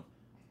made fun of.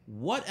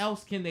 What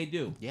else can they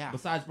do? Yeah.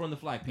 Besides burn the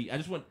flag, Pete? I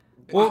just want.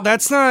 Well,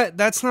 that's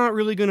not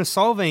really going to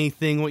solve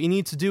anything. What you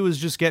need to do is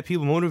just get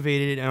people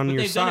motivated on But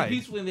your they've done it side.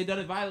 peacefully and they've done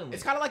it violently.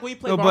 It's kind of like when you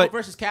play No, Marvel but-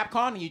 versus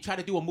Capcom and you try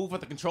to do a move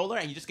with the controller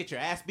and you just get your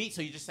ass beat.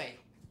 So you just say,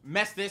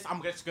 "Mess this!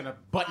 I'm just gonna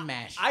button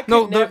mash." I could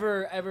No, the-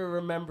 never ever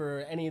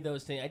remember any of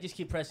those things. I just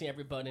keep pressing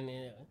every button,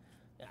 and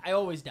I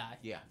always die.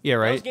 yeah. Yeah,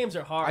 Those right. games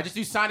are hard. I just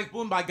do Sonic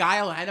Boom by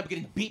Guile and I end up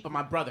getting beat by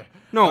my brother.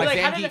 No, Like Like,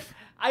 how did Zangief.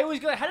 I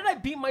always go. How did I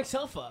beat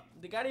myself up?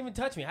 The guy didn't even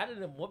touch me. How did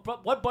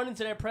what buttons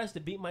did I press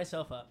to beat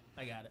myself up?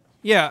 I got it.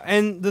 Yeah,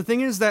 and the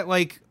thing is that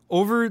like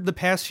over the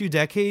past few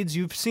decades,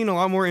 you've seen a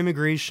lot more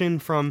immigration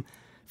from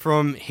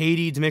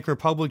Haiti, Dominican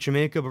Republic,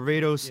 Jamaica,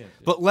 Barbados, Yes.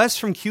 but less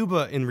from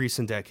Cuba in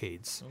recent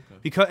decades.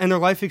 Okay. And their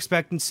life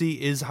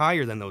expectancy is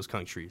higher than those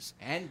countries.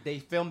 And they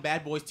filmed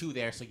Bad Boys 2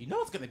 there, so you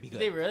know it's gonna be good.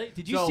 Did they really?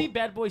 Did you So- see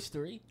Bad Boys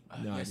 3?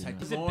 No, I yes, did I not.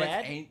 did. Was it Lawrence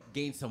bad? ain't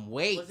gained some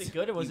weight. Was it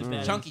good or was it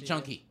bad? Chunky,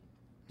 chunky.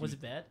 Was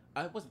it bad?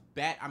 It wasn't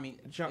bad. I mean,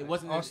 it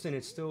wasn't. Austin.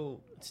 It's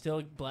still It's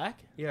still black?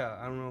 yeah.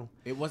 I don't know.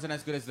 It wasn't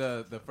as good as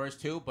the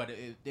first two, but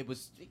it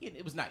was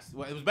nice.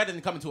 Well, it was better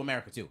than Coming to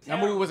America too. That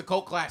movie was a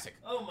cult classic.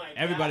 Oh my god.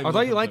 Everybody. I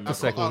thought you liked the A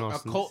second one,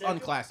 cult Austin.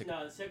 unclassic.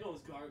 No, the second one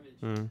was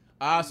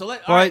garbage. So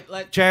let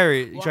But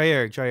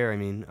Jair, I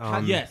mean,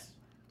 Yes.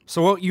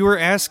 So what you were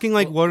asking,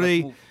 like, what are let's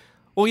they? move.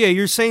 Well, yeah,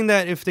 you're saying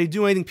that if they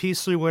do anything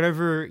peacefully,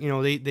 whatever, you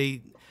know,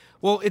 they.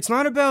 Well, it's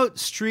not about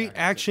street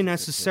action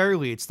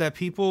necessarily. It's that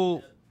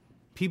people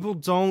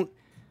don't,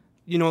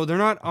 you know, they're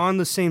not on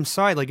the same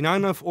side. Like, not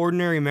enough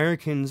ordinary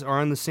Americans are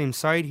on the same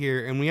side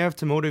here, and we have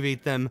to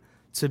motivate them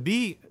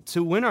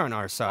to win on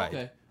our side.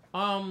 Okay.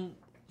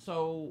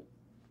 So,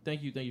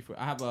 thank you for.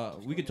 I have a.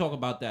 We could talk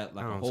about that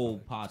like Oh, a I'm whole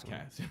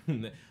podcast.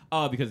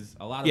 Because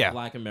a lot of Yeah.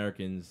 Black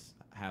Americans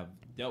have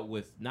dealt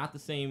with not the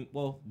same.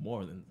 Well,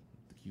 more than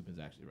the Cubans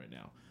actually right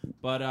now.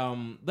 But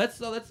let's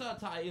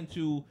tie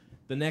into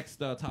the next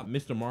top,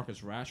 Mr.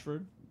 Marcus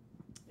Rashford.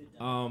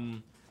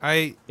 Go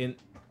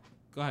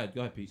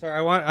ahead, Pete.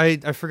 Sorry,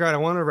 I forgot. I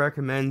want to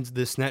recommend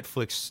this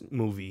Netflix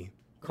movie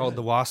called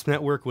The Wasp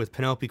Network with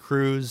Penelope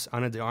Cruz,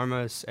 Ana de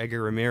Armas,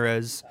 Edgar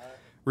Ramirez.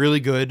 Really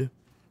good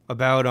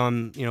about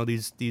you know,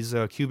 these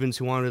Cubans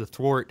who wanted to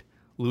thwart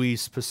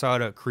Luis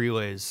Posada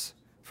Creelez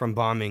from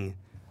bombing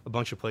a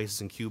bunch of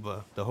places in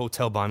Cuba, the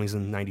hotel bombings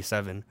in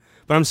 '97.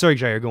 But I'm sorry,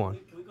 Jair, go on.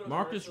 Can we go to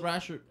Marcus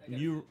commercial? Rashford, I got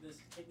you.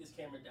 this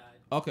camera died.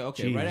 Okay.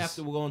 Jeez. Right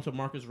after we'll go into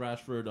Marcus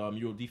Rashford,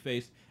 Euro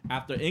defaced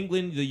after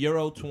England, the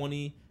Euro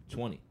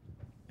 2020,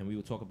 and we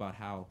will talk about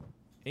how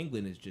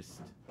England is just.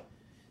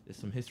 There's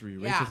some history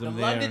of Yeah, racism the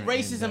there. London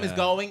racism and, is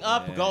going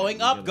up, yeah,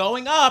 going up,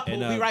 going up.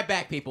 And, We'll be right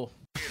back, people.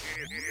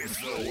 It's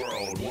the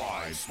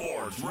Worldwide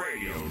Sports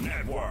Radio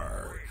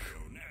Network.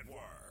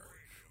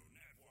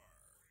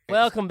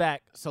 Welcome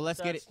back. So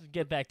let's get it.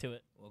 Get back to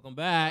it. Welcome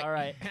back. All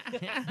right.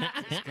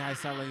 This guy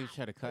sound like he was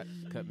trying to cut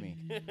me.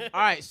 All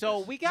right, so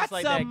we got Just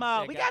like some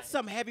that we guy. got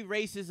some heavy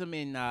racism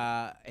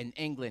in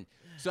England.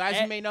 So as you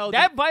And may know,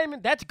 that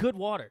vitamin, that's good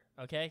water.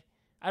 Okay.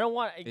 I don't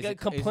want is to it,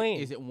 complain.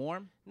 Is it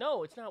warm?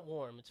 No, it's not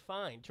warm. It's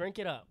fine. Drink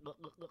it up.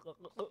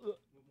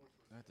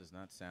 That does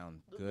not sound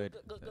good.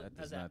 That How's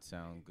does that? not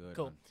sound good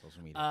Cool. on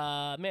social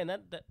media. Man,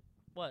 that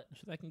what?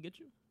 Should I can get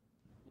you?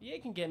 Yeah,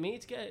 you can get me.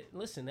 It's good.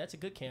 Listen, that's a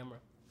good camera.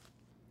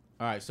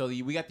 All right, so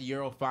we got the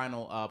Euro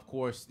final. Of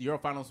course, the Euro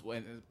finals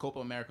when Copa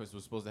Americas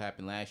was supposed to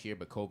happen last year,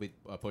 but COVID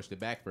pushed it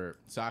back for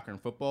soccer and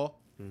football.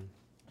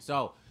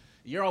 So,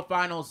 Euro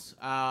finals.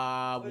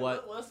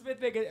 What? Will Smith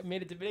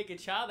made a Dominican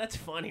child? That's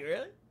funny,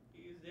 really?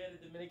 He was there,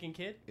 the Dominican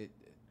kid.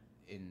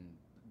 In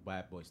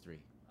Bad Boys 3.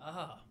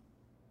 Oh.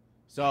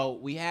 So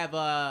we have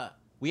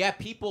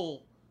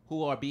people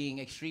who are being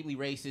extremely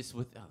racist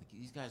with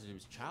these guys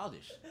are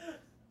childish.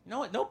 You know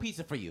what? No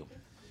pizza for you.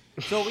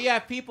 So we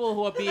have people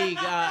who are being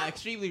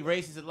extremely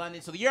racist in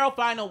London. So the Euro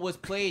final was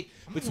played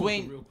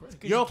between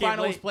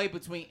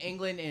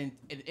England and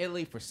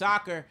Italy for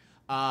soccer.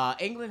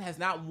 England has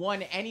not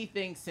won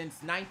anything since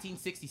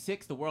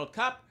 1966, the World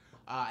Cup,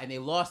 and they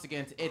lost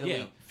against Italy.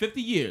 Yeah,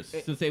 50 years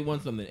since they won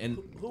something. And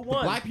who won?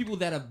 The black people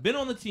that have been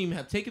on the team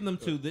have taken them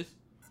to this.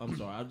 I'm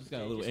sorry, I just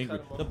got a little angry.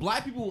 The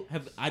black people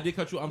have. I did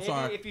cut you. I'm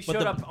sorry. If you showed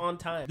up on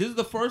time. This is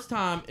the first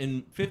time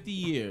in 50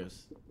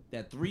 years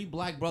that 3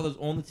 black brothers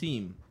on the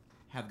team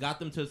have got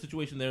them to the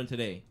situation they're in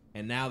today,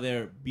 and now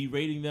they're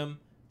berating them.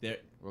 They're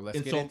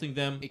insulting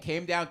them. It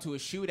came down to a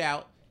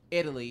shootout.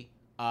 Italy.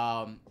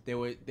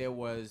 There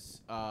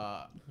was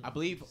I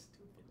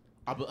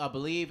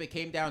believe it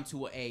came down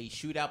to a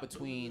shootout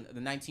between the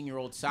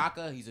 19-year-old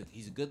Saka.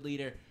 He's a good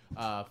leader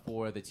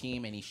for the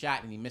team, and he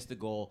shot and he missed a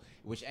goal,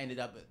 which ended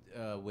up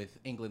with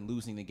England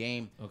losing the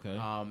game. Okay.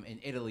 And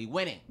Italy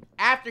winning.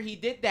 After he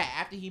did that,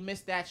 after he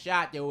missed that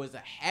shot, there was a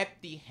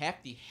hefty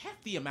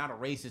amount of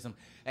racism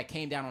that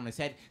came down on his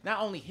head. Not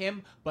only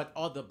him, but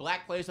all the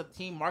black players of the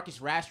team. Marcus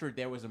Rashford,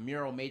 there was a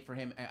mural made for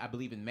him, I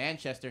believe, in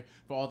Manchester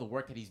for all the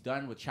work that he's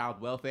done with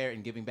child welfare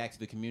and giving back to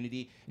the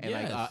community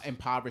and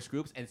impoverished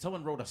groups. And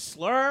someone wrote a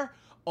slur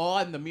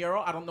on the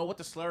mural. I don't know what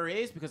the slur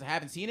is because I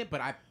haven't seen it,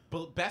 but I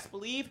best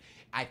believe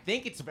I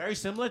think it's very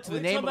similar to the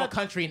name of a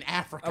country in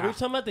Africa. Are we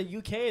talking about the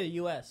UK or the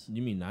US?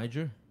 You mean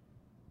Niger?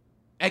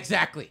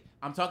 Exactly.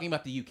 I'm talking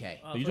about the UK.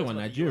 Oh, you're talking about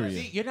Nigeria.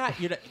 See, you're not.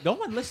 No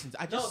one listens.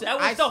 I just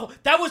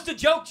that was the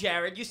joke,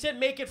 Jared. You said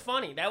make it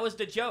funny. That was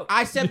the joke.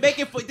 I said make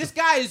it funny. This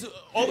guy is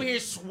over here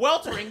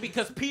sweltering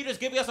because Peter's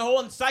giving us a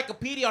whole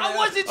encyclopedia on I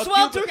wasn't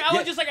sweltering. I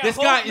was just like, this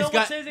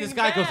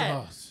guy goes,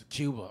 oh,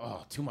 Cuba.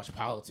 Oh, too much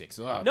politics.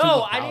 Oh,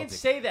 no, I didn't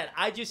say that.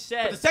 I just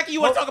said. But the second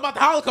you want to talk about the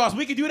Holocaust,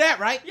 we can do that,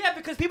 right? Yeah,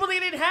 because people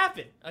think it didn't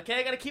happen. Okay,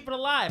 I got to keep it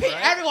alive. Right?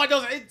 Everyone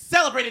knows it's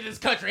celebrated in this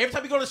country. Every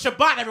time we go to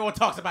Shabbat, everyone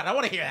talks about it. I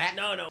want to hear that.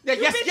 No.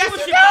 Yes,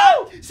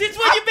 Shabbat? Since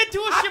when you been to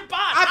a Shabbat?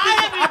 I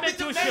haven't been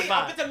to a Shabbat.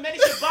 I've been to many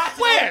Shabbats.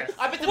 Where?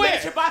 I've been to many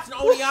Shabbats in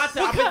Oneonta.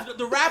 I've been to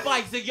the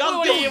rabbis, the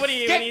young dudes. What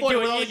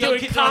are you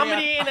doing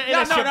comedy in a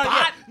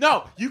Shabbat?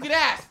 No, you can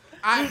ask.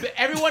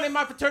 Everyone in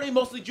my fraternity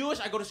mostly Jewish.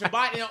 I go to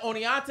Shabbat in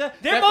Oneonta.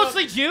 They're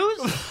mostly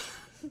Jews?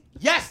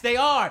 Yes, they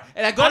are.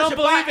 And I don't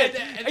believe it.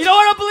 You know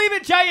what? I don't believe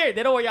it, Jair.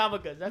 They don't wear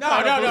yarmulkes.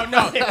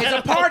 No. It's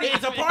a party.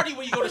 It's a party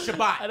when you go to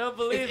Shabbat. I don't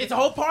believe it. It's a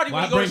whole party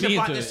when you go to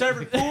Shabbat. They're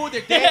serving food.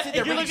 They're dancing.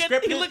 They're reading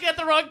scriptures. You look at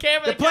the wrong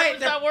camera. The camera's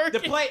not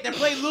working. They're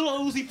playing Little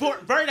Uzi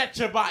Vert at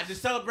Shabbat. They're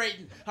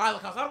celebrating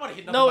Holocaust. I don't want to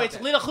hear nothing about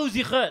that. Little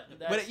Uzi Vert.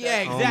 But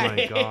yeah,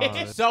 exactly. Oh my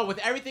God. So with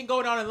everything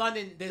going on in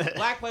London, there's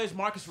black players.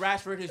 Marcus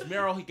Rashford, his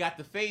mural, he got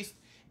the face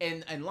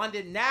in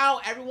London.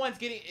 Now everyone's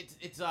getting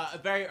it's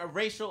a very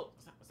racial.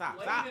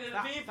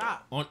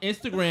 Stop. On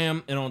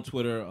Instagram and on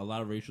Twitter, a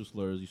lot of racial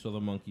slurs. You saw the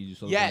monkeys. You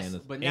saw the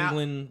bananas. But now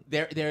England.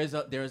 There is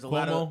a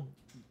lot of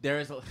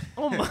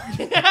Oh my.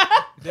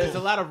 there's a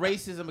lot of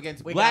racism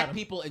against black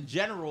people in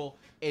general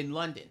in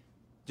London.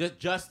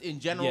 Just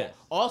in general. Yes.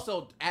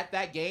 Also, at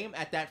that game,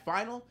 at that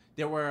final,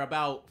 there were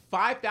about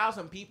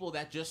 5,000 people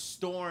that just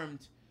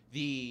stormed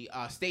the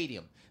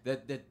stadium.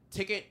 The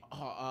ticket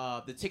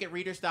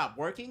reader stopped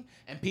working,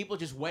 and people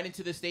just went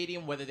into the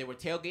stadium, whether they were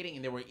tailgating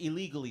and they were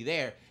illegally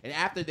there. And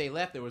after they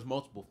left, there was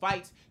multiple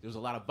fights. There was a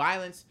lot of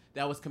violence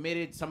that was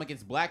committed, some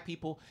against black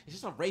people. It's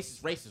just a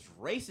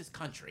racist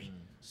country.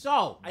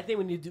 So I think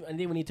we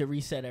need to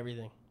reset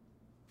everything.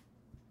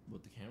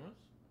 With the cameras?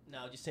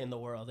 No, just saying the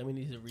world. Then we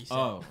need to reset.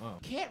 Oh.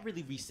 Can't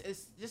really reset.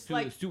 It's just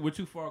we're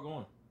too far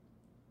gone.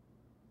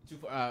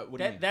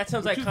 That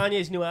sounds like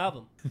Kanye's new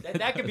album.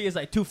 That could be his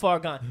too far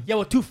gone. Yeah,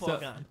 we're too far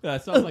gone.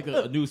 That sounds like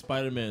a new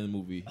Spider-Man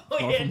movie.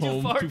 Oh yeah,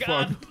 too far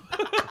gone.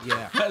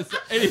 Yeah.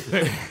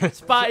 Anyway,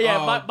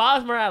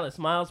 Miles Morales.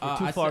 Miles, we're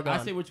too far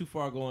gone. I say we're too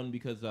far gone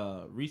because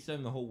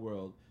resetting the whole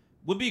world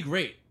would be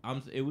great.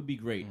 It would be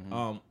great.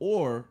 Mm-hmm.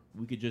 Or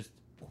we could just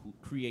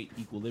create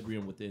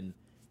equilibrium within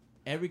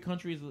every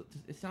country.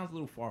 It sounds a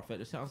little far-fetched.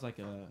 It sounds like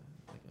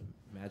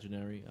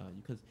imaginary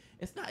because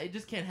it's not. It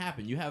just can't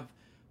happen.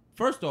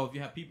 First off,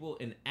 you have people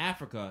in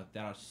Africa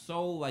that are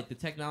so the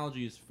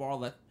technology is far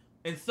less.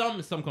 In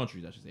some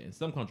countries, I should say, in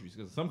some countries,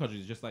 because some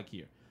countries are just like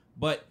here.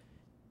 But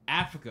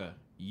Africa,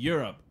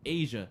 Europe,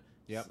 Asia,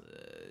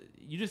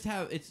 you just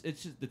have it's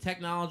just the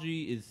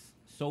technology is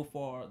so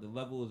far. The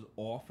level is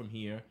off from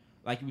here.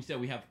 Like we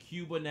said, we have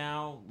Cuba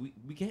now.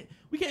 We can't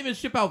even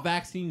ship out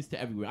vaccines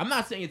to everywhere. I'm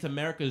not saying it's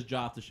America's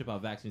job to ship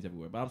out vaccines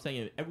everywhere, but I'm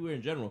saying everywhere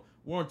in general.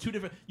 We're on two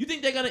different. You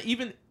think they're gonna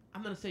even?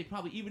 I'm going to say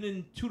probably even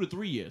in 2 to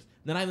 3 years,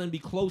 they're not even going to be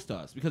close to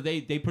us because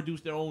they produce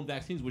their own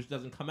vaccines, which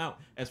doesn't come out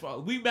as far.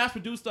 We mass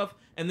produce stuff,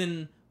 and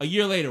then a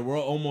year later, we're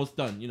almost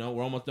done.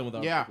 We're almost done with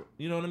our. Yeah.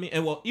 You know what I mean?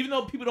 And even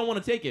though people don't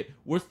want to take it,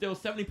 we're still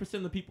 73%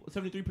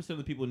 of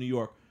the people in New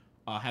York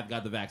have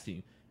got the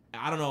vaccine.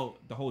 I don't know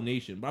the whole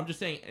nation, but I'm just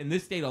saying in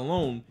this state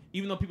alone,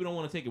 even though people don't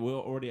want to take it, we're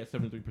already at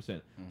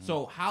 73%.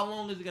 So how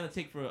long is it going to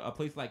take for a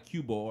place like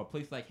Cuba or a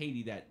place like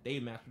Haiti that they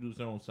mass produce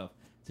their own stuff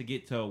to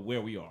get to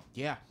where we are?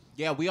 Yeah.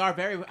 Yeah, we are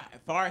very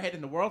far ahead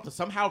in the world, but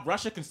somehow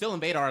Russia can still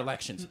invade our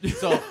elections.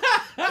 So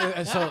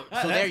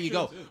there you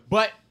go. Too.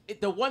 But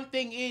the one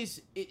thing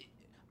is,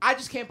 I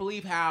just can't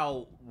believe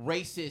how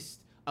racist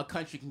a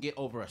country can get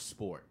over a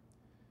sport.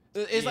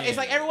 It's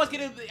like everyone's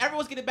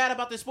getting bad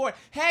about this sport.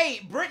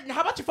 Hey, Britain,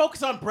 how about you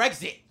focus on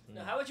Brexit?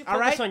 No, how about you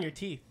focus on your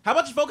teeth? How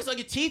about you focus on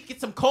your teeth, get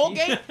some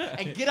Colgate,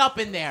 and get up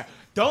in there.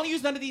 Don't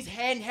use none of these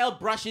handheld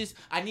brushes.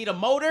 I need a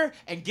motor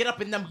and get up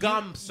in them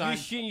gums, son.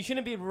 You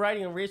shouldn't be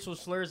writing racial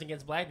slurs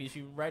against black people. You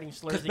should be writing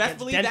slurs Because best against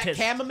believe dentists.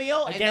 that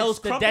chamomile and those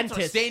crumpets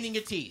are staining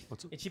your teeth.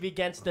 It should be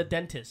against the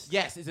dentist.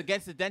 Yes, it's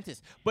against the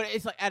dentist. But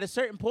it's like at a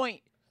certain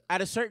point,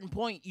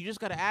 you just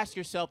got to ask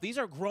yourself, these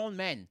are grown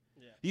men.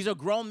 These are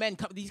grown men.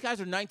 These guys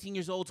are 19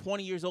 years old,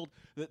 20 years old,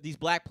 these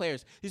black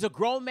players. These are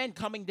grown men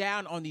coming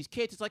down on these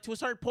kids. It's like to a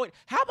certain point,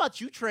 how about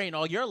you train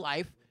all your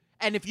life?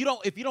 And if you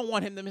don't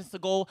want him to miss the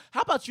goal,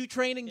 how about you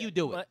train and you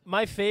do it?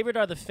 My favorite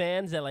are the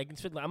fans that, like,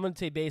 I'm going to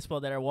say baseball,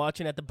 that are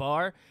watching at the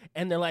bar,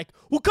 and they're like,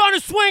 what kind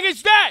of swing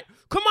is that?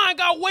 Come on,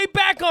 got way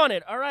back on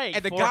it. All right.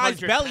 And the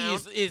guy's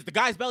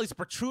belly is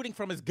protruding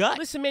from his gut.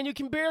 Listen, man, you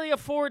can barely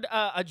afford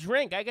a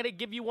drink. I got to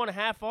give you one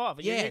half off.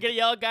 Yeah. You're going to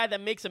yell at a guy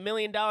that makes $1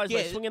 million by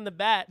swinging the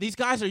bat. These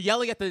guys are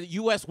yelling at the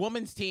U.S.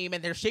 women's team,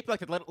 and they're shaped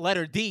like the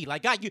letter D.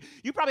 Like, God,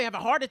 you probably have a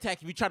heart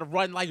attack if you try to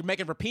run like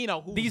Megan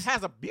Rapinoe, who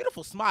has a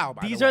beautiful smile,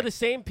 by the way. These are the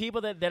same people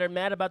that are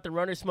mad about the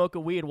runners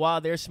smoking weed while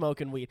they're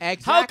smoking weed.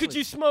 Exactly. How could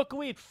you smoke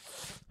weed?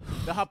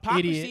 The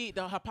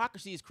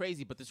hypocrisy is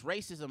crazy, but this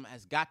racism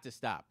has got to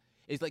stop.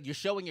 It's like you're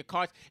showing your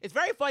cards. It's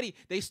very funny.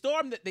 They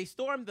stormed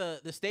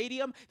the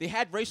stadium. They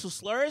had racial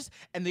slurs,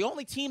 and the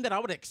only team that I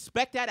would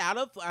expect that out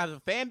of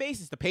the fan base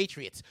is the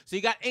Patriots. So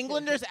you got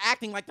Englanders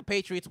acting like the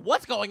Patriots.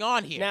 What's going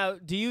on here? Now,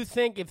 do you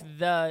think if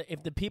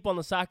the people on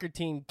the soccer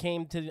team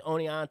came to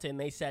Oneonta and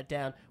they sat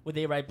down, would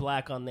they write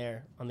black on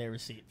their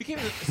receipt?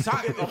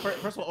 Soccer.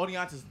 First of all,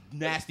 Oneonta's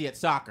nasty at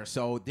soccer,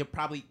 so they're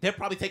probably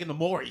taking the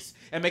Moris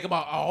and make them a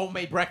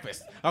homemade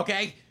breakfast.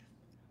 Okay.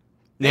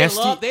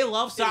 They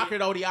love soccer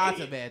at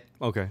Oneonta, man.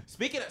 Okay.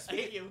 Speaking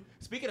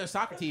of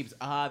soccer teams, the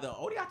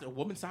Oneonta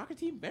women's soccer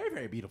team, very,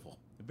 very beautiful.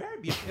 Very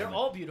beautiful. They're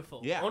all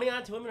beautiful. Yeah.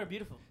 Oneonta women are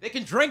beautiful. They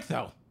can drink,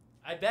 though.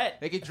 I bet.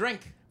 They can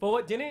drink. But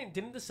what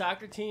didn't the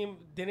soccer team,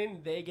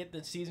 didn't they get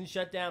the season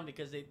shut down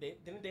because they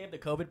have the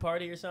COVID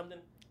party or something?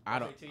 I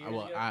don't. Like 2 years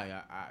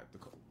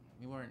ago?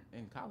 We weren't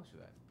in college for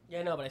that.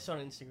 Yeah, no, but I saw it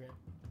on Instagram.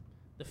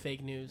 The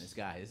fake news. This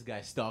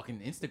guy's stalking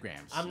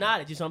Instagrams. I'm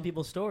not. It's just on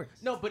people's stories.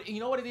 No, but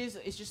you know what it is?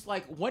 It's just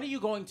like, when are you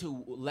going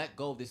to let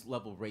go of this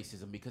level of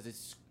racism? Because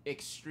it's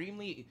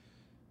extremely.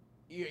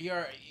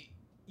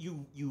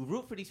 You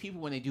root for these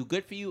people when they do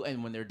good for you,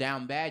 and when they're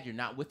down bad, you're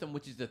not with them,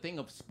 which is the thing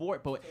of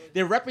sport. But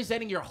they're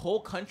representing your whole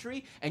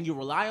country, and you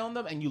rely on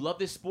them, and you love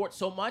this sport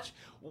so much.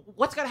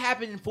 What's going to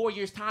happen in 4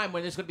 years' time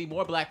when there's going to be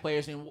more black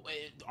players? And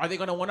are they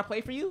going to want to play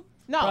for you?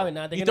 No, probably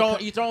not.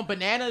 You throwing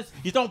bananas.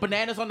 You throwing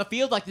bananas on the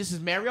field like this is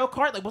Mario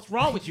Kart. Like, what's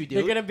wrong with you, dude?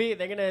 They're gonna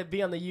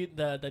be on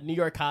the New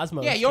York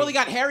Cosmos. Yeah, you only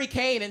got Harry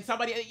Kane and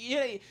somebody.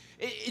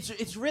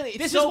 It's really.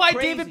 This so is why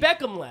crazy. David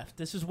Beckham left.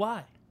 This is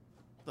why.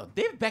 Look,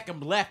 David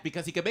Beckham left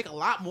because he could make a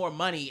lot more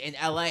money in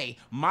L.A.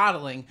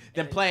 modeling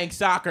than playing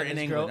soccer in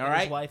England. All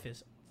right. His wife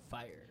is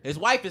fired. His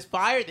wife is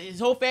fired.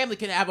 His whole family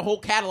can have a whole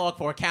catalog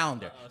for a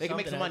calendar. They can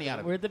make some money out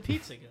of it. Where'd the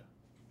pizza go?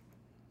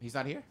 He's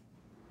not here.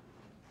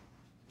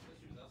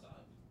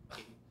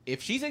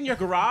 If she's in your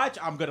garage,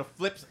 I'm gonna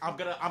flip. I'm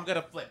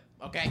gonna flip.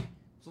 Okay.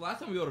 So last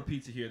time we ordered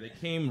pizza here, they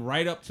came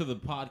right up to the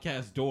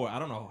podcast door. I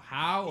don't know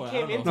how.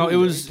 No, it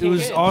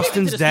was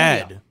Austin's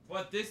dad.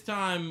 But this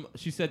time,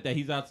 she said that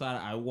he's outside.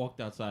 I walked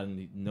outside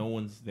and no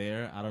one's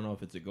there. I don't know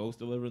if it's a ghost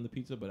delivering the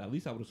pizza, but at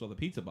least I would have saw the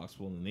pizza box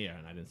full in the air,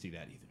 and I didn't see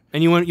that either.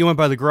 And you went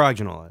by the garage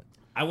and all that.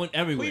 I went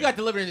everywhere. Who you got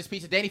delivering this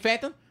pizza? Danny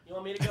Phantom? You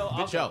want me to go?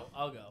 Good show.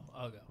 I'll go.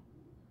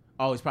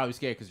 Oh, he's probably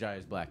scared because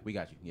Jair's black. We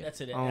got you. Yeah.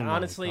 That's it. Oh and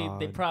honestly, God.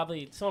 someone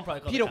probably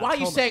called Peter, the cops. why are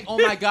you saying, "Oh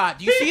my God"?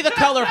 Do you see the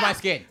color of my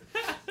skin?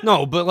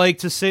 No, but like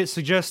to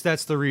suggest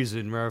that's the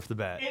reason right off the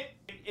bat.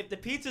 If the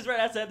pizza's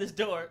right outside this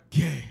door.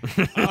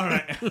 All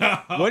right.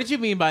 What did you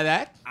mean by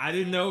that? I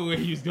didn't know where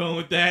he was going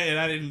with that, and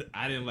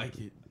I didn't like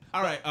it.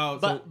 All right.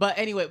 But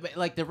anyway,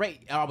 like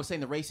I was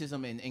saying, the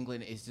racism in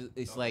England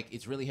is like,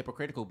 it's really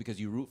hypocritical because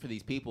you root for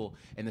these people,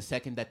 and the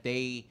second that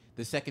they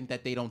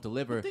don't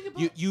deliver,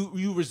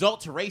 you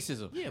result to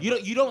racism. Yeah,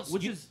 you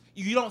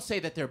don't say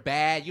that they're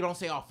bad. You don't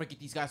say, oh, forget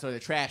these guys, or they're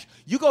trash.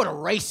 You go to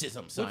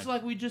racism, son. Which,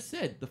 like we just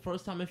said, the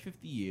first time in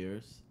 50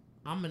 years,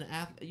 I'm an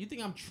athlete. You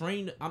think I'm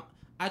trained?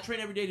 I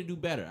train every day to do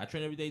better. I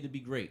train every day to be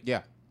great.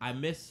 Yeah. I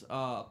miss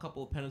a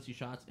couple of penalty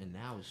shots, and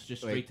now it's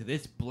just straight to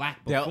this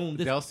black buffoon.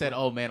 Dell said,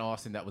 "Oh man,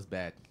 Austin, that was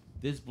bad."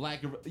 This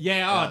black,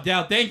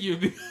 Dell, thank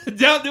you.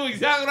 Dell knew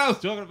exactly what I was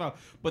talking about.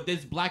 But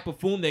this black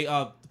buffoon, they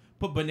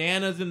put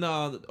bananas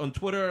on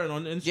Twitter and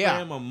on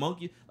Instagram on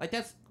monkey. Like,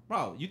 that's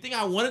Bro, you think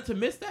I wanted to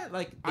miss that?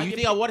 Like, You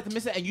think I wanted to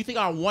miss it, and you think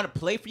I want to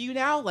play for you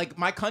now? Like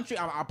my country,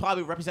 I'll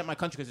probably represent my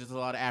country because there's a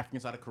lot of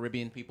Africans, a lot of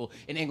Caribbean people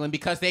in England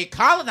because they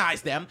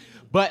colonized them.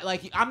 But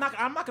like, I'm not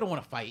gonna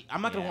want to fight.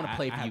 I'm not gonna want to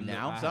play for you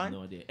now, I son. have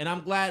no idea. And I'm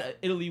glad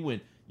Italy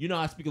win. You know,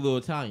 I speak a little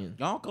Italian.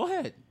 No, go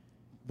ahead.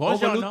 Ho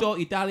Buongiorno. voluto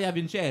Italia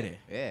vincere.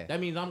 Yeah. That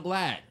means I'm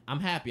glad.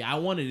 I'm happy. I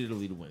wanted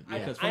Italy to win. I-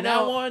 Because I from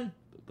know- now on,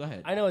 go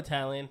ahead. I know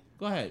Italian.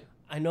 Go ahead.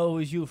 I know it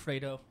was you,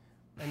 Fredo.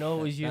 I know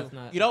it was you. That's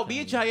not You know, me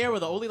and Italian. Jair were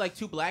the only like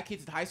 2 black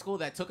kids in high school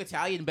that took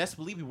Italian. Best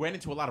believe we ran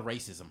into a lot of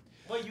racism.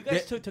 Wait, you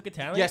guys took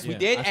Italian? Yes, we Yeah,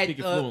 did. I speak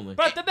it fluently.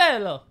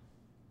 Portobello.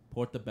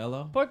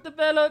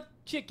 Portobello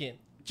chicken.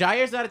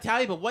 Jair's not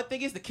Italian, but one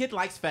thing is the kid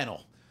likes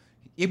fennel.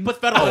 He puts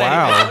fennel in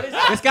wow. anything.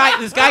 This guy,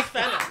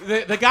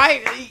 the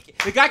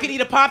guy can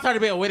eat a Pop-Tart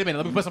and be like, wait a minute,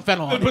 let me put some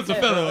fennel on it. Put some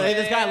fennel on it.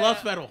 This guy loves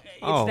fennel. It's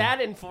Oh.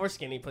 that and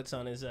foreskin he puts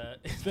on his. Oh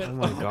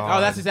my god.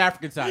 Oh, that's his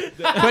African side.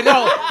 But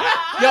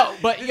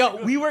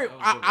we were.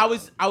 I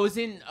was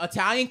in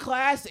Italian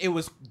class. It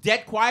was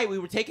dead quiet. We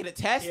were taking a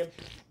test, Yep.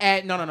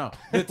 and no.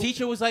 The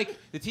teacher was like,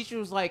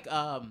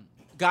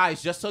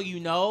 guys, just so you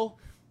know,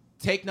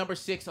 take number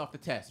 6 off the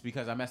test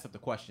because I messed up the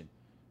question.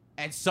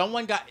 And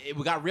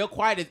we got real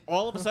quiet. And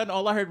all of a sudden,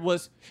 all I heard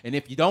was, and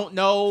if you don't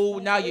know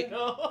now, you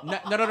no.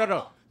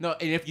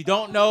 And if you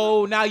don't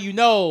know now, you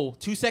know.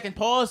 2-second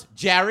pause.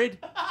 Jared.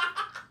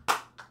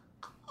 Oh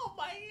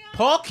my god.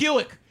 Paul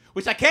Kewick,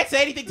 which I can't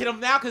say anything to him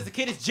now because the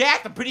kid is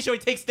jacked. I'm pretty sure he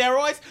takes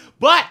steroids,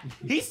 but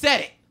he said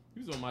it.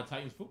 He was on my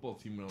Titans football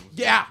team when I was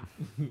Yeah,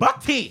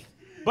 Buck T.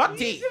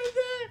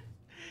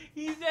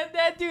 He said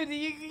that, dude.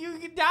 You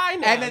can die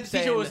now. And then the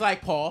teacher was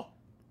like, Paul.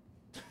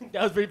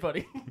 that was pretty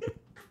funny.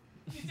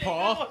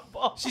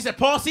 Paul. She said,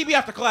 Paul, see me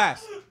after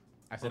class.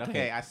 I said,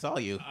 okay, I saw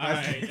you. All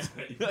right.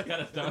 I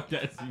gotta stop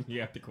that scene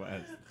after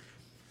class.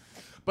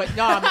 But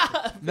no,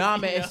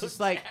 man, it's just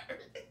like,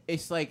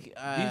 it's like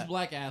These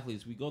black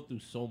athletes, we go through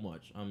so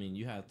much. I mean,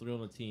 you have 3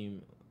 on the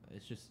team.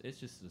 It's just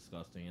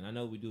disgusting. And I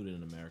know we do it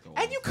in America. all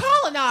and the you time.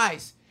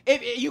 colonize.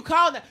 If you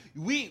colonize,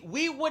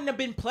 we wouldn't have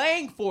been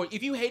playing for it.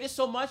 If you hate us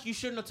so much, you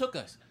shouldn't have took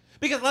us.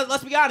 Because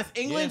let's be honest,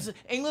 England's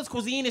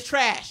cuisine is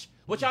trash.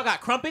 What y'all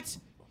got? Crumpets?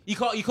 You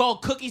call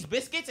cookies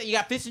biscuits, and you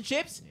got fish and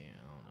chips. Yeah, I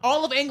don't know.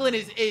 All of England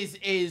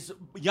is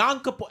Yom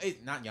Kippur.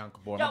 Not Yom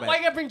Kippur. Yo, why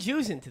you gotta bring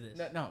Jews into this?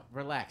 No,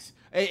 relax.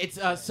 It's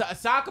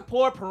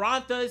Sakapur,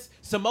 Paranthas,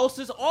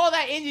 samosas, all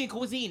that Indian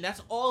cuisine.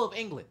 That's all of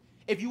England.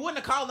 If you wouldn't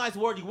have colonized the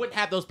world, you wouldn't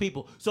have those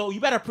people. So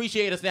you better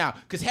appreciate us now,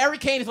 because Harry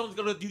Kane is only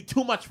going to do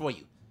too much for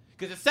you.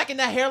 Because the second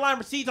that hairline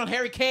recedes on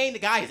Harry Kane, the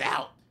guy is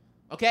out.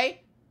 Okay?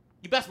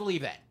 You best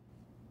believe that.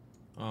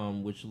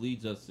 Which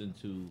leads us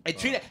into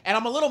And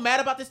I'm a little mad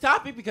about this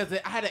topic because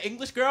I had an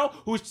English girl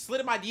who slid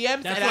in my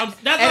DMs. That's and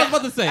what I was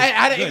about to say. I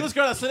had an Good. English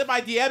girl that slid in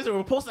my DMs and we were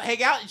supposed to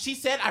hang out, and she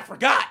said I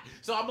forgot.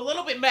 So I'm a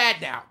little bit mad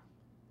now.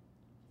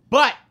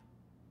 But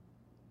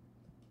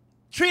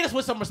treat us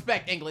with some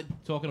respect, England.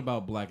 talking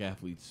about black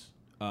athletes.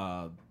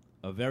 A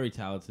very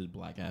talented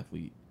black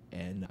athlete,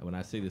 and when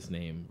I say this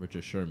name,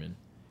 Richard Sherman.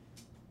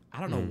 I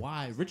don't know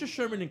why. Richard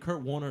Sherman and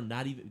Kurt Warner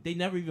they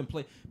never even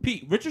played.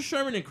 Pete, Richard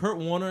Sherman and Kurt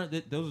Warner,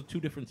 those are 2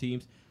 different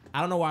teams.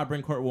 I don't know why I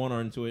bring Kurt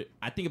Warner into it.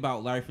 I think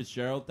about Larry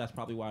Fitzgerald. That's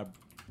probably why I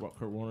brought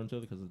Kurt Warner into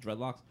it, because of the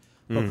dreadlocks.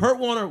 But Kurt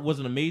Warner was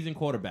an amazing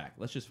quarterback.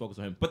 Let's just focus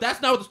on him. But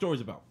that's not what the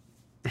story's about.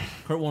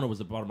 Kurt Warner was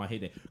the part of my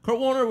heyday. Kurt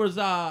Warner was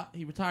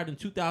he retired in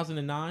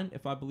 2009,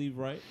 if I believe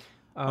right.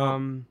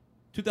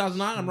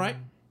 2009, I'm right.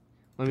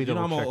 Let me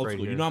double I'm check old right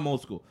school. here. You know I'm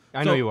old school.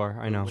 I know you are.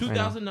 I know.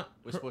 2009.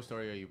 What sports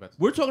story are you about to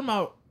We're talking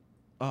about.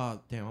 Damn,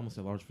 I almost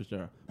said Lawrence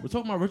Fitzgerald. We're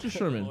talking about Richard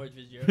Sherman. Lord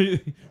Fitzgerald.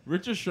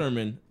 Richard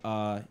Sherman.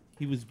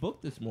 He was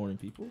booked this morning,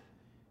 people.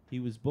 He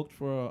was booked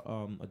for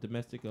a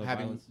domestic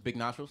having violence. big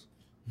nostrils?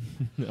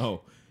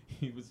 No,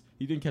 he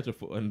didn't catch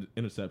an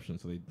interception,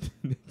 so they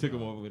took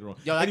him over later on.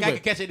 Yo, that guy Anyway,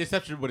 could catch an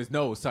interception with his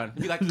nose, son.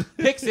 He'd be like,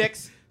 pick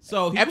 6.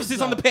 So he Emphasis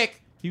was, on the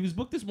pick. He was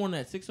booked this morning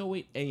at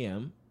 6:08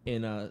 a.m.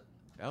 in That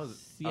was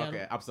Seattle.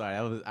 okay. I'm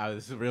sorry. That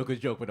was a real good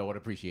joke, but no one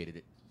appreciated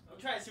it. I'm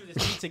trying to see what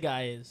this pizza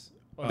guy is.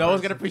 No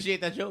one's gonna appreciate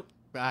that joke.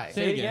 All right.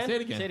 Say it again. Say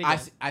it again. Say it I,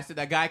 again. I said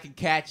that guy can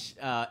catch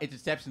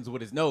interceptions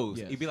with his nose.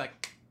 Yes. He'd be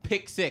like,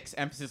 pick 6.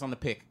 Emphasis on the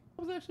pick.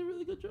 That was actually a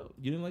really good joke.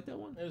 You didn't like that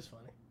one? It was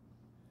funny.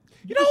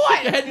 You know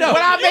what? Your head no.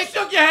 When I You make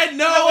shook your head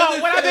no.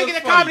 when I make it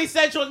a funny. Comedy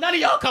Central, none of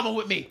y'all coming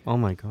with me. Oh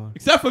my god.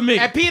 Except for me.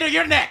 And Peter,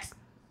 you're next.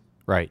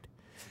 Right.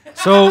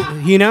 So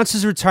he announced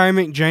his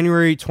retirement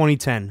January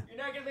 2010. You're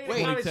not gonna make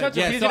Wait, a Comedy Yeah,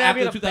 Central. so He's gonna have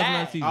you after in the a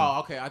 2009 bag. season. Oh,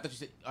 okay. I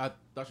thought you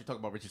were talking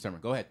about Richard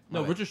Sherman. Go ahead. No,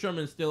 My bad. Richard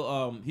Sherman is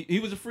still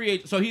he was a free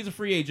agent. So he's a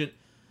free agent.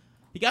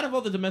 He got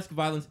involved in a domestic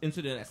violence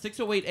incident at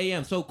 6:08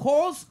 a.m. So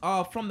calls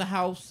from the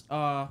house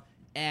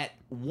at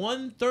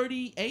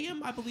 1:30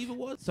 a.m. I believe it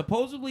was.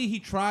 Supposedly he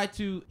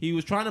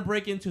was trying to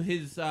break into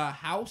his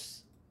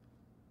house,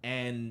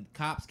 and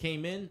cops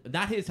came in.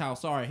 Not his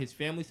house, sorry, his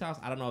family's house.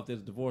 I don't know if there's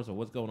a divorce or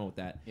what's going on with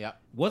that. Yep.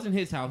 Wasn't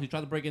his house. He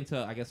tried to break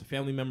into, I guess, a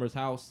family member's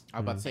house. I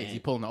was about to say, is he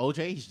pulling the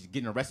OJ? He's just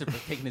getting arrested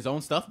for taking his own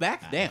stuff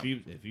back? Damn.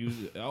 If you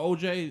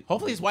OJ,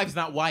 Hopefully his wife's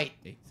not white.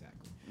 exactly.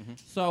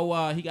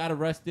 So he got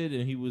arrested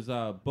and he was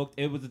booked.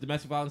 It was a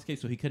domestic violence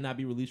case, so he could not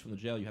be released from the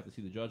jail. You have to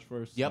see the judge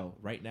first. Yep. So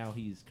right now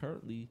he's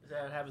currently. Is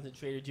that what happens at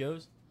Trader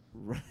Joe's?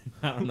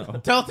 I don't know.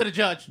 Tell it to the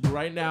judge.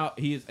 Right now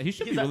he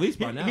should be released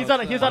by now. He's on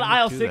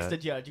aisle do 6. that. The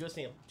judge. You go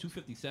see him.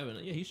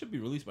 257. Yeah, he should be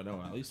released by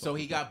now. At least. So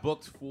he got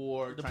booked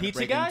for The trying pizza to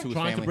break guy? into his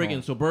trying to family break home.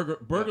 in. So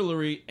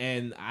burglary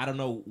and I don't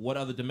know what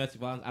other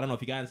domestic violence. I don't know if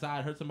he got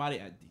inside, hurt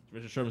somebody.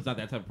 Richard Sherman's not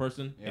that type of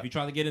person. Yeah. If he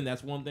tried to get in,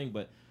 that's one thing.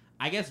 But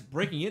I guess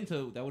breaking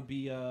into that would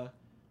be.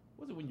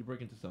 What's it when you break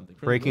into something?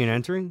 Breaking and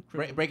entering?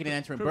 Breaking and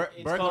entering. It's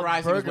called Burglarizing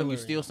is when burglary. you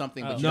steal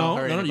something, but you No, don't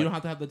hurt you anybody. don't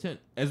have to have the intent.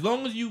 As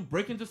long as you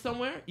break into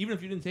somewhere, even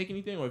if you didn't take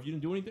anything or if you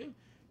didn't do anything,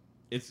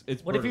 it's.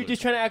 What if you're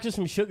just trying to access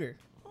some sugar?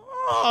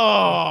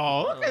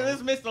 Oh, look at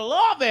this Mr.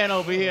 Lawman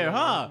over here,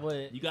 huh?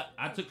 What? You got.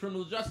 I took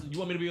criminal justice. You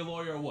want me to be a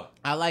lawyer or what?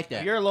 I like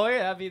that. You're a lawyer.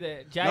 That'd be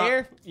the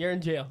Jair. You're in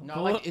jail.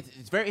 No, like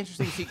it's very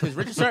interesting to see because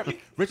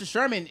Richard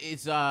Sherman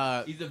is He's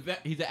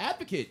an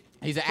advocate.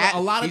 he's So a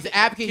lot of he's an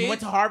advocate. He kids-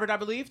 went to Harvard, I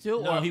believe,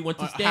 too. No, or, he went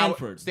to or Stanford.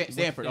 Howard. He went to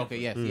Stanford. Okay,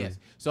 Stanford. yes.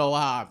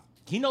 So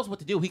he knows what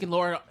to do. He can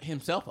lawyer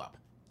himself up.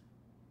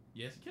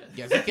 Yes, he can.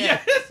 Yes, he can.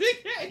 Yes, he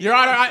can. Your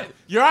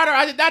Honor,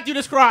 I did not do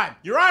this crime.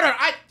 Your Honor,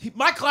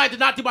 my client did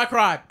not do my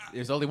crime.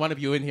 There's only one of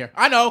you in here.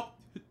 I know.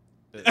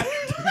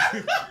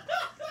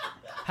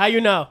 How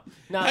you know?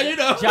 No, How you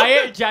know?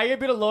 Jair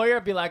be the lawyer.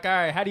 Be like, all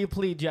right. How do you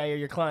plead, Jair,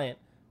 your client?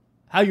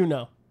 How you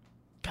know?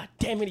 God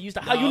damn it! He used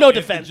the how you know If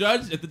defense.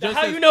 if the judge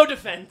How says, you know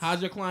defense? how's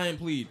your client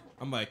plead?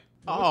 I'm like,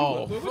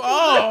 Oh. what-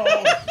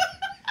 Oh.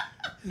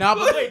 No,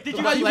 but Wait, did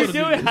you let's- even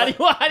do it? How do you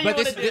want But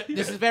to this, do it?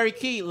 this is very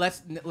key.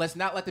 Let's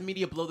not let the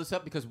media blow this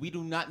up because we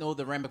do not know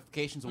the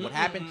ramifications of what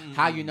happened.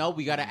 How you know?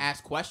 We got to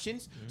ask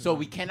questions. So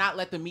we cannot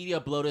let the media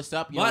blow this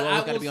up. You but know, we're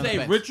always I gotta will be on the say,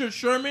 fence. Richard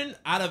Sherman,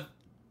 out of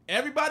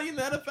everybody in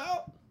the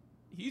NFL,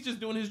 he's just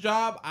doing his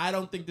job. I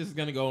don't think this is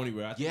gonna go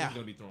anywhere. I think Yeah. he's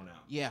gonna be thrown out.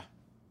 Yeah.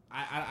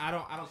 I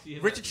don't see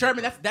him. Richard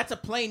Sherman, that's a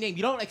plain name.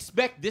 You don't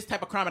expect this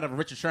type of crime out of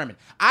Richard Sherman.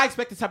 I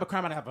expect this type of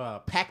crime out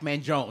of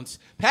Pac-Man Jones.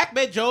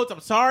 Pac-Man Jones, I'm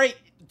sorry.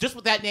 Just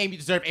with that name, you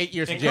deserve 8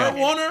 years in And jail. Kurt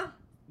Warner,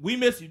 we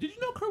miss you. Did you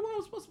know Kurt Warner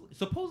was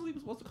supposedly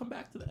come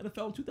back to the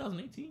NFL in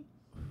 2018?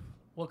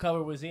 What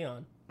cover was he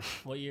on?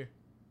 What year?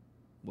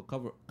 What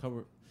cover?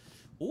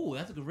 Oh,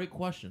 that's a great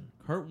question.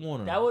 Kurt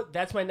Warner.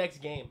 That's my next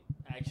game.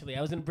 Actually,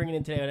 I was gonna bring it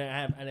in today, but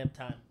I didn't have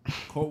time.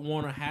 Kurt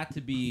Warner had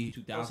to be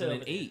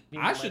 2008. Be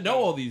I my should game. know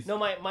all these. No,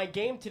 my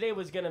game today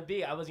was gonna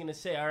be. I was gonna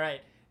say, all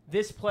right,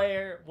 this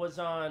player was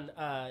on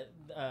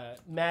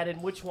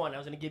Madden. Which one? I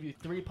was gonna give you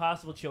 3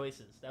 possible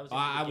choices. That was.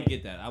 I would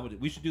get that.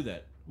 We should do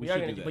that. We are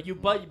gonna do that. But you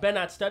better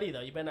not study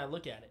though. You better not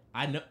look at it.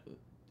 I know.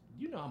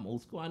 You know I'm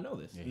old school. I know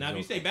this. Yeah, Now, if you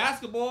he's say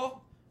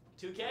basketball,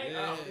 2K.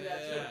 yeah, I'll do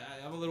that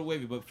too. I'm a little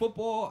wavy. But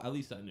football, at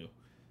least I knew.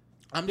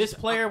 This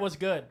player was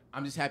good.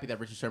 I'm just happy that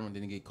Richard Sherman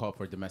didn't get called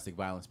for domestic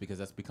violence because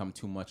that's become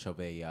too much of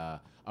a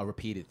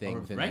repeated thing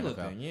within the regular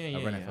NFL. thing. Yeah. A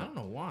I NFL. don't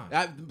know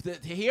why.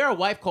 To hear a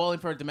wife calling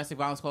for a domestic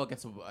violence call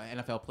against an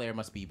NFL player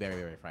must be very,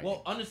 very frightening.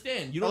 Well,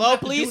 understand. You don't Hello, have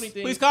to police. do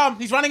anything. Please come.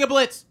 He's running a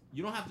blitz.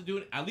 You don't have to do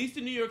it. At least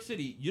in New York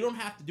City, you don't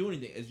have to do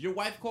anything. As your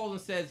wife calls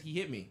and says he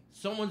hit me,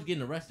 someone's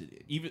getting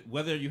arrested, even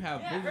whether you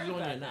have Yeah, I heard bruises on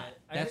you or about not.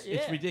 that. It's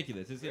Yeah.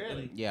 ridiculous.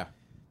 Really? Yeah.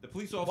 The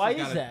police officers. Why is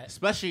gotta, that?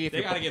 Especially if They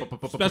you're gotta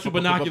get special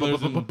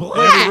binoculars and go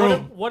in the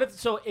room. What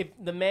if if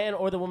the man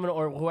or the woman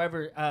or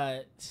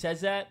whoever says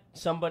that,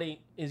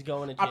 somebody is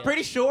going to jail? I'm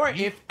pretty sure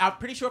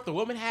if the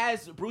woman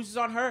has bruises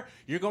on her,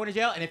 you're going to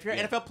jail. And if you're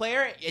an NFL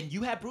player and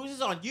you have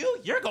bruises on you,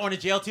 you're going to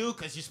jail too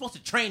because you're supposed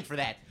to train for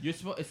that. It's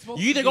supposed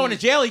You're either to going be-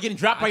 to jail or you're getting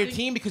dropped I by your think-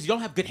 team because you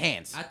don't have good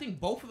hands. I think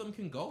both of them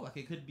can go. Like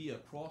it could be a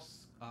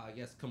cross. I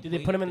guess. Do they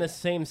put him in the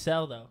same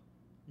cell though?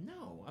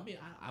 No, I mean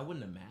I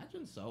wouldn't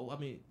imagine so. I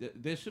mean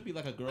there should be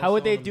like a girl. How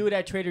would they cell do it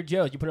at Trader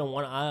Joe's? You put it in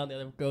one aisle, and the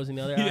other goes in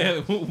the other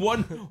aisle.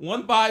 Yeah,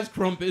 one buys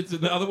crumpets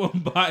and the other one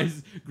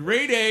buys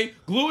grade A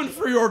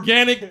gluten-free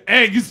organic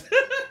eggs.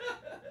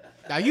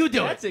 Now you do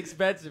That's it.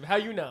 expensive. How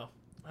you know?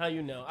 How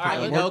you know? All How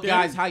right, you know,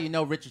 guys? How you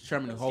know Richard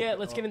Sherman?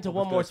 let's get into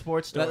one more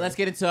sports story. Let's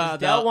get into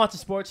Dell wants a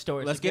sports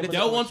story. let's so get give into-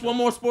 us a Dell sports wants story. one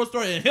more sports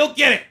story and he'll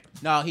get it.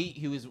 No,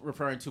 he was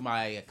referring to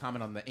my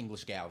comment on the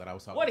English gal that I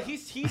was talking What about.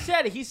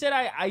 he said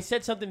I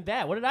said something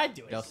bad. What did I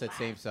do? Dell said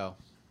same cell.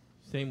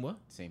 Same what?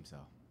 Same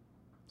cell.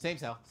 Same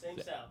cell. Same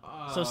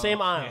cell. So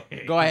same aisle.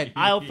 Go ahead.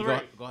 Aisle 3.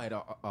 Go ahead.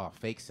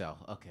 Fake cell.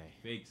 Okay.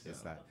 Fake cell.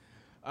 It's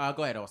not.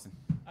 Go ahead, Austin.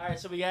 All right,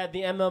 so we had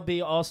the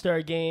MLB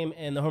All-Star Game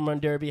and the Home Run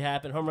Derby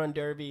happened. Home Run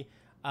Derby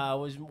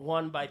was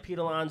won by Pete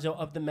Alonso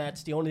of the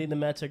Mets. The only thing the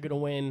Mets are going to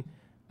win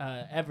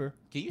ever.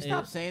 Can you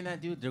stop saying that,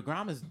 dude?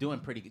 DeGrom is doing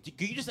pretty good.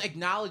 Can you just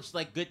acknowledge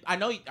like good? I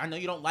know you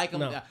don't like him.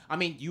 No. I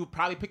mean, you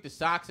probably pick the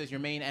Sox as your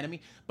main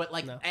enemy, but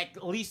like No.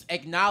 at least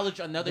acknowledge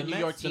another New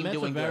York team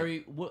doing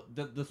good.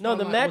 No,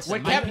 the Mets-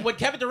 When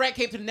Kevin Durant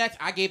came to the Nets,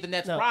 I gave the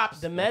Nets No, props.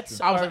 the Mets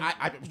I was are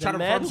I the trying to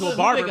Mets- refer to a Who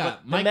barber, they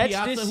got? but The Mike Mets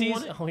Piazza, this who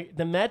won season.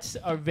 The Mets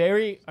are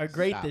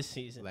great Stop. this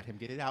season. Let him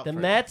get it out. The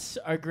first. Mets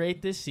are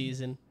great this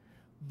season,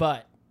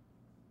 but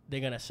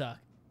they're gonna suck.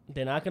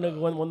 They're not gonna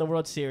win the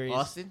World Series.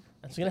 Austin,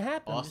 That's gonna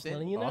happen. I'm just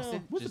letting you know.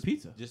 Austin, What's the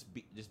pizza? Just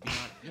be honest.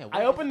 Yeah,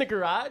 I opened the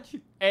garage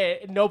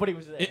and nobody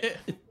was there.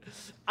 Your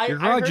I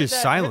garage heard is that-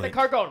 I silent. heard the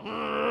car going.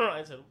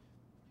 I said,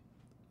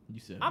 You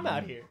said I'm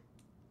out here.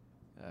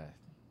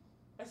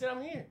 I said,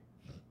 I'm here.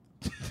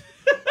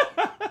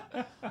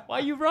 Why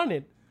are you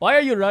running? Why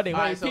are you running?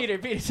 All Wait, right, so-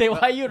 Peter, say, why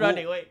are you well,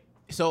 running? Wait.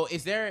 So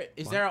is there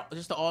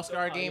just the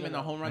All-Star game and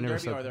the home run never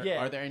derby? said Or that.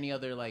 are there any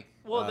other like?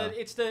 Well,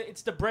 it's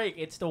the break.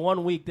 It's the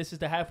 1 week. This is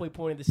the halfway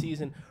point of the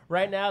season.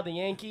 Right now, the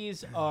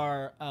Yankees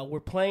are were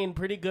playing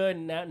pretty good,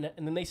 and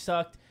then they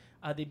sucked.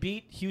 They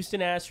beat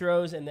Houston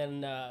Astros, and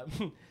then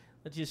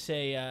let's just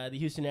say the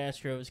Houston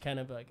Astros kind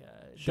of like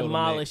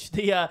demolished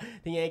the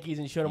Yankees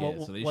and showed them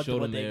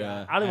what they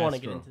got. I don't want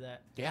to get into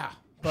that, Yeah.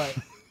 but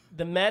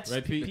the Mets,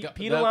 Right, Pete?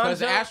 Pete Because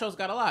the Alonso. Astros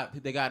got a lot.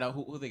 They got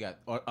who they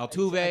got?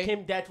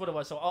 Altuve. That's what it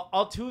was. So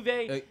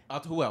Altuve,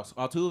 Who else?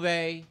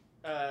 Altuve,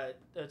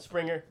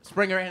 Springer.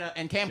 Springer,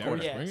 and Cam Jerry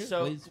Porter. Yeah, Springer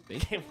so plays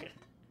baseball?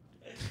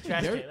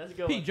 trash can. That's a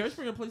good one. Jerry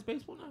Springer plays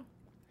baseball now.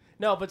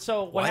 No, but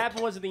so what What?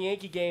 happened was in the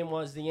Yankee game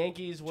was the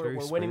Yankees were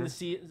winning the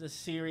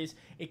series.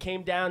 It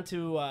came down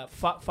to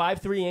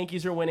 5-3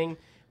 Yankees are winning.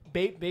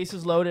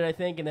 Bases loaded, I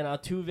think, and then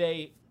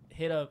Altuve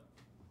hit I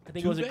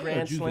think it was a Tuve or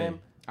grand Juve? slam.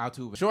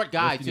 Altuve, short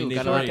guy What's the too. name?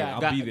 Got Short a guy.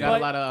 lot, I'll be there. got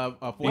a lot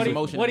of force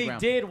emotion. What in he the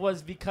ground. did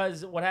was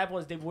because what happened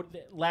was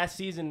last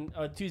season,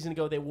 2 seasons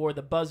ago, they wore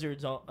the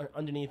buzzards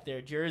underneath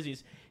their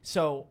jerseys.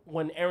 So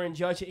when Aaron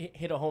Judge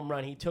hit a home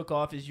run, he took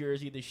off his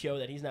jersey to show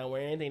that he's not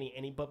wearing anything,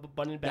 and he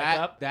buttoned it back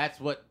up. That's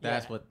what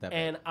that.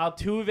 And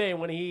Altuve,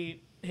 when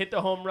he hit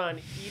the home run,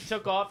 he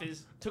took off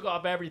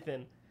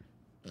everything.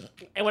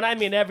 And when I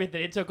mean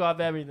everything, it took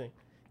off everything.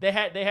 They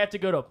had to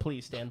go to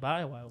please stand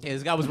by while. Yeah,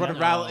 this guy was running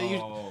around.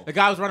 The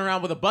guy was running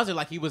around with a buzzer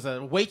like he was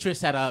a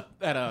waitress at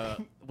a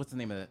what's the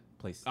name of that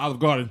place? Olive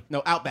Garden.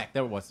 No, Outback.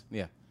 There it was.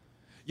 Yeah.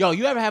 Yo,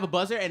 you ever have a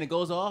buzzer and it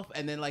goes off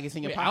and then like it's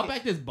in your Wait, pocket?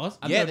 Outback this bus?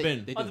 I've Yeah, never they-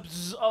 been. they-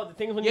 The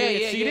things when you Yeah,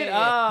 get yeah, seated.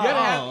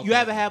 yeah. Oh. You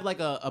ever have like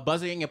a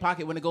buzzer in your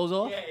pocket when it goes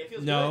off? Yeah, it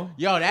feels No.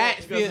 good. Yo, that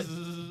It feels.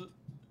 goes,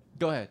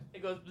 Go ahead.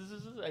 it goes.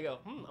 I go.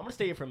 I'm gonna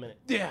stay here for a minute.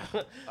 Yeah.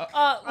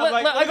 I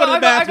like, go. go to the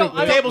bathroom.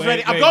 The table's Wait,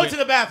 ready. I'm wait, going wait. to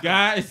the bathroom.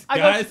 Guys,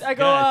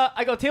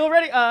 I go. Table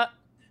ready?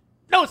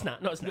 No, it's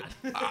not. No, it's not.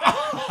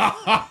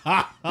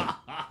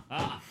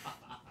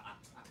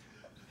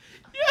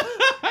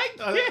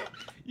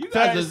 You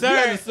guys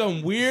are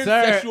some weird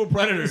sexual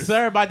predators.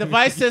 Sir, my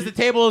device says the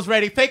table is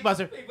ready. Fake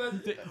buzzer.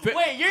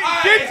 Wait,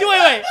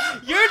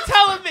 you're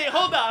telling me.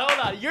 Hold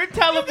on. You're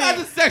telling me. guys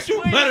are sexual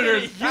Wait a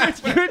minute.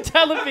 predators. You're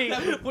telling me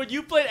when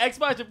you played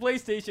Xbox or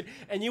PlayStation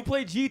and you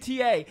played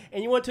GTA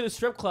and you went to the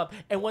strip club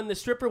and when the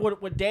stripper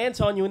would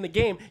dance on you in the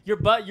game, your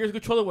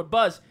controller would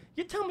buzz.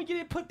 You're telling me you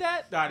didn't put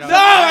that? No,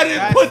 I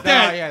didn't put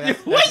that.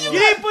 What? You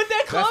didn't put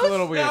that close? That's a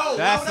little weird. No,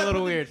 That's no, a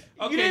little weird.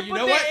 Okay, didn't you put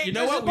know that- what? You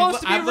know it's what? supposed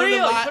to be I've learned a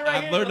real. lot. Put it right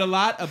I've here. learned a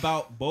lot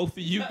about both of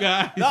you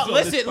guys. No, on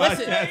this listen.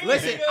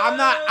 podcast.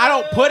 I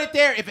don't put it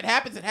there. If it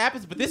happens, it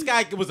happens. But this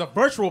guy was a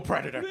virtual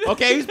predator.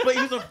 Okay,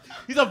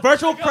 he's a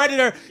virtual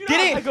predator.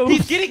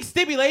 He's getting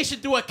stimulation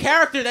through a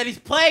character that he's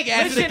playing as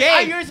in Listen, the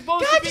game. you're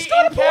supposed God, to be just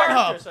go in to Pornhub.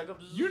 character. So I go,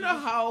 You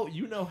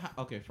know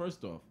how. Okay,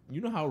 first off,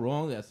 you know how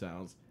wrong that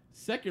sounds.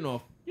 Second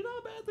off, you know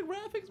how bad the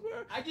graphics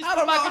were. I just don't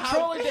put my know how-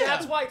 controller there. yeah.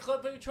 That's why I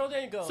clipped the controller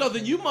there and go. So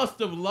then you must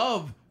have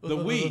loved the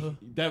Wii,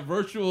 that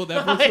virtual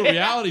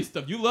reality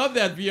stuff. You love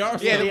that VR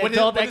stuff. Yeah, the when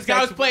adult this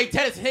guy was Xbox- playing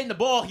tennis and hitting the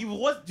ball, he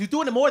was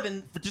doing it more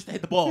than for just to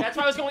hit the ball. That's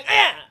why I was going.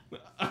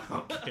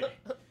 Okay.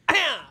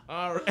 Ah,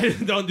 All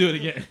right. Don't do it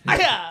again.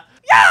 yeah,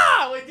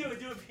 yeah. Wait, do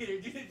it, Peter.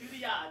 Do the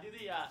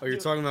yeah. Oh, you're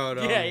talking about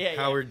Yeah.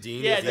 Howard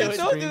Dean? Yeah, the do Dean it.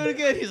 Don't scream? do it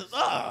again. He's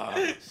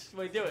like,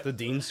 Wait, do it. The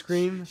Dean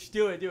scream?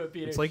 Do it,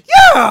 Peter. It's like,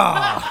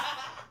 yeah!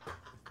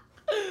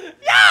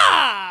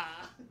 yeah.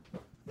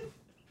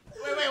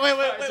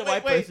 So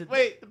white person.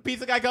 wait. The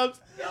pizza guy comes.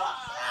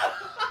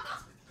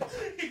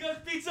 He goes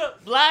pizza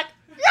black.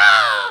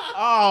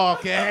 Oh,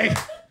 okay.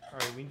 All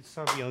right, we need to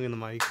stop yelling in the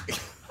mic.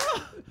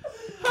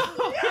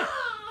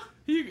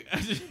 You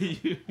guys are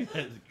crazy.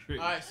 All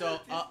right, so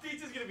This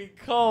pizza's gonna be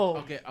cold.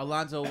 okay,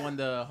 Alonso won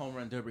the home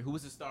run derby. Who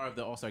was the star of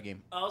the All-Star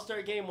game?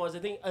 All-Star game was, I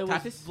think it was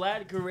Tatis?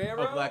 Vlad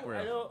Guerrero. Oh, Vlad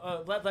Guerrero. I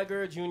know Vlad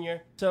Guerrero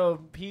Jr.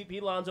 So Pete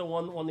Alonso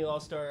won the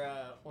All-Star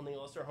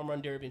home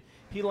run derby.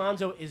 Pete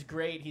Alonso is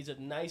great. He's a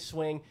nice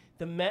swing.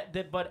 But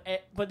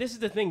this is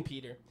the thing,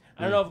 Peter.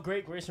 I don't know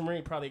if Grayson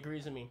Murray probably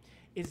agrees with me.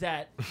 Is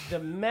that the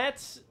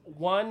Mets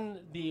won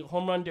the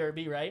home run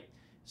derby, right?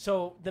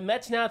 So the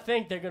Mets now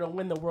think they're going to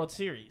win the World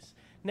Series.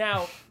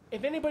 Now,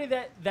 if anybody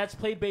that's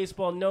played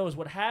baseball knows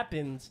what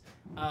happens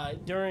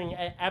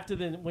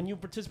when you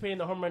participate in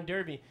the home run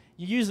derby,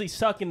 you usually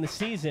suck in the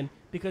season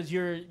because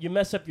you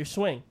mess up your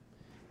swing.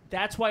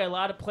 That's why a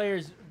lot of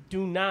players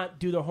do not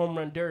do the home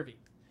run derby.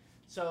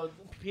 So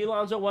Pete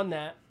Alonso won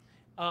that.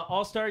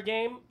 All-Star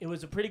game, it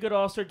was a pretty good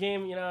All-Star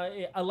game. You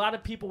know, a lot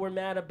of people were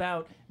mad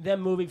about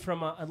them moving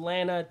from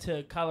Atlanta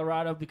to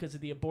Colorado because of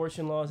the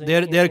abortion laws. They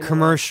had a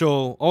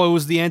commercial. Oh, it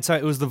was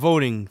the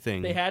voting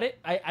thing. They had it.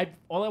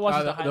 All I watched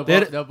was the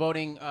highlights. The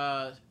voting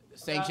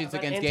sanctions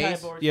against gays.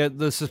 Anti-abortion. Yeah,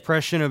 the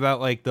suppression about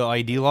like the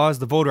ID laws,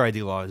 the voter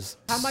ID laws.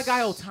 How'd my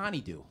guy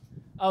Otani do?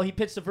 Oh, he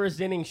pitched the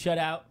first inning,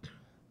 shutout.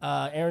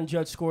 Aaron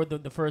Judge scored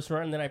the first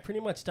run, and then I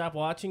pretty much stopped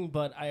watching.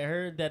 But I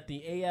heard that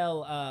the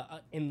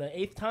AL, in the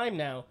 8th time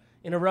now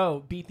in a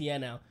row, beat the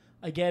NL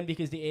again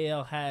because the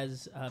AL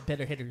has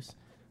better hitters.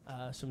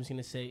 So I'm just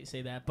gonna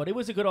say that. But it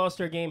was a good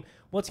All-Star game.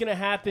 What's gonna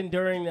happen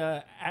during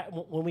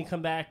when we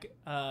come back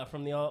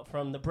from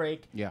the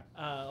break? Yeah.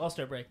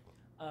 All-Star break.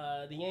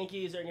 The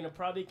Yankees are gonna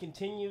probably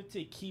continue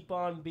to keep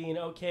on being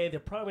okay. They're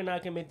probably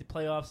not gonna make the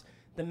playoffs.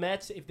 The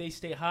Mets, if they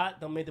stay hot,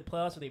 they'll make the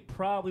playoffs, but they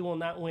probably will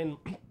not win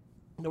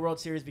the World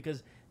Series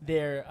because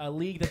their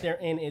league that they're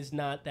in is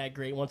not that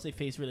great once they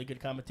face really good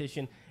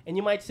competition. And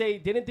you might say,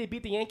 didn't they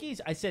beat the Yankees?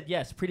 I said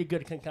yes, pretty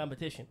good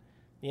competition.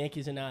 The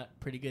Yankees are not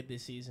pretty good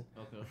this season.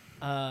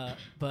 Okay.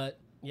 But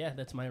yeah,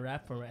 that's my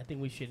wrap for it. I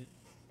think we should.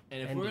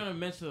 And if we're gonna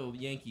mention the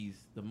Yankees,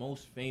 the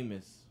most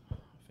famous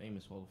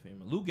Hall of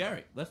Famer, Lou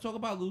Gehrig. Let's talk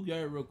about Lou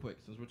Gehrig real quick,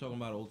 since we're talking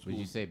about old school. Would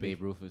you say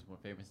Babe Ruth was more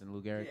famous than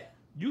Lou Gehrig? Yeah.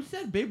 You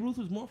said Babe Ruth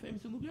was more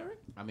famous than Lou Gehrig?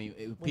 I mean,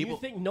 When people.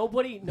 you think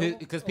nobody,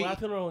 Because a lot of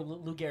people know who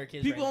Lou Gehrig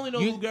is. People right only know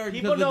You- Lou Gehrig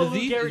people because of know the Lou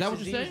disease. Gehrig's Is that what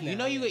you're disease saying?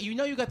 now. You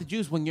know you got the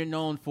juice when you're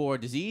known for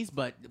disease,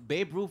 but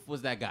Babe Ruth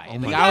was that guy. Oh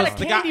And the my guy God. was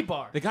He had a candy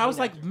bar. The guy was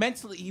Yeah. like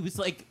mentally, he was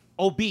like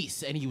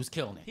obese, and he was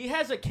killing it. He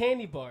has a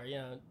candy bar.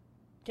 Yeah,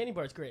 candy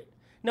bar is great.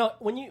 No,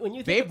 when you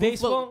think Babe of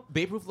baseball,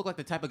 Babe Ruth looked like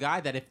the type of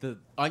guy that if the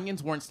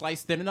onions weren't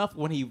sliced thin enough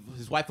when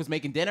his wife was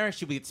making dinner,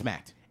 she would get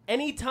smacked.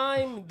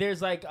 anytime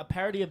there's like a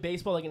parody of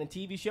baseball, like in a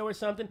TV show or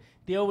something,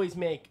 they always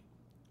make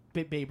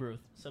Babe Ruth.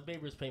 So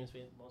Babe Ruth's famous for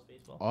most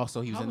baseball.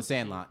 Also, he was How in the was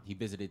Sandlot. He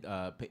visited.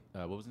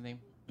 What was his name?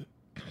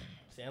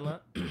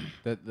 Sandlot.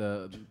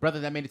 The brother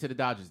that made it to the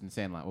Dodgers in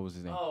Sandlot. What was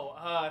his name? Oh,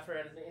 I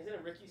forgot his name. Isn't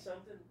it Ricky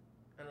something?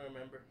 I don't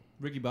remember.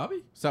 Ricky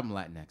Bobby? Something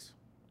Latinx.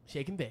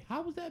 Shake and bake.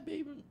 How was that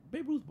Babe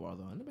Ruth bar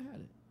though? I never had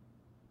it.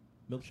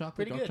 Milk chocolate,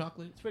 Pretty dark good.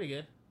 chocolate. It's pretty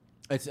good.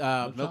 It's milk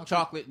chocolate?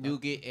 chocolate,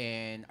 nougat,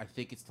 and I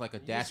think it's like a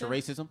dash of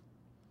racism.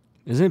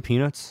 Isn't it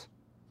peanuts?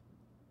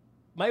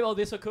 My old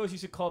disco coach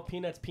used to call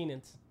peanuts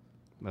peanuts.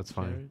 That's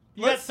fine.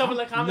 You got someone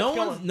like comments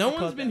going. No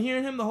one's been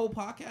hearing him the whole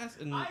podcast,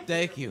 and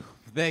Thank you.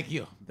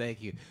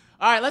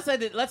 All right, let's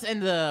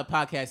end the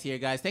podcast here,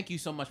 guys. Thank you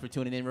so much for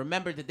tuning in.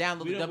 Remember to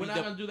download the we're not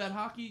gonna do that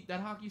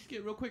hockey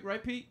skit real quick,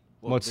 right, Pete?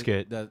 What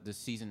skit? The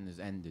season is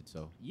ended,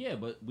 so Yeah,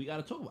 but we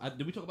gotta talk about.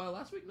 Did we talk about it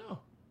last week? No.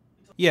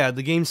 Yeah,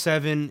 the Game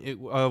 7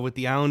 with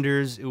the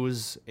Islanders, it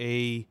was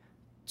a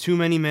too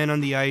many men on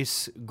the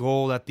ice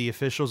goal that the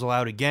officials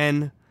allowed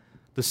again.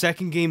 The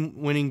second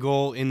game-winning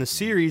goal in the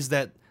series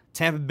that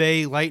Tampa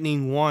Bay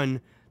Lightning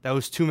won, that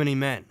was too many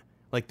men.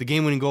 Like, the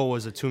game-winning goal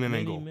was a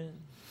two-man goal.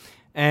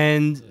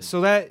 And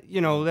so that,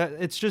 that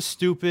it's just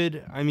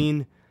stupid. I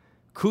mean,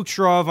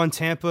 Kucherov on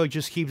Tampa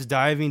just keeps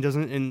diving,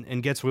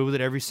 and gets away with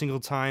it every single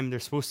time. They're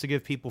supposed to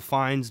give people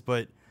fines,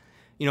 but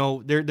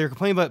they're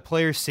complaining about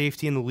player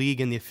safety in the league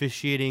and the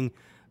officiating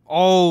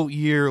all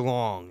year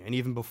long and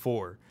even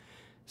before.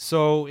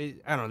 So I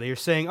don't know. They're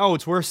saying, oh,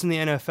 it's worse than the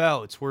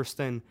NFL. It's worse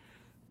than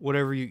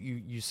whatever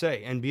you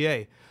say,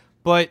 NBA.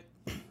 But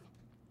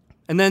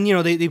and then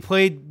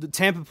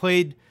Tampa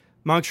played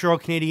Montreal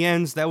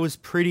Canadiens. That was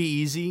pretty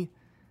easy.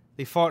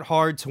 They fought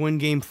hard to win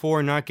Game 4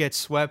 and not get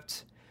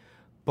swept.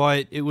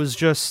 But it was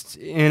just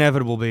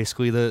inevitable,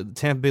 basically. The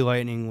Tampa Bay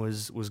Lightning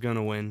was going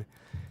to win.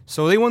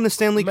 So they won the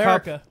Stanley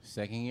Cup.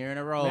 second year in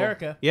a row.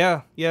 America.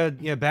 Yeah,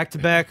 back to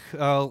back.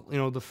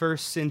 The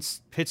first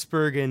since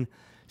Pittsburgh in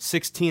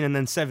 16 and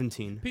then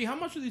 17. P, how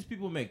much do these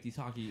people make? These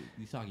hockey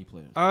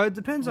players. It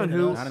depends on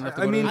who. Not enough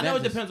to I go to mean, the I know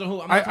it dentist. depends on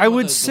who. I'm I not talking would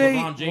about the say-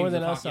 LeBron James More of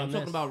than us hockey. I'm on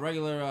talking this. about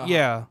regular.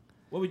 yeah.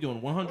 What are we doing?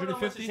 I don't know how much the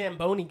 150?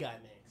 Zamboni guy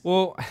makes.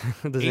 Well,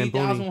 the 80,000,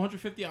 Zamboni.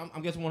 150?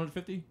 I'm guessing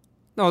 150?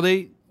 No,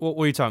 what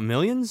were you talking?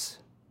 Millions?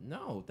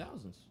 No,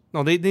 thousands.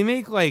 No, they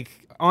make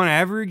like on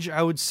average.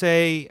 I would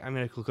say. I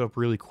mean, I could look it up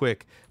really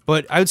quick,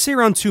 but I would say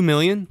around 2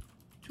 million.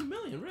 2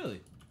 million, really? I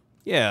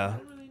Yeah.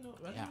 don't really know.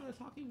 I Yeah. didn't know that's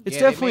hockey. It's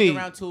They definitely- make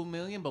around $2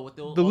 million, but with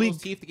all league-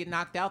 those teeth to get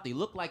knocked out, they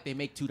look like they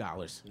make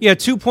 $2. Yeah,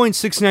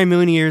 2.69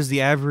 million a year is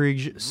the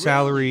average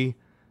salary.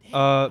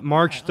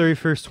 March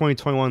 31st,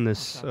 2021.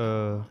 This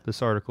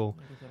article.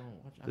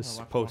 This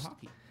This post.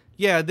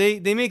 Yeah,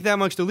 they make that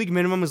much. The league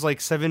minimum is like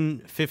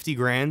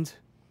 $750,000.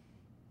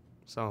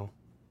 So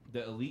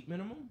The elite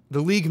minimum?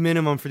 the league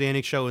minimum for the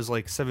NHL is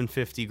like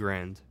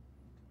 $750,000.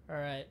 All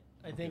right,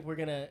 I think we're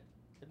gonna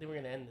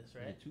end this,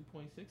 right?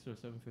 2.6 or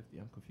 750?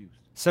 I'm confused.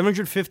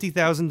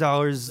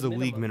 $750,000 is the The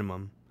league minimum.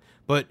 minimum,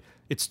 but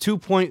it's 2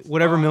 point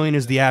whatever million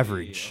is the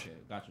average. Okay,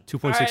 gotcha.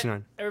 2.69. All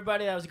right,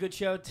 everybody, that was a good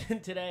show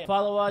today.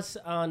 Follow us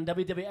on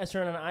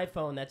WWSRN on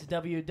iPhone. That's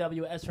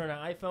WWSRN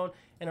on iPhone.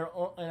 And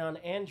on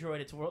Android,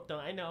 it's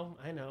I know.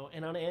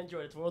 And on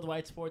Android, it's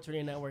Worldwide Sports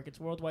Radio Network. It's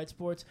Worldwide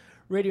Sports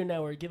Radio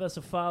Network. Give us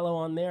a follow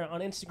on there.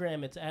 On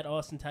Instagram, it's at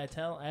Austin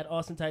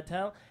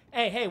Titel.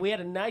 Hey, we had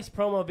a nice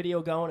promo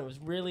video going. It was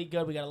really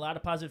good. We got a lot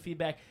of positive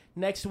feedback.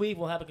 Next week,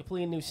 we'll have a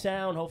completely new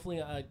sound.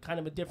 Hopefully, kind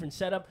of a different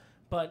setup.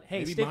 But hey,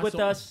 Maybe stick my with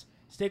song. us.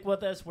 Stick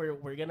with us.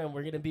 We're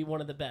gonna be one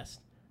of the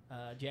best.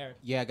 Jared.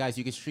 Yeah, guys,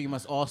 you can stream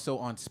us also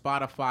on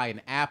Spotify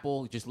and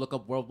Apple. Just look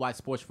up Worldwide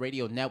Sports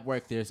Radio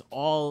Network. There's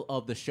all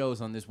of the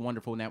shows on this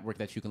wonderful network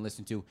that you can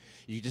listen to.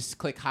 You just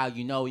click how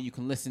you know you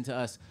can listen to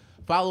us.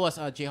 Follow us,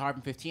 J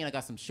Harvin 15. I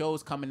got some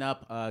shows coming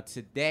up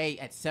today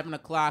at 7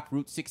 o'clock,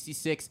 Route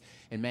 66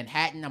 in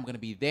Manhattan. I'm going to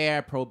be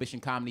there.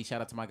 Prohibition Comedy.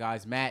 Shout out to my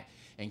guys, Matt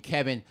and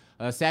Kevin.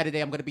 Saturday,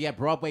 I'm going to be at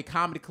Broadway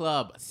Comedy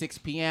Club, 6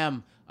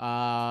 p.m.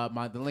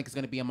 The link is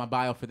going to be in my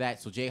bio for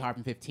that. So J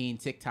Harvin 15,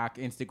 TikTok,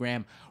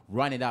 Instagram,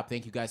 run it up.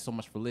 Thank you guys so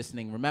much for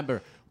listening.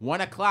 Remember, 1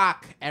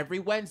 o'clock every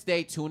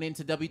Wednesday. Tune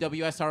into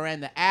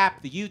WWSRN, the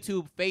app, the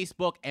YouTube,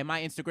 Facebook, and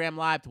my Instagram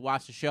Live to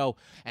watch the show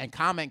and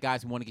comment,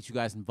 guys. We want to get you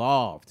guys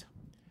involved.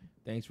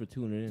 Thanks for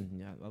tuning in.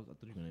 Yeah, I thought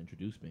you were going to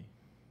introduce me.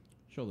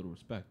 Show a little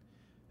respect.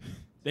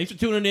 Thanks for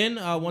tuning in.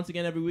 Once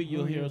again, every week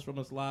you'll hear us from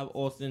us live.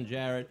 Austin,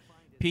 Jared,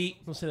 Pete.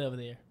 Don't say that over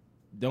there.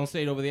 Don't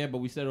say it over there, but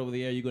we said it over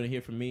the air. You're going to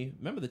hear from me.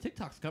 Remember, the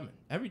TikTok's coming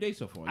every day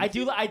so far. I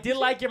did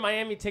like your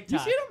Miami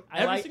TikTok. You see them?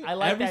 Every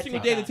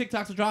single day the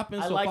TikToks are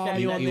dropping. So follow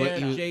me on there.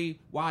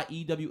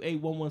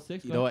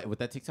 JYEWA116. You know what? With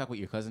that TikTok with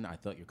your cousin, I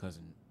thought your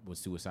cousin was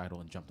suicidal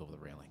and jumped over the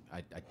railing.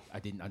 I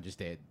didn't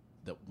understand.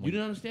 You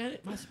didn't understand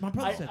it? My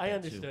brother said that I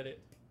understood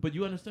it. But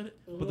you understood it?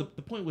 Mm-hmm. But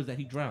the point was that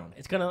he drowned.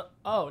 It's gonna...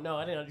 Oh, no,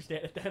 I didn't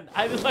understand it then.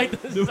 I just like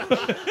this.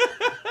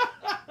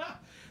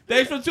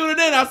 Thanks for tuning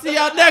in. I'll see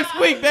y'all next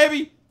week,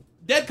 baby.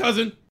 Dead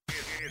cousin.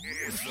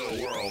 It's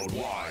the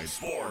Worldwide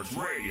Sports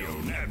Radio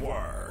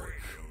Network.